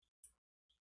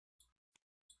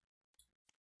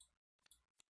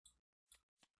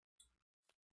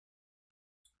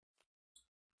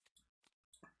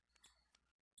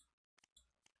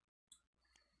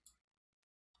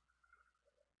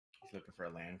 He's looking for a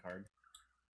land card.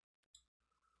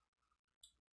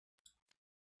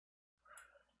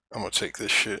 I'm gonna take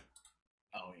this shit.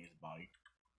 Oh, he has a body.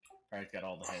 Probably got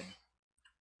all the head.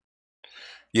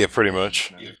 Yeah, pretty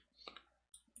much. No.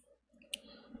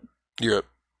 You're up.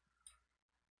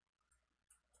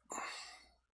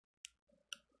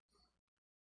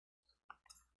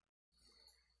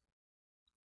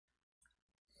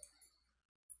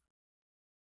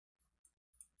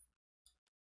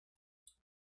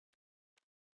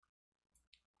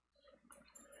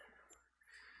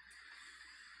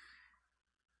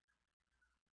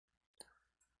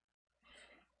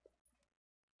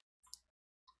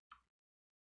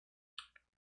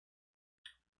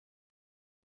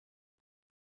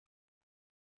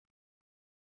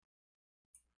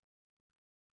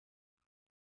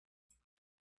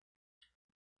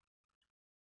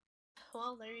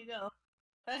 Well, there you go.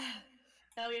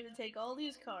 Now we have to take all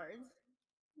these cards.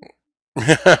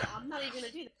 I'm not even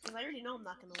gonna do that because I already know I'm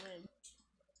not gonna win.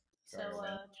 So,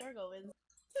 Jargo wins.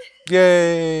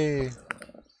 Yay!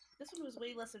 This one was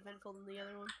way less eventful than the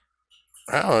other one.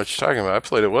 I don't know what you're talking about. I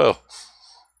played it well.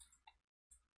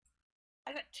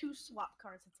 I got 2 swap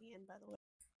cards at the end, by the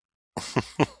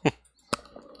way.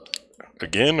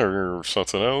 Again, or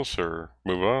something else, or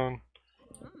move on?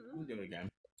 We'll do it again.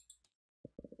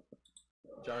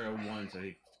 Jargo won, so he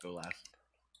gets to go last.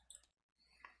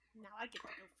 Now I get to go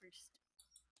first.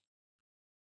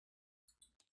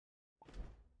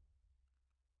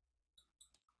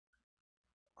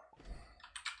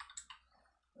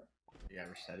 Yeah,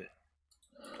 reset it.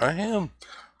 I am.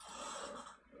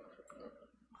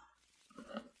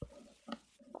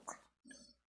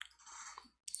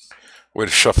 Way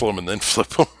to shuffle them and then flip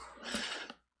them.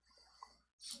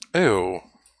 Ew.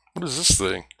 What is this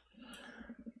thing?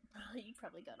 You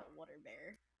probably got a water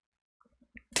bear.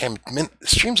 Damn it, the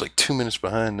stream's like 2 minutes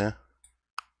behind now.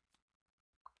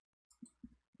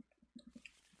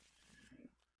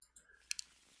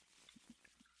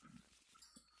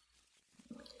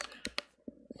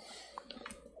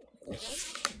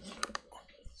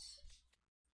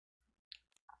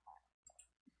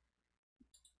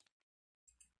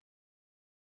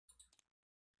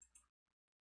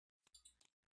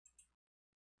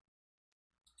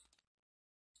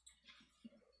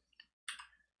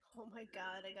 Oh my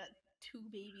god, I got 2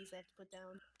 babies I have to put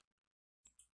down.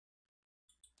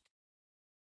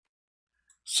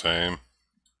 Same.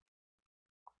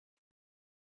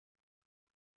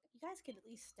 You guys could at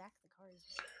least stack the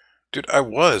cards. Dude, I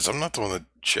was. I'm not the one that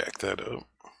jacked that up.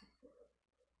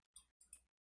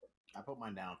 I put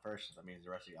mine down first, so that means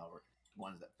the rest of y'all were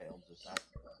ones that failed to stack.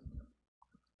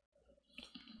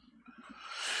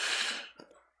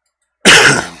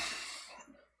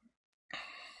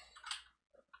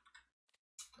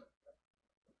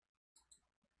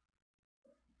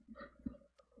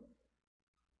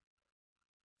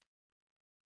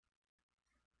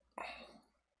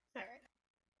 Alright.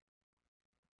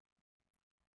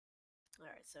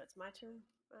 Alright, so it's my turn.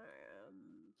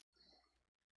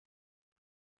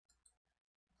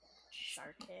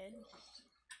 Sharkhead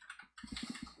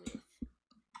with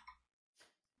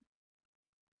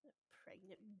a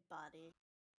pregnant body.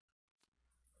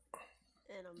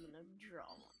 And I'm gonna draw.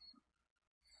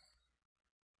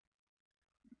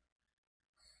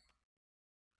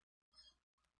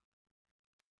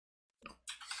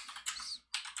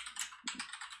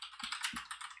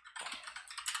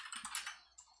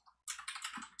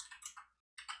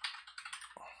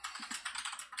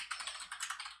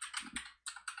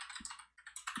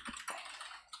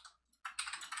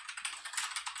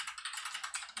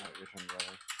 Alright, your turn,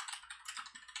 brother.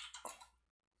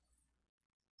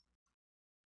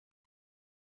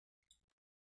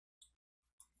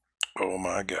 Oh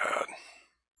my god.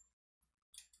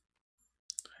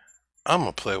 I'm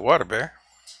gonna play Water Bear.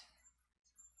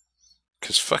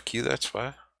 Cause fuck you, that's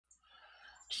why.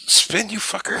 Spin, you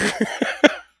fucker.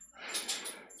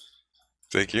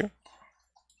 Thank you.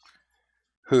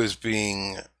 Who is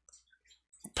being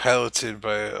piloted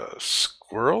by a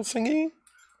squirrel thingy?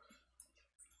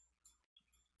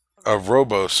 A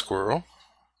robo squirrel.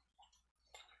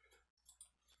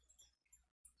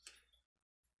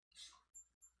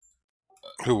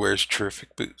 Who wears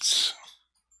terrific boots.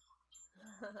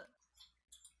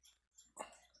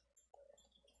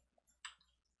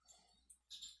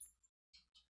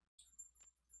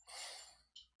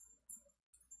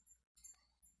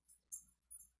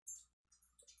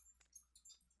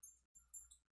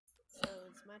 So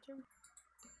it's my turn.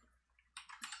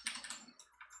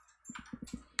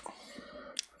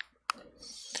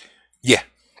 Yeah,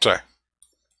 sorry.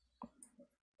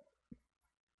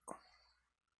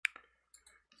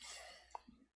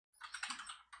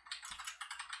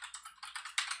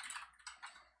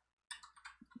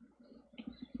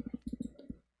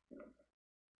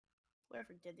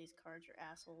 Whoever did these cards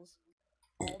are assholes.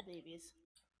 All babies.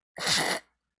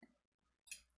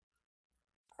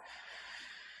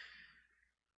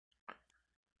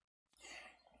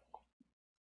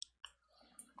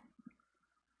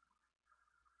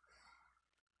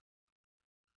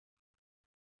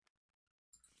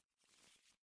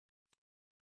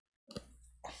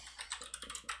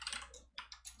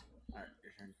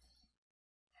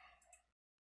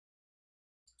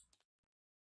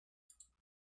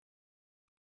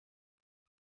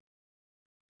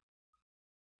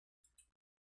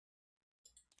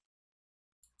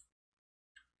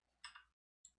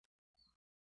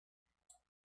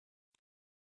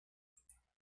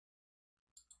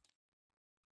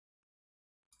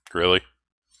 Really?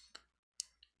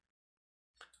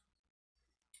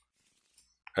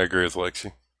 I agree with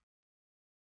Lexi.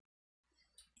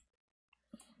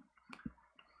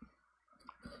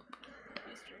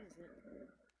 Whose turn is it?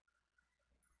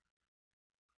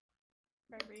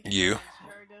 Vibration You. is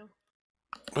Jargo.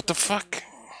 What the fuck?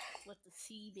 With the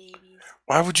sea babies.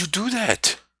 Why would you do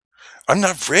that? I'm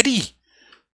not ready.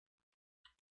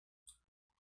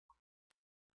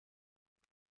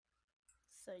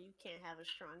 So you can't have a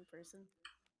strong person.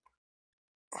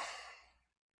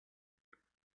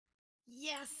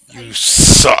 Yes! You I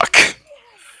suck. Yes!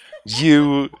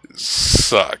 You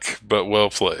suck, but well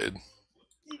played.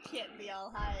 You can't be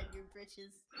all high in your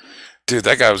britches. Dude,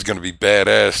 that guy was going to be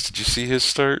badass. Did you see his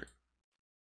start?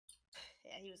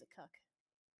 Yeah, he was a cuck.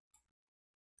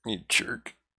 You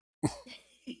jerk.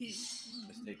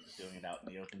 Mistake of doing it out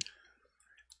in the open.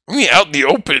 I mean, out in the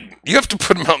open. You have to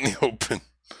put him out in the open.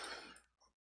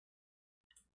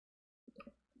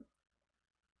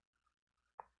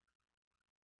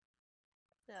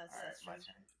 No, it's Alright, that's my true.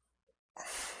 turn.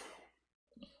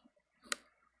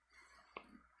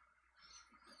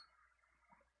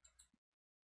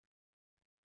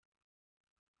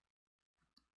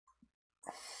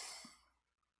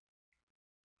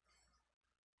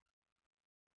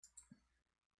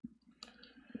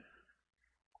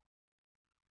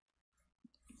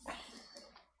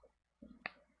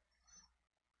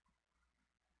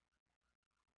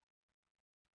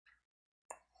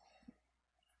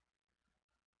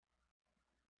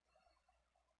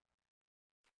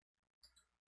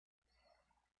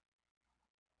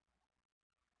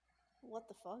 What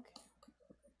the fuck?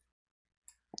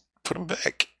 Put him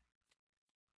back.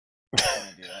 I'm trying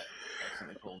to do that. I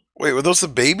accidentally pulled. Wait, were those the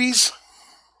babies?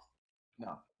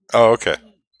 No. Oh, okay.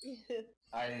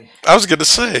 I was going to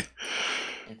say.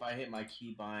 If I hit my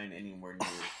keybind anywhere near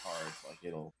cards, like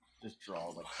it'll just draw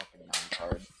like fucking 9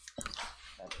 cards.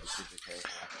 That's what super character.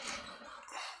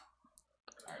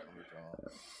 Alright, let me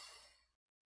draw.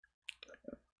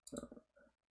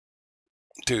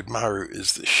 Dude, Maru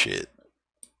is the shit.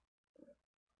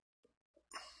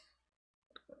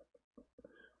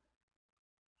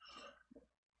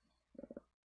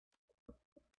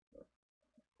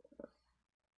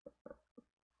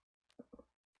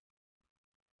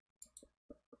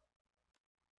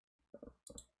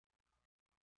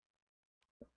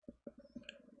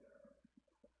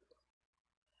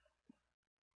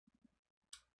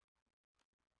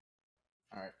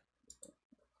 Alright.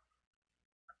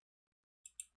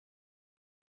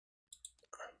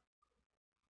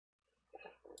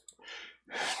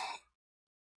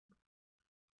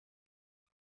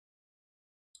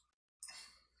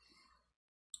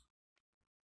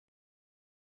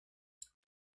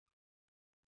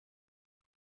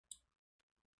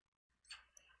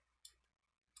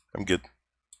 I'm good.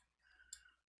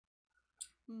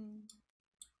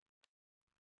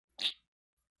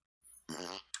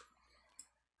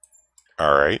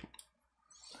 Alright.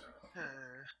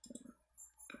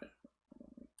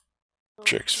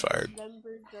 Trick's fired. Remember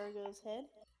Jargo's head?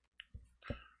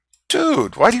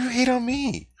 Dude, why do you hate on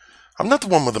me? I'm not the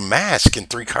one with a mask and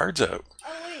 3 cards out.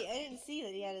 Oh wait, I didn't see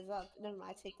that he had his up. Never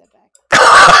mind, I take that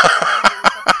back.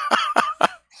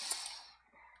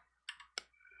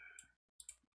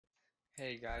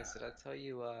 Hey guys, did I tell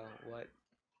you what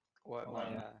Oh, my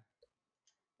wow.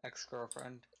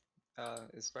 ex-girlfriend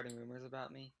is spreading rumors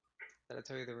about me? Did I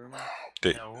tell you the rumor?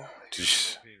 Did- No.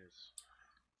 Just-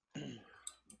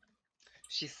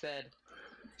 She said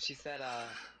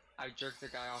I jerked a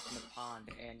guy off in the pond,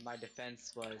 and my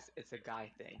defense was it's a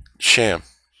guy thing. Sham.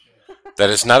 That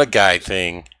is not a guy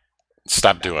thing.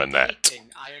 Stop That's a doing gay that. thing,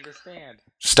 I understand.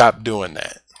 Stop doing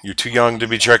that. You're too young to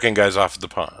be jerking guys off at the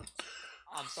pond.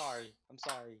 I'm sorry.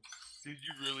 Did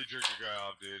you really jerk a guy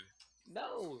off, dude?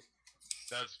 No,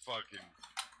 That's fucking...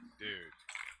 Dude.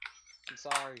 I'm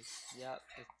sorry. Yep,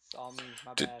 it's all me.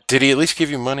 My bad. Did he at least give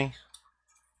you money?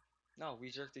 No, we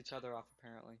jerked each other off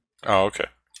apparently. Oh, okay.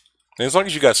 As long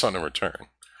as you got something in return. Oh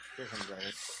dear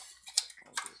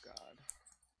God.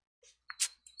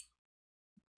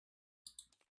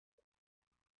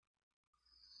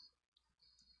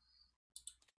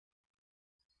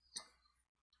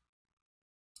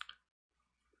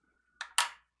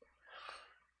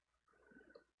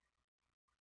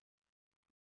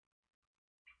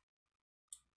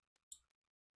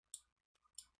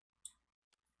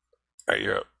 Alright,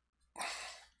 you're up.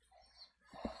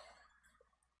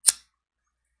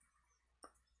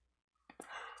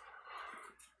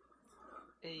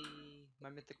 Hey, my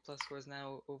Mythic Plus score is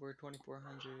now over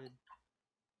 2,400.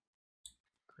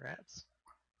 Congrats.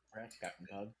 Alright, Captain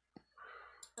Todd.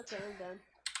 Okay, I'm done.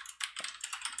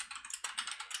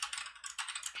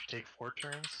 take 4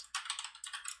 turns?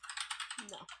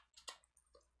 No.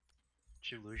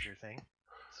 Did you lose your thing?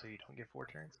 So you don't get 4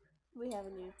 turns? We have a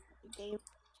new game.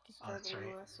 Oh, that's right.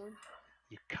 The last one.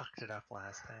 You cucked it up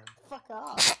last time. Fuck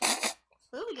off.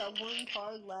 We only got 1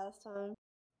 card last time.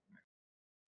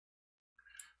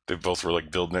 They both were like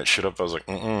building that shit up. I was like,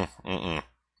 mm-mm.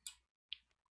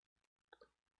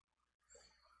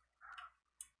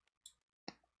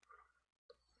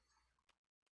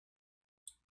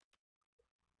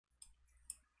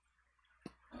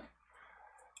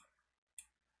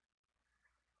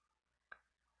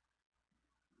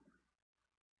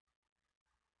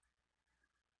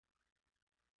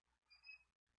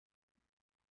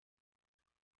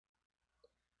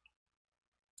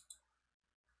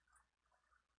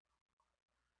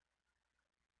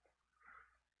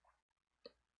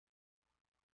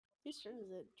 Whose turn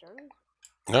is it? Jarvis?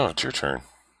 No, it's your turn.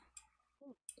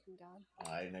 Oh,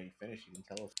 God. I didn't know you finished. You didn't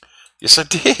tell us. Yes, I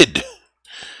did.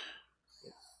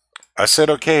 I said,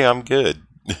 okay, I'm good.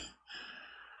 No,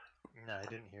 I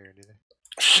didn't hear it either.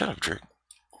 Shut up, Drake.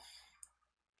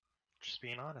 Just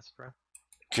being honest, bro.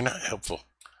 You're not helpful.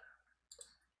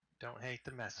 Don't hate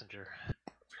the messenger.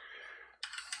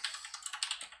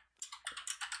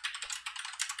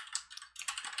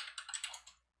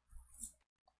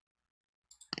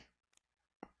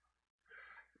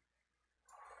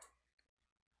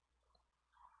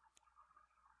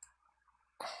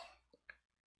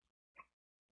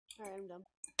 Alright, I'm done.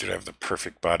 Did I have the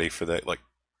perfect body for that, like,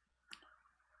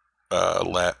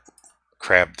 lap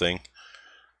crab thing?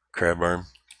 Crab arm?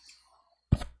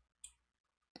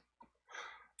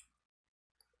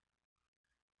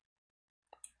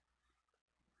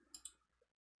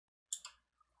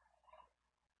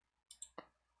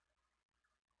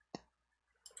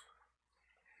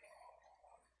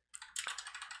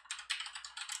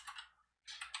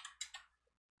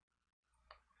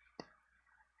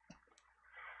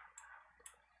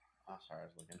 Oh, sorry, I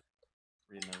was looking.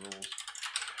 Reading the rules.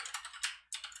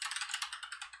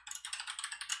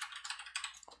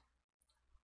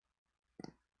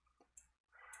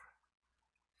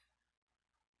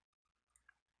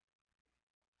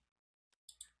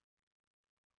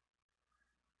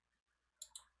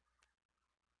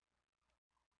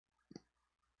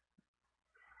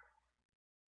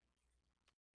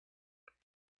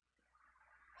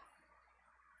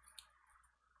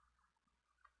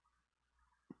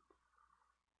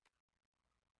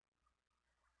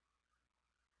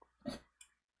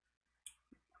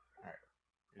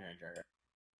 You're gonna drag it.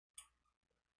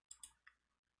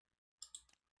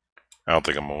 I don't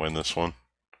think I'm gonna win this one.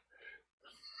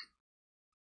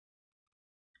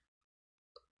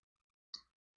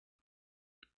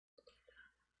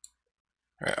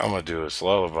 Alright, I'm gonna do this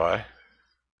lullaby.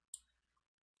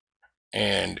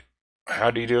 And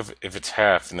how do you do if it's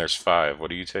half and there's 5?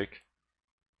 What do you take?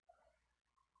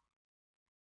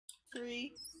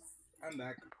 3. I'm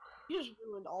back. You just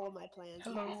ruined all of my plans.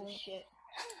 You Hello. piece of shit.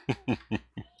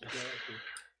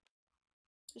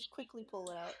 Just quickly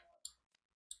pull it out.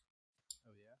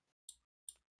 Oh yeah.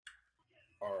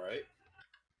 All right.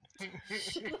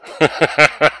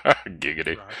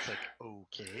 Giggity. Rock's like,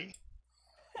 okay.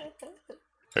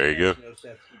 There you go. No,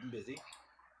 Seth's keeping busy.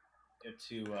 You have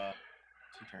two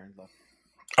turns left.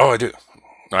 Oh, I do.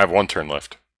 I have 1 turn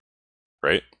left.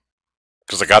 Right?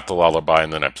 Because I got the lullaby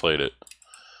and then I played it.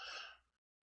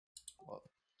 Well,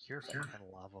 You're fucking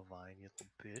lava vine, you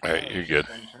little bitch. Alright, no, you're it's good.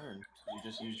 just 1 turn. You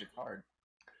just used your card.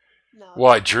 No.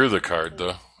 Well, I drew the card,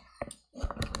 though.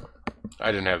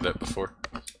 I didn't have that before.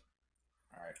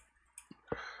 Alright.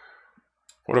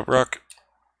 What up, Rock?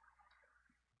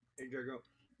 Hey, Drago.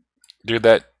 Dude,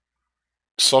 that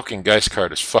Sulking Geist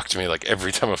card has fucked me like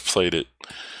every time I've played it.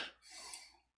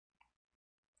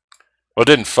 Well, it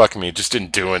didn't fuck me, it just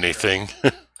didn't do anything.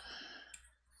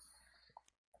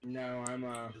 No, I'm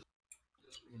on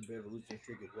a bit of a losing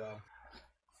streak as well.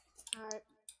 Alright.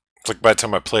 It's like by the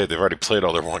time I play it, they've already played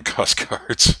all their 1-cost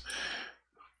cards.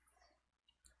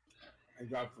 I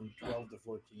dropped from 12 to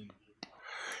 14.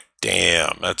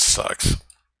 Damn, that sucks.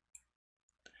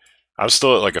 I'm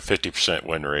still at like a 50%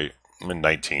 win rate. I'm in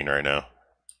 19 right now.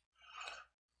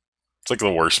 It's like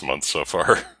the worst month so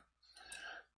far.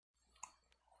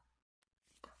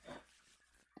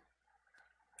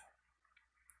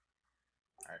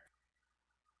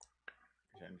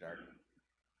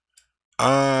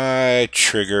 I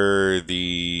trigger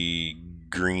the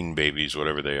green babies,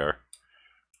 whatever they are.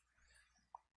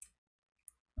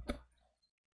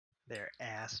 They're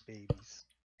ass babies.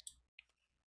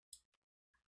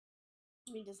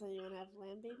 I mean, does anyone have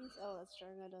land babies? Oh, that's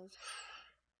Jargo does.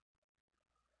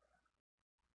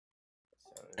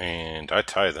 So, And I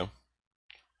tie them.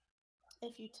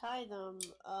 If you tie them,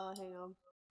 hang on.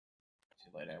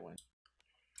 Too late, I win.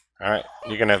 Alright,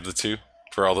 you can have the 2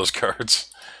 for all those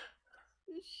cards.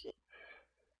 Shit.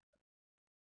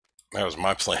 That was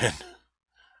my plan.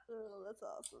 Oh, that's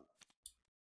awesome.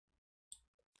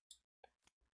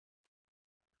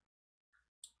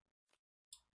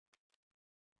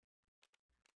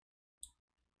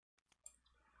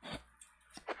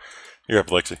 You're up,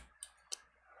 Lexi.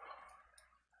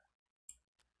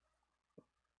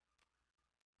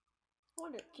 I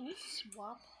wonder, can you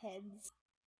swap heads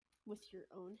with your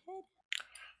own head?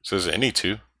 Says any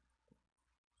 2.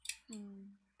 That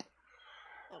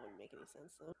wouldn't make any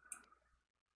sense, though.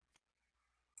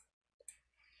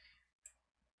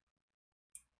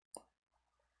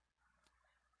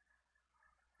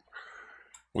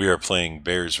 We are playing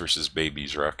Bears versus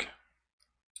Babies, Rock.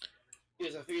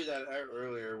 Yes, I figured that out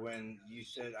earlier when you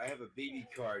said I have a baby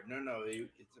card. No, it's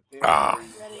a bear Ah. card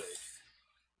you Ready. play.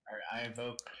 Alright, I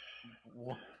invoke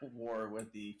war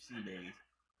with the sea babies.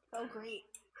 Oh, great.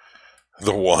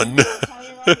 The 1? Tie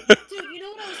your rocket. Dude, you know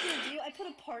what I was gonna do? I put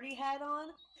a party hat on,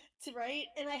 right?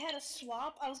 And I had a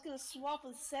swap. I was gonna swap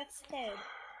with Seth's head.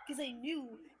 Because I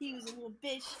knew he was a little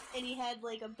bitch and he had,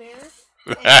 like, a bear.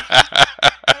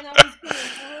 And I was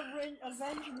gonna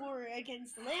avenge war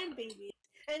against land babies.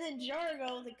 And then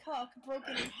Jargo, the cuck, broke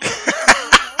it in half.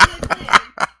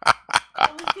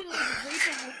 I was gonna like, rape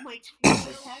him with my 2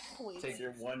 attack points. Take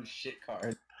your 1 shit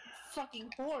card.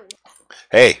 Fucking whore.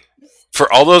 Hey,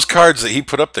 for all those cards that he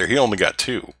put up there, he only got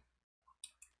 2.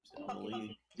 Still in the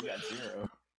lead. You got 0.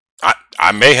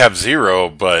 I may have 0,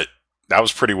 but that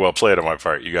was pretty well played on my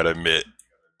part, you gotta admit.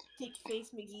 Dick face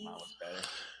McGee. Mine was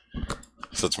better.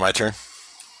 So it's my turn?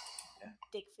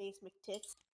 Dick face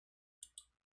McTits.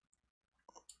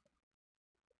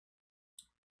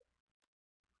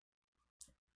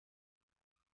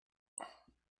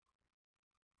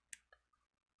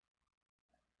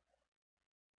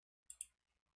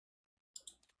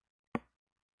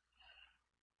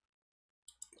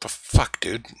 The fuck,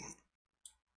 dude?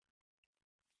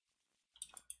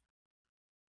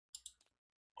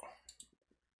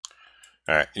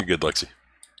 Alright, you're good, Lexi.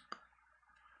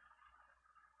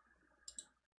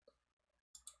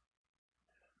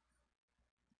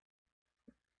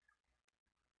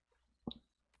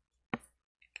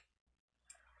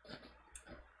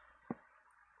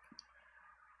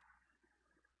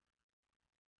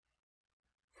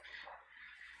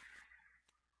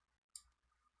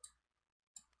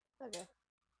 Okay.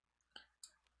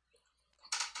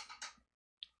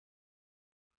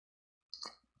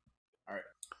 Alright,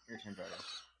 your turn, Drago.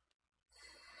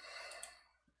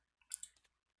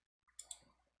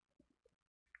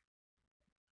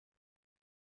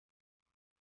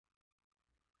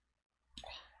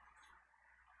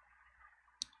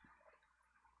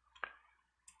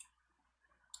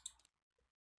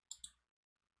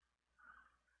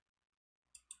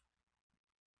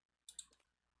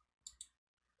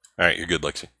 Alright, you're good,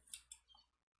 Lexi. Of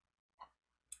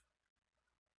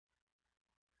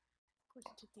course,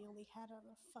 you took the only hat out of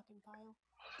the fucking pile.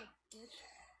 You bitch.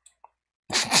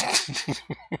 I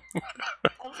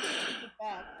was gonna take it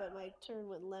back, but my turn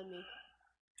wouldn't let me.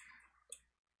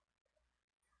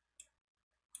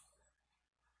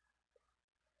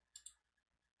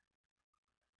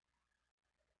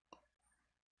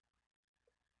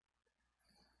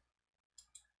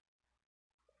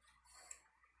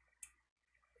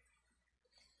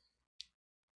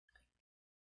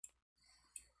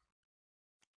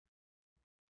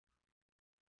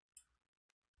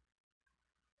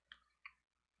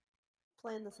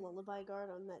 Playing this lullaby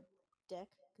guard on that deck,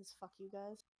 because fuck you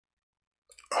guys.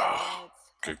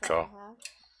 It's Good cut that in call. half.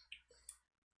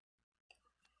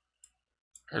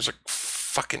 There's like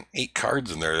fucking 8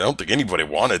 cards in there. I don't think anybody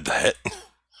wanted that.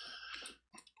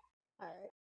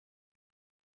 Alright.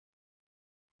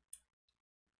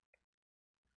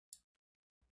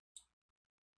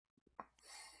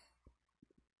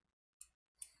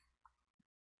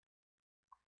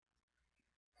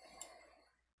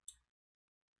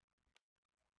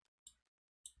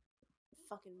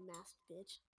 Fucking masked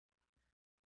bitch.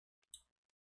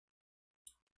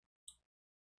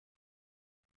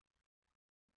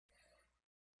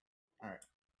 Alright.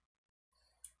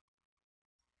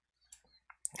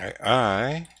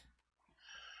 I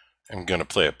am gonna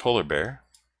play a polar bear.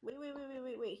 Wait.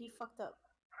 He fucked up.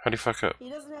 How'd he fuck up? He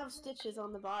doesn't have stitches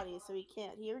on the body, so he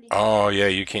can't. He already. Oh, yeah,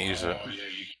 you can't use that.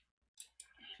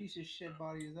 Piece of shit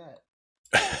body is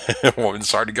that?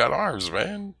 Woman's already got arms,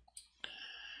 man.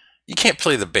 You can't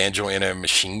play the banjo and a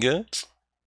machine guns.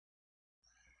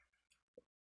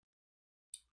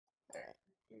 Alright,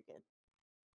 you're good.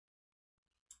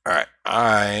 Alright,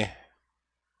 I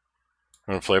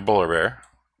I'm gonna play a Polar Bear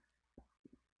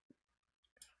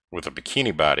with a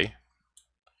bikini body.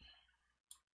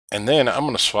 And then I'm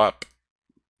gonna swap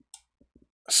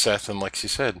Seth and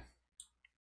Lexi's head.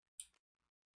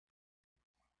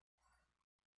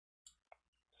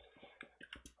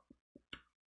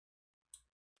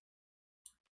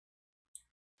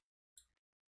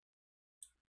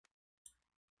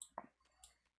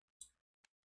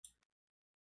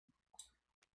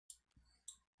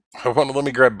 I want to let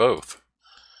me grab both.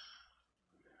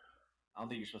 I don't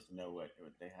think you're supposed to know what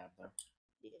they have though.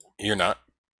 Yeah. You're not.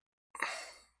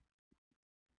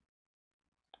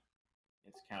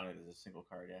 It's counted as a single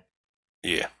card, yeah.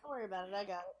 Yeah, Don't worry about it. I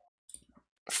got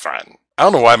it. fine. I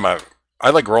don't know why I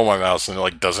like roll my mouse and it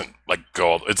like doesn't like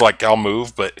go. It's like I'll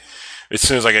move, but as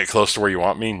soon as I get close to where you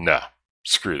want me, no,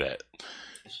 screw that.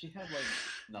 Does she have like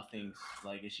nothing?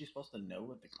 Like, is she supposed to know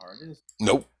what the card is?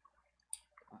 Nope.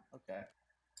 Okay.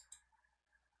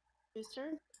 Whose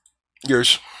turn?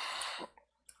 Yours.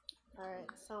 Alright,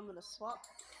 so I'm gonna swap.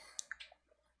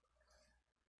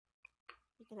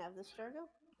 You can have this, Jargo.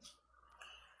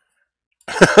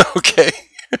 Okay.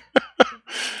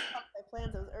 My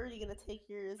plans, I was already gonna take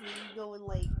yours and you go and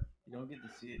like. You don't get to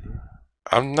see it, dude.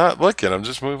 I'm not looking. I'm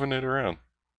just moving it around.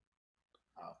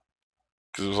 Oh.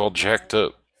 Because it was all jacked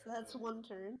up. So that's one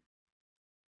turn.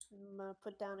 I'm gonna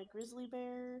put down a grizzly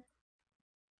bear.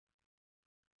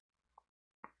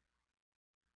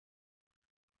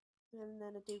 And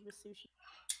then a dude with sushi.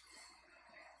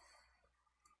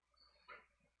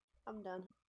 I'm done.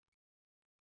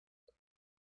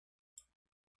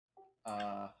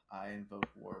 I invoke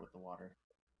war with the water.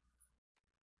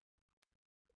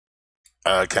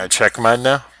 Can I check mine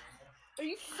now? Are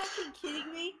you fucking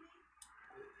kidding me?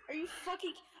 Are you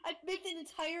fucking? I make an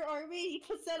entire army. He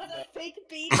puts that on a fake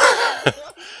baby.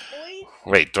 Point.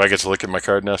 Wait, do I get to look at my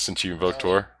card now since you invoked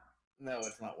war? No,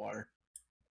 it's not water.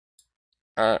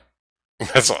 Alright.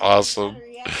 That's awesome.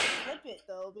 You have to flip it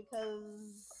though because.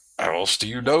 How else do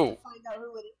you have know? to find out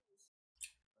who it is.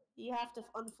 You have to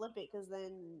unflip it because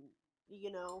then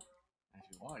you know. If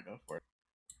you want to go for it.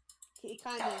 It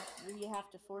kind of you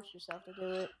have to force yourself to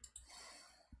do it.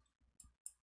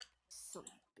 Son of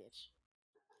a bitch.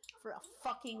 For a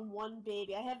fucking one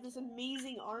baby. I have this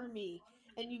amazing army,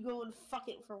 and you go and fuck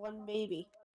it for one baby.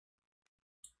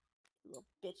 You little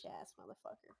bitch ass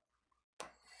motherfucker.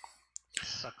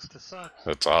 Sucks to suck.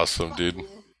 That's awesome, Fuck dude. you.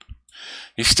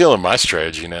 He's stealing my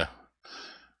strategy now.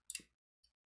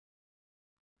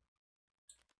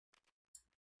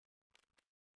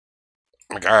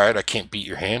 Like, alright, I can't beat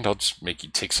your hand. I'll just make you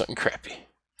take something crappy.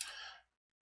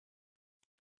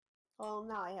 Well,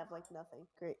 now I have like nothing.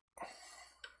 Great.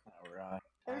 Alright.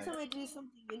 Every time I do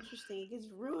something interesting, it gets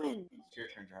ruined. It's your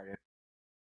turn, Jargo.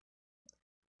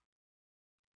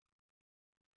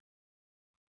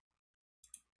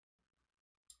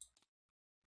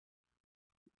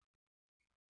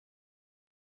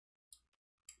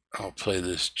 I'll play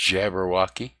this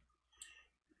Jabberwocky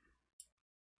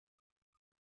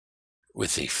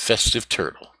with a festive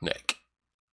turtle neck.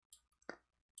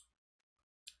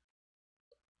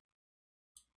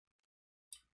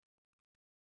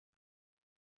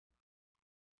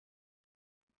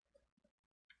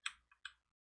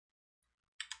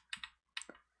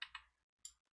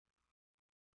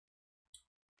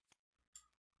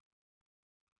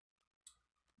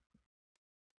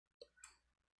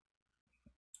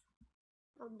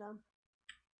 I'm done.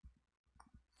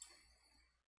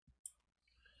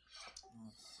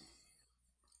 Let's see.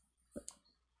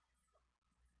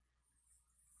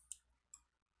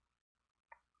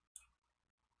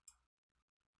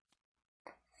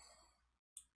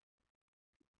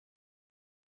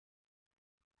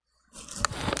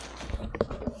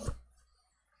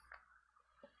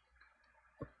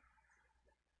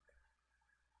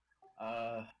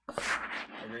 I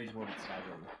rage war with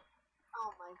Skyrim.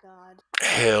 Oh my god.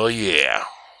 Hell yeah.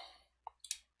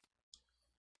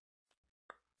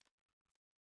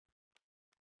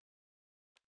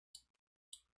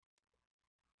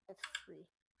 I have 3.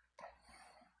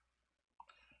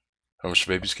 How much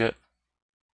do babies get?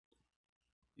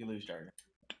 You lose, Jargo.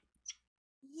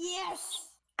 Yes!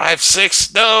 I have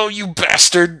 6. No, you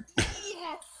bastard. Yes!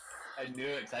 I knew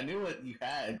it, 'cause I knew what you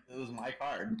had. It was my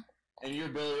card. And your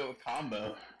ability with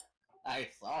combo. I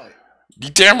saw it. You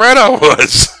damn right I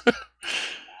was.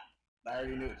 I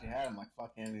already knew what you had. I'm like,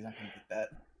 fuck him, he's not gonna get that.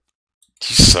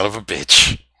 You son of a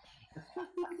bitch.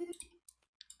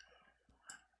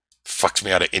 Fucked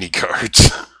me out of any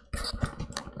cards.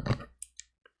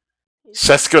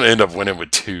 Seth's gonna end up winning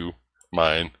with 2.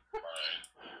 Mine.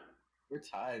 We're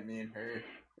tied, me and her.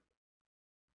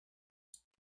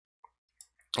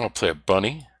 I'll play a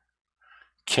bunny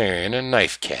Carrying a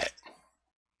knife cat.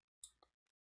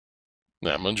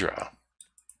 Now I'm gonna draw.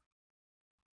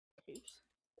 Oops.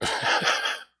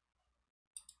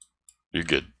 You're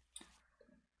good.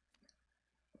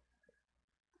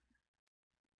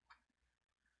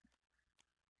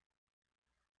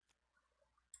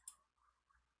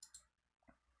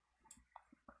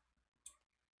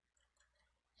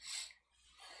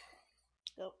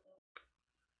 Go.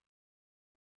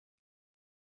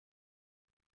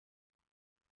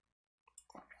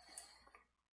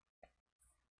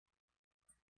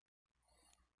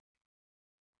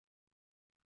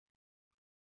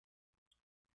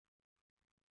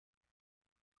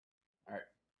 Alright.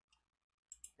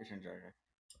 Your turn, Jagger.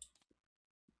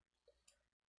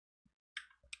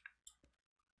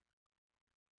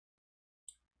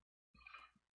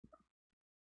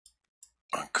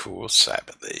 Cool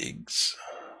Sabbath eggs.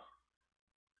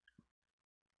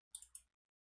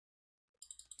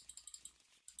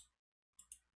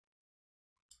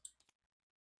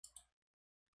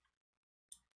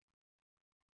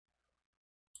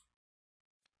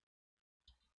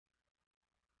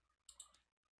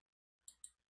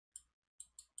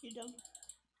 You done?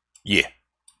 Yeah.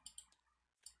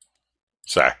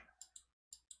 Sorry.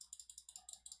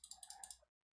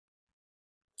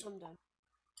 I'm done.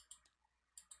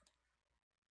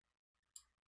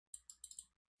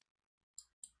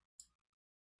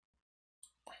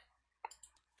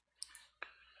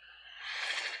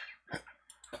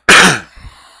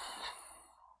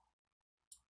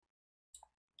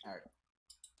 Alright.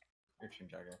 Your turn,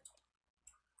 Jagger.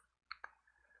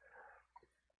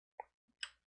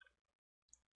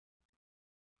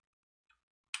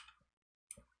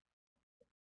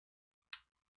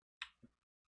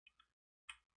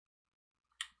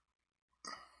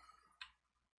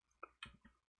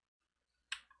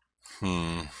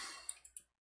 Hmm.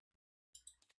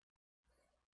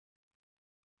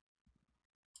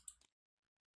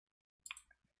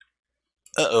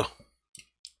 Uh-oh.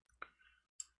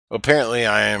 Apparently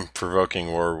I am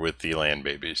provoking war with the land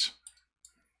babies.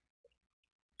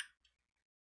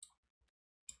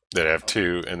 That have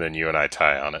two, and then you and I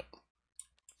tie on it.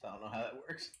 So I don't know how that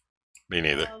works. Me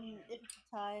neither. If it's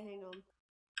a tie, hang on.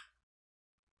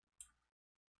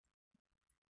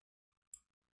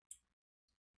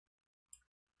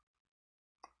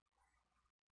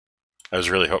 I was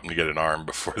really hoping to get an arm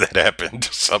before that happened.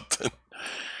 Something.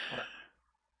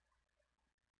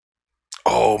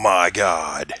 Oh my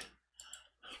god.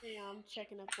 Yeah, I'm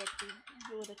checking up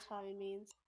what a tie means.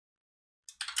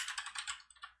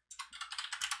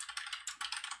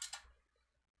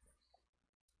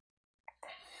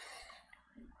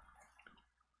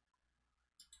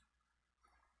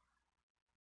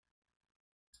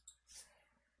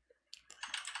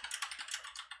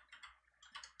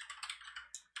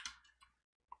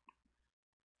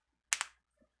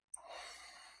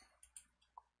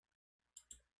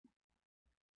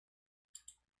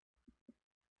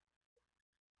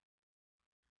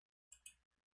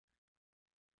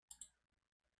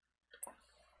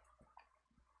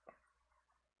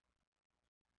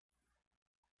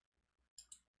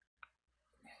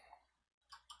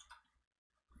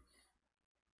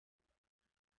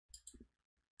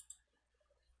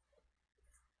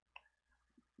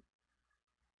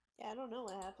 Yeah, I don't know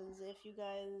what happens if you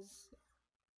guys...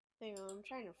 Hang on, I'm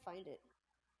trying to find it.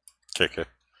 Okay.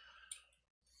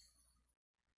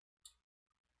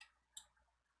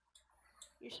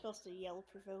 You're supposed to yell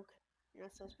provoke. You're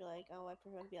not supposed to be like, oh, I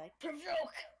provoke. Be like, provoke!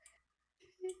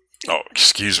 Oh,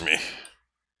 excuse me.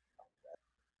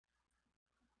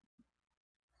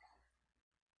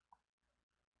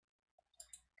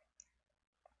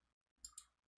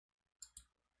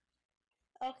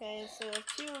 Okay, so if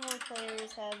 2 or more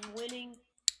players have winning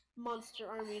monster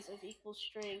armies of equal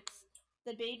strengths,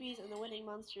 the babies and the winning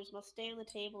monsters must stay on the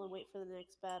table and wait for the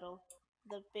next battle.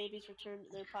 The babies return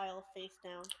to their pile face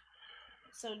down.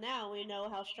 So now we know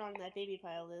how strong that baby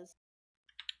pile is.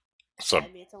 So I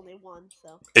mean, it's only 1,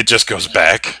 so... it just goes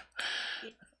back.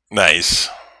 Yep. Nice.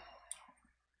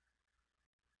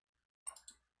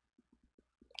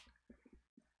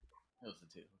 It was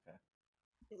a 2, okay.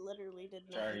 It literally did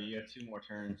nothing. Jagger, you have 2 more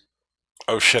turns.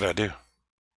 Oh shit, I do.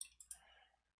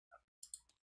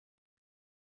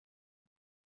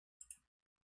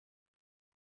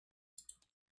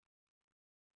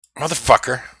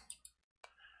 Motherfucker.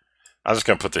 I'm just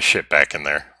gonna put this shit back in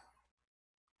there.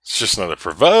 It's just another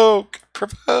provoke.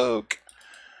 Provoke.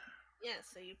 Yeah,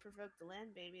 so you provoke the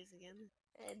land babies again.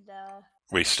 And,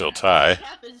 We still tie. what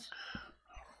happens?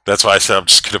 That's why I said I'm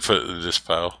just gonna put it in this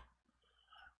pile.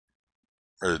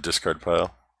 Or the discard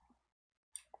pile.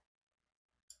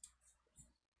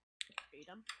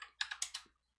 Freedom.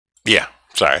 Yeah,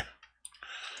 sorry.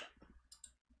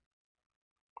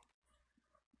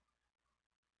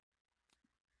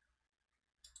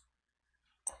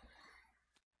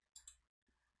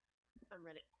 I'm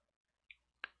ready.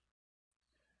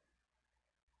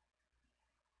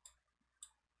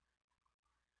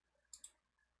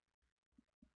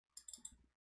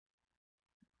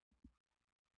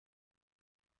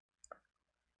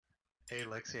 Hey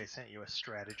Lexi, I sent you a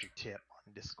strategy tip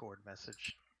on Discord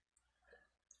message.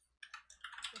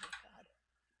 Oh god.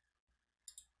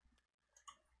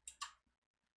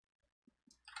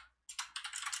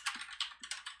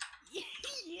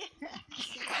 Yes.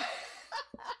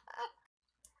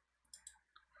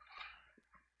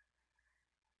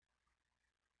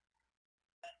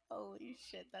 Holy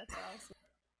shit, that's awesome.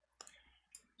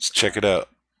 Let's check it out.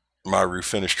 Maru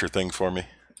finished her thing for me.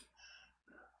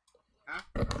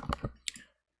 Huh?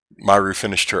 Maru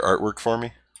finished her artwork for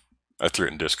me. I threw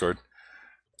it in Discord.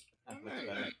 That Oh, looks nice.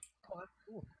 better. Oh, that's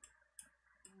cool.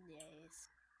 Nice.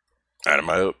 Adam,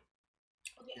 I hope.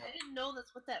 Okay, I didn't know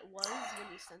that's what that was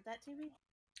when you sent that to me.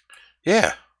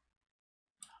 Yeah.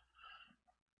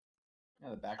 Yeah,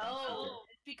 the background Oh,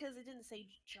 it's because it didn't say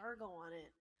Jargo on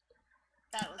it.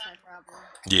 That was my problem.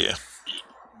 Yeah.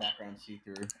 background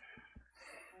see-through.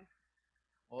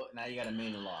 Well, now you got a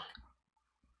main lock.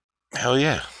 Hell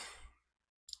yeah.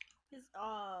 His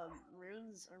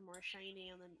runes are more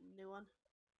shiny on the new one,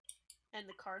 and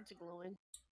the cards are glowing.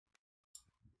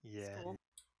 Yeah. Cool.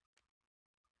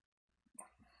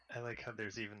 I like how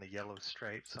there's even the yellow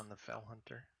stripes on the Fell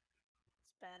Hunter.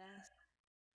 It's badass.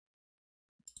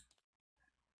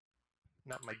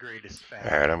 Not my greatest fan.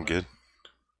 Alright, I'm but good.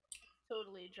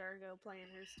 Totally Jargo playing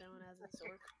Hearthstone as a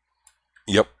orc.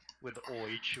 Yep. With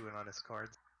Oi chewing on his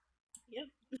cards. Yep.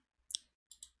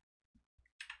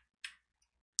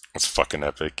 That's fucking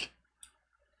epic.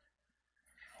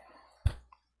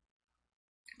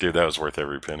 Dude, that was worth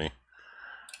every penny.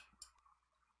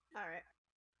 Alright.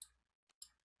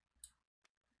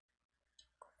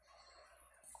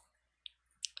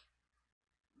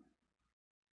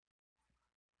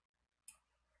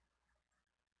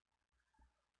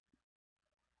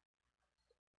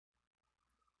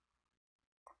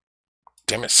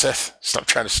 Damn it, Seth. Stop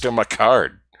trying to steal my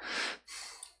card.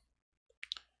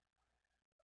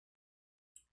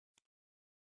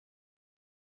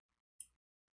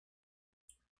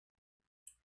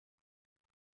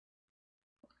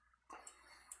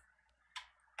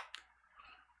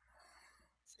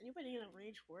 Is anybody gonna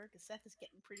rage work? Cause Seth is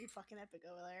getting pretty fucking epic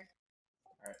over there.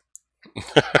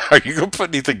 Are you going to put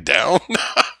anything down? I'm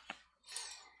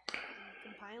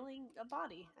compiling a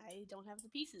body. I don't have the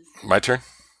pieces. My turn?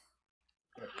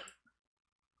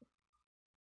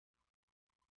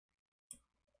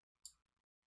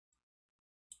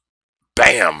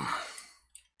 Bam!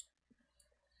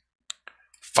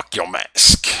 Fuck your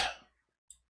mask.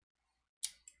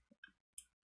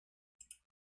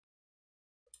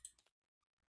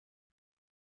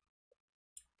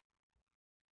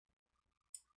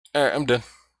 Alright, I'm done.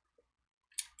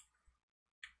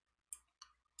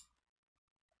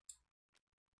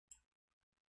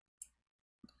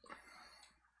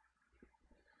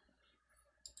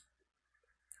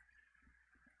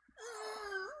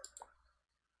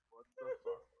 What the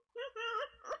fuck?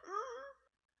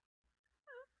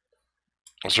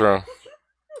 What's wrong?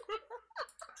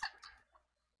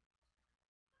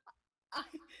 I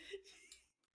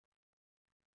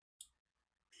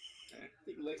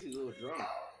think Lexi's a little drunk.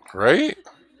 Right?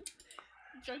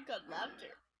 drunk on laughter.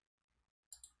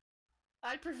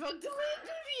 I provoked the land of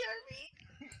the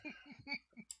army.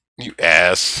 You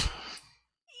ass.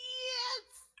 Yes.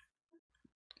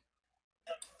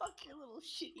 Fuck your little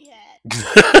shitty hat.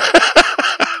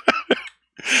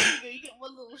 You get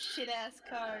one little shit ass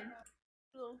card.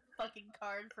 Little fucking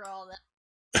card for all that.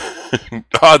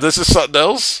 Oh, this is something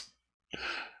else?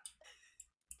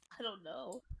 I don't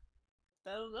know.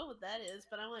 I don't know what that is,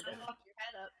 but I wanted to fuck your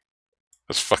head up.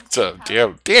 That's fucked up.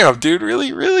 Damn, dude.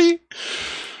 Really? Really? Wait,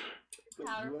 you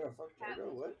wanna fuck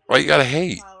Jargo? What? Why you gotta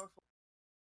hate? Powerful.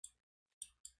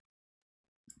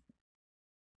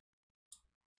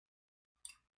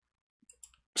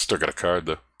 Still got a card,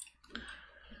 though.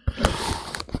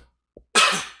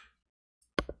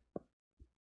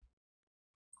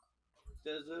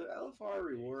 Does LFR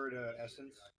reward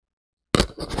essence?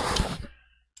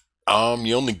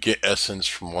 You only get essence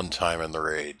from one time in the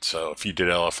raid. So if you did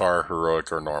LFR,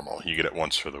 heroic, or normal, you get it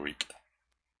once for the week.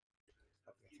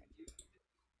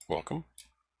 Welcome.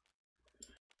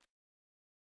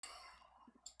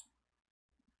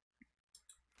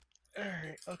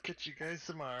 Alright, I'll catch you guys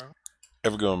tomorrow.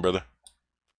 Have a good one, brother.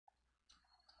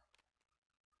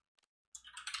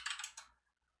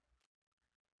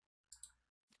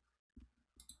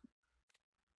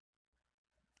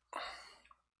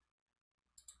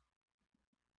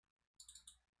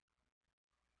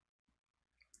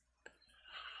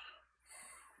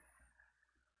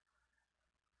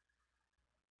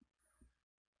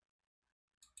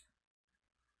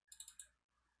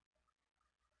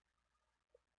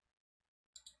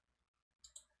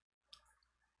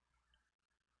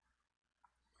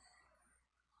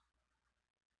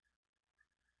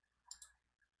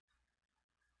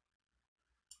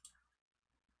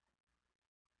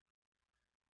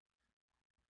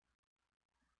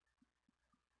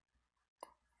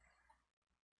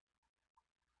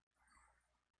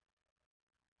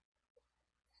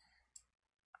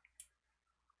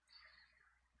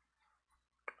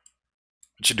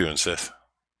 What you doing, Seth?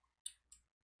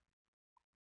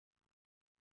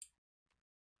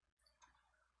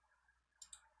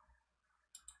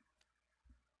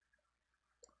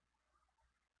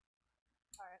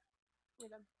 Alright. We're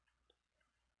done.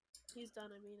 He's done,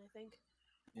 I mean, I think.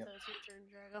 Yep. So it's your turn,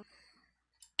 Drago.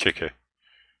 KK.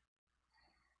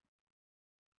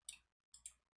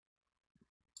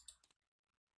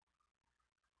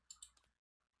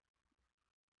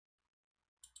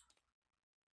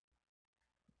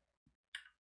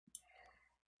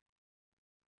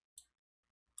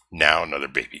 Now another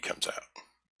baby comes out.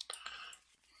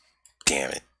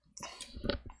 Damn it.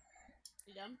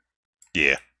 You done?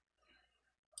 Yeah.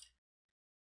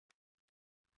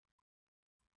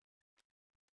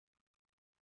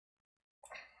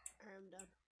 I'm done.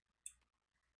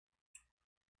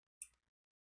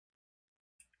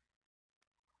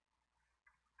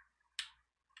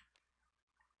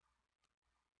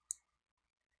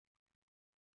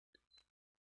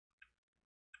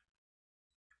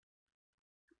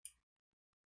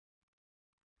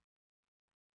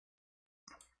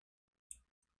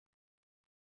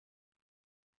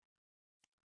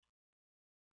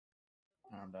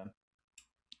 I'm done.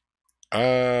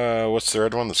 What's the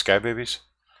red one? The Sky Babies?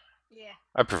 Yeah.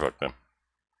 I provoked them.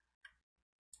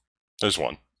 There's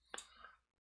one.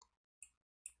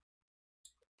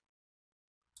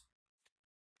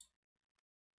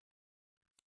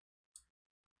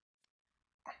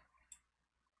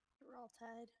 We're all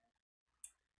tied.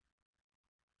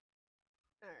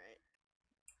 Alright.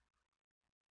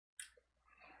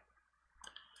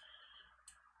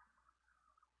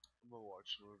 I'm gonna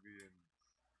watch a movie and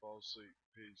fall asleep.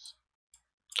 Peace.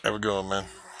 Have a good one, man.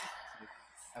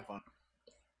 Have fun.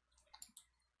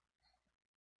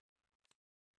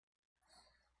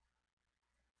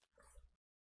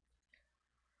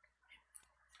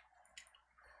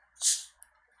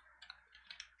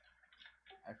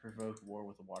 I provoked war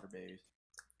with the water babies.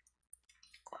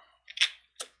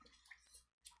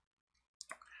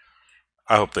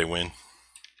 I hope they win.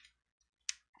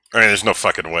 I mean, there's no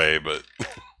fucking way, but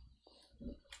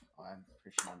I'm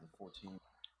pretty sure I'm the 14.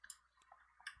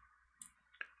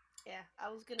 Yeah,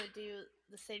 I was gonna do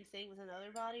the same thing with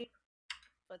another body,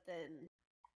 but then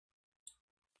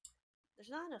there's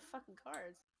not enough fucking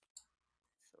cards.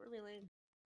 It's really lame.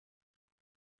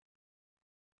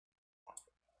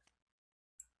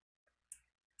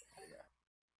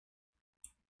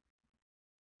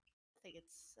 I think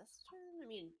it's Seth's turn. I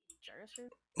mean, Jar's turn.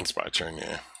 it's my turn,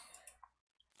 yeah.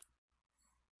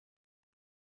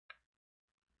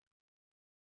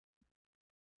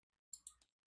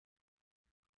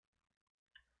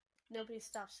 Nobody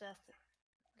stops Seth.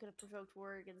 Could have provoked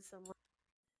war against someone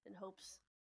in hopes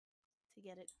to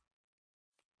get it.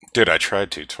 Dude, I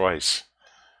tried to twice.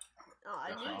 Oh,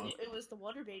 I knew it was the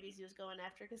water babies he was going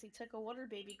after because he took a water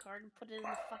baby card and put it in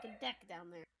the fucking deck down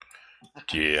there.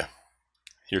 Yeah.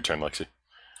 Your turn, Lexi.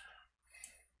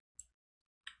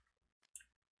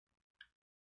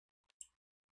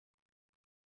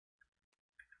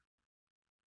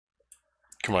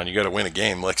 Come on, you gotta win a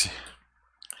game, Lexi.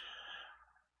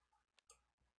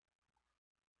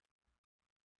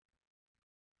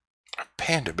 A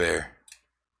panda bear.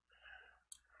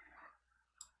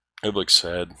 It looks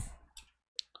sad.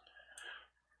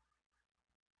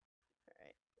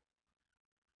 Alright.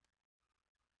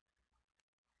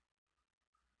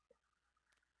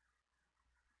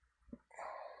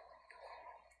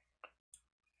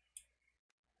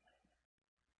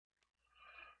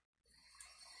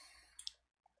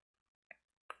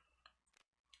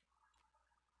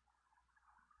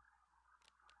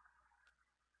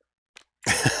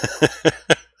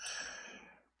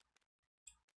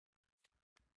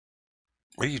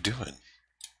 What are you doing?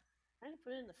 Trying to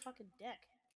put it in the fucking deck.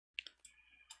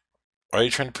 Why are you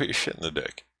trying to put your shit in the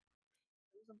deck?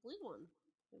 It was a blue one.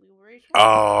 We were right here.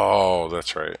 Oh,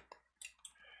 that's right.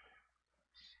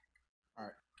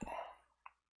 Alright.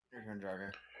 Your turn,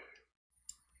 Jargo.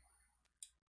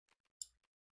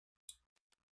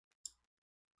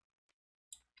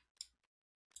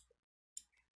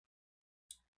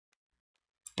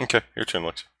 Okay, your turn,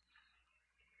 Lexi.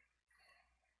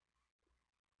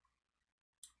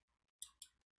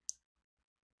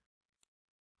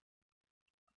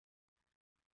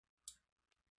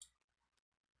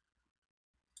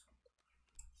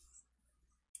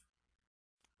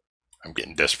 I'm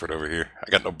getting desperate over here. I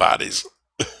got no bodies.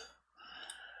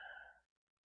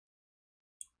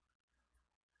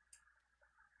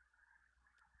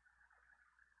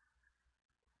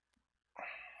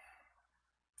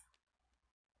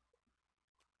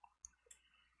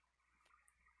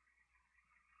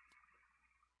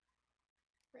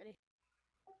 Ready.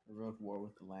 The road war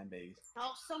with the land babies.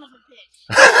 Oh, son of a bitch!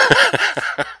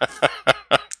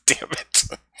 Damn it.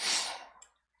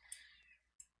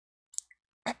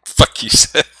 Fuck you,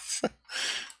 Seth.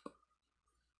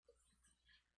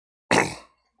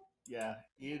 Yeah,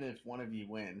 even if one of you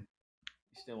win,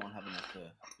 you still won't have enough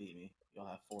to beat me. You'll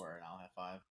have 4 and I'll have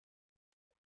 5.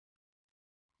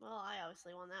 Well, I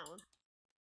obviously won that one.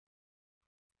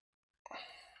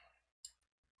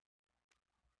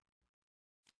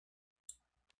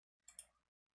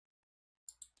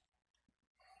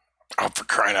 Oh, for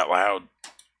crying out loud.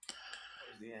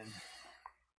 Towards the end.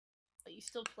 But you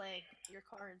still play your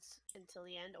cards until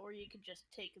the end, or you could just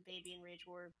take a baby and Rage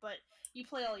War. But you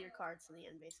play all your cards to the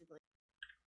end, basically.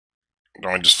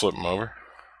 Don't I just flip them over?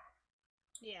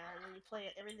 Yeah, and then you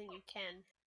play everything you can.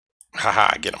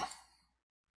 Haha, get him.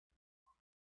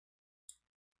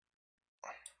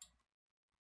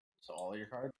 So all your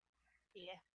cards?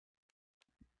 Yeah.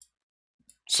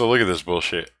 So look at this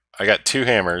bullshit. I got 2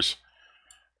 hammers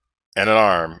and an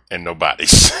arm and no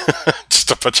bodies.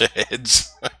 Just a bunch of heads.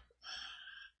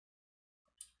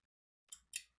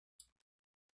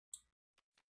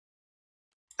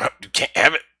 Oh, you can't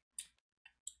have it.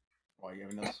 Why, you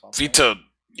have another swap? Vetoed.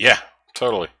 Yeah,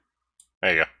 totally.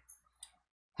 There you go.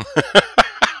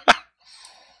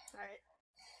 Alright.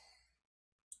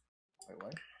 Wait,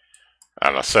 what? I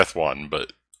don't know, Seth won,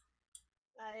 but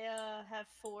I have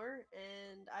 4,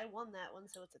 and I won that one,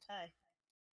 so it's a tie.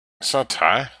 it's not a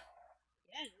tie.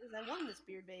 Yeah, it is. I won this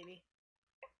beard baby.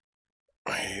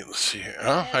 Wait, let's see here.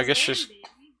 Oh, I have a guess land she's... baby,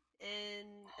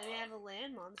 and I mean, I have a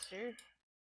land monster.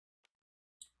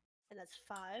 And that's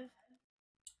 5.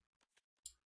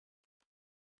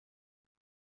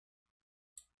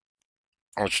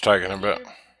 What you talking about?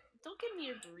 Don't give me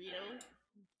your burrito.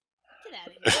 Get out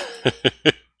of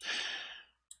here.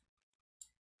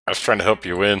 I was trying to help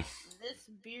you win. This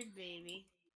beard baby.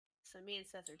 So me and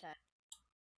Seth are tied.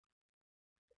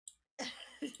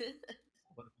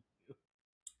 What did you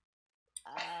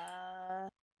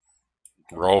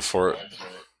do? Roll for it.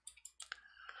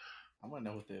 I want to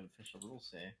know what the official rules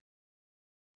say.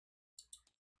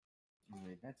 In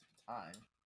the event of a tie.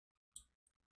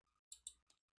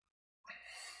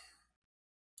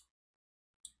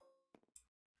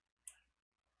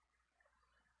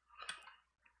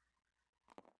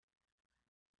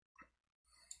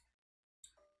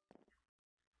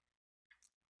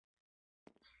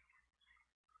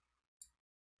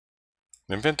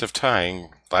 In the event of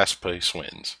tying, last place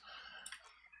wins.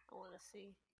 I want to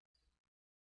see.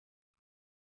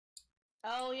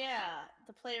 Oh yeah,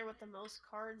 the player with the most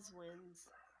cards wins.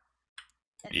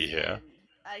 At the Yeah. end.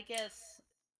 I guess.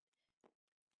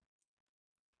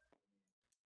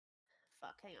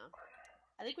 Fuck, hang on.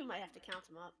 I think we might have to count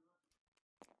them up.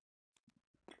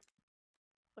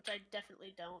 Which I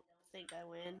definitely don't think I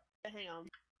win. But hang on.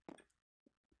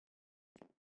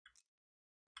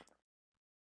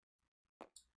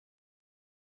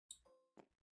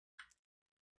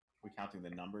 We're counting the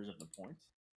numbers of the points.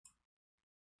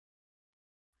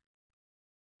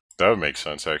 That would make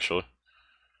sense, actually.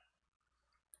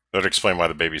 That would explain why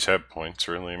the babies have points,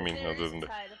 really. I mean, There other is than a the...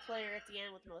 tie. The player at the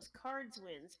end with the most cards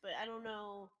wins, but I don't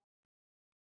know.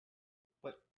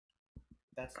 But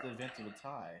that's the event of a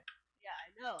tie. Yeah, I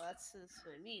know. That's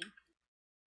what I mean.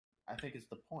 I think it's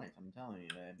the point. I'm telling you,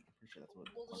 man. I'm pretty sure that's what.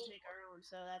 We'll just make our own.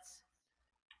 So that's.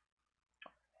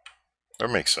 That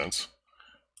makes sense.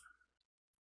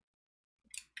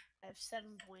 I have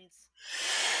 7 points.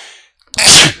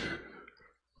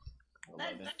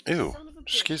 That Ew, son of a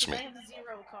bitch, excuse 'cause me. I have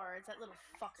 0 cards. That little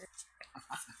fucker.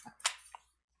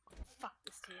 Fuck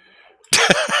this table.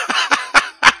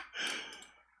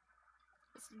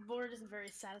 This board isn't very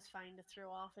satisfying to throw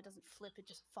off. It doesn't flip. It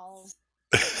just falls.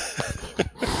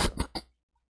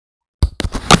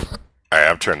 Alright,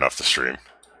 I'm turning off the stream.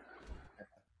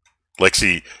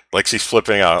 Lexi's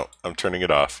flipping out. I'm turning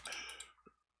it off.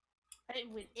 I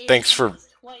didn't win Thanks for...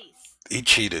 twice. He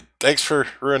cheated. Thanks for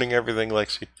ruining everything,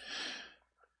 Lexi.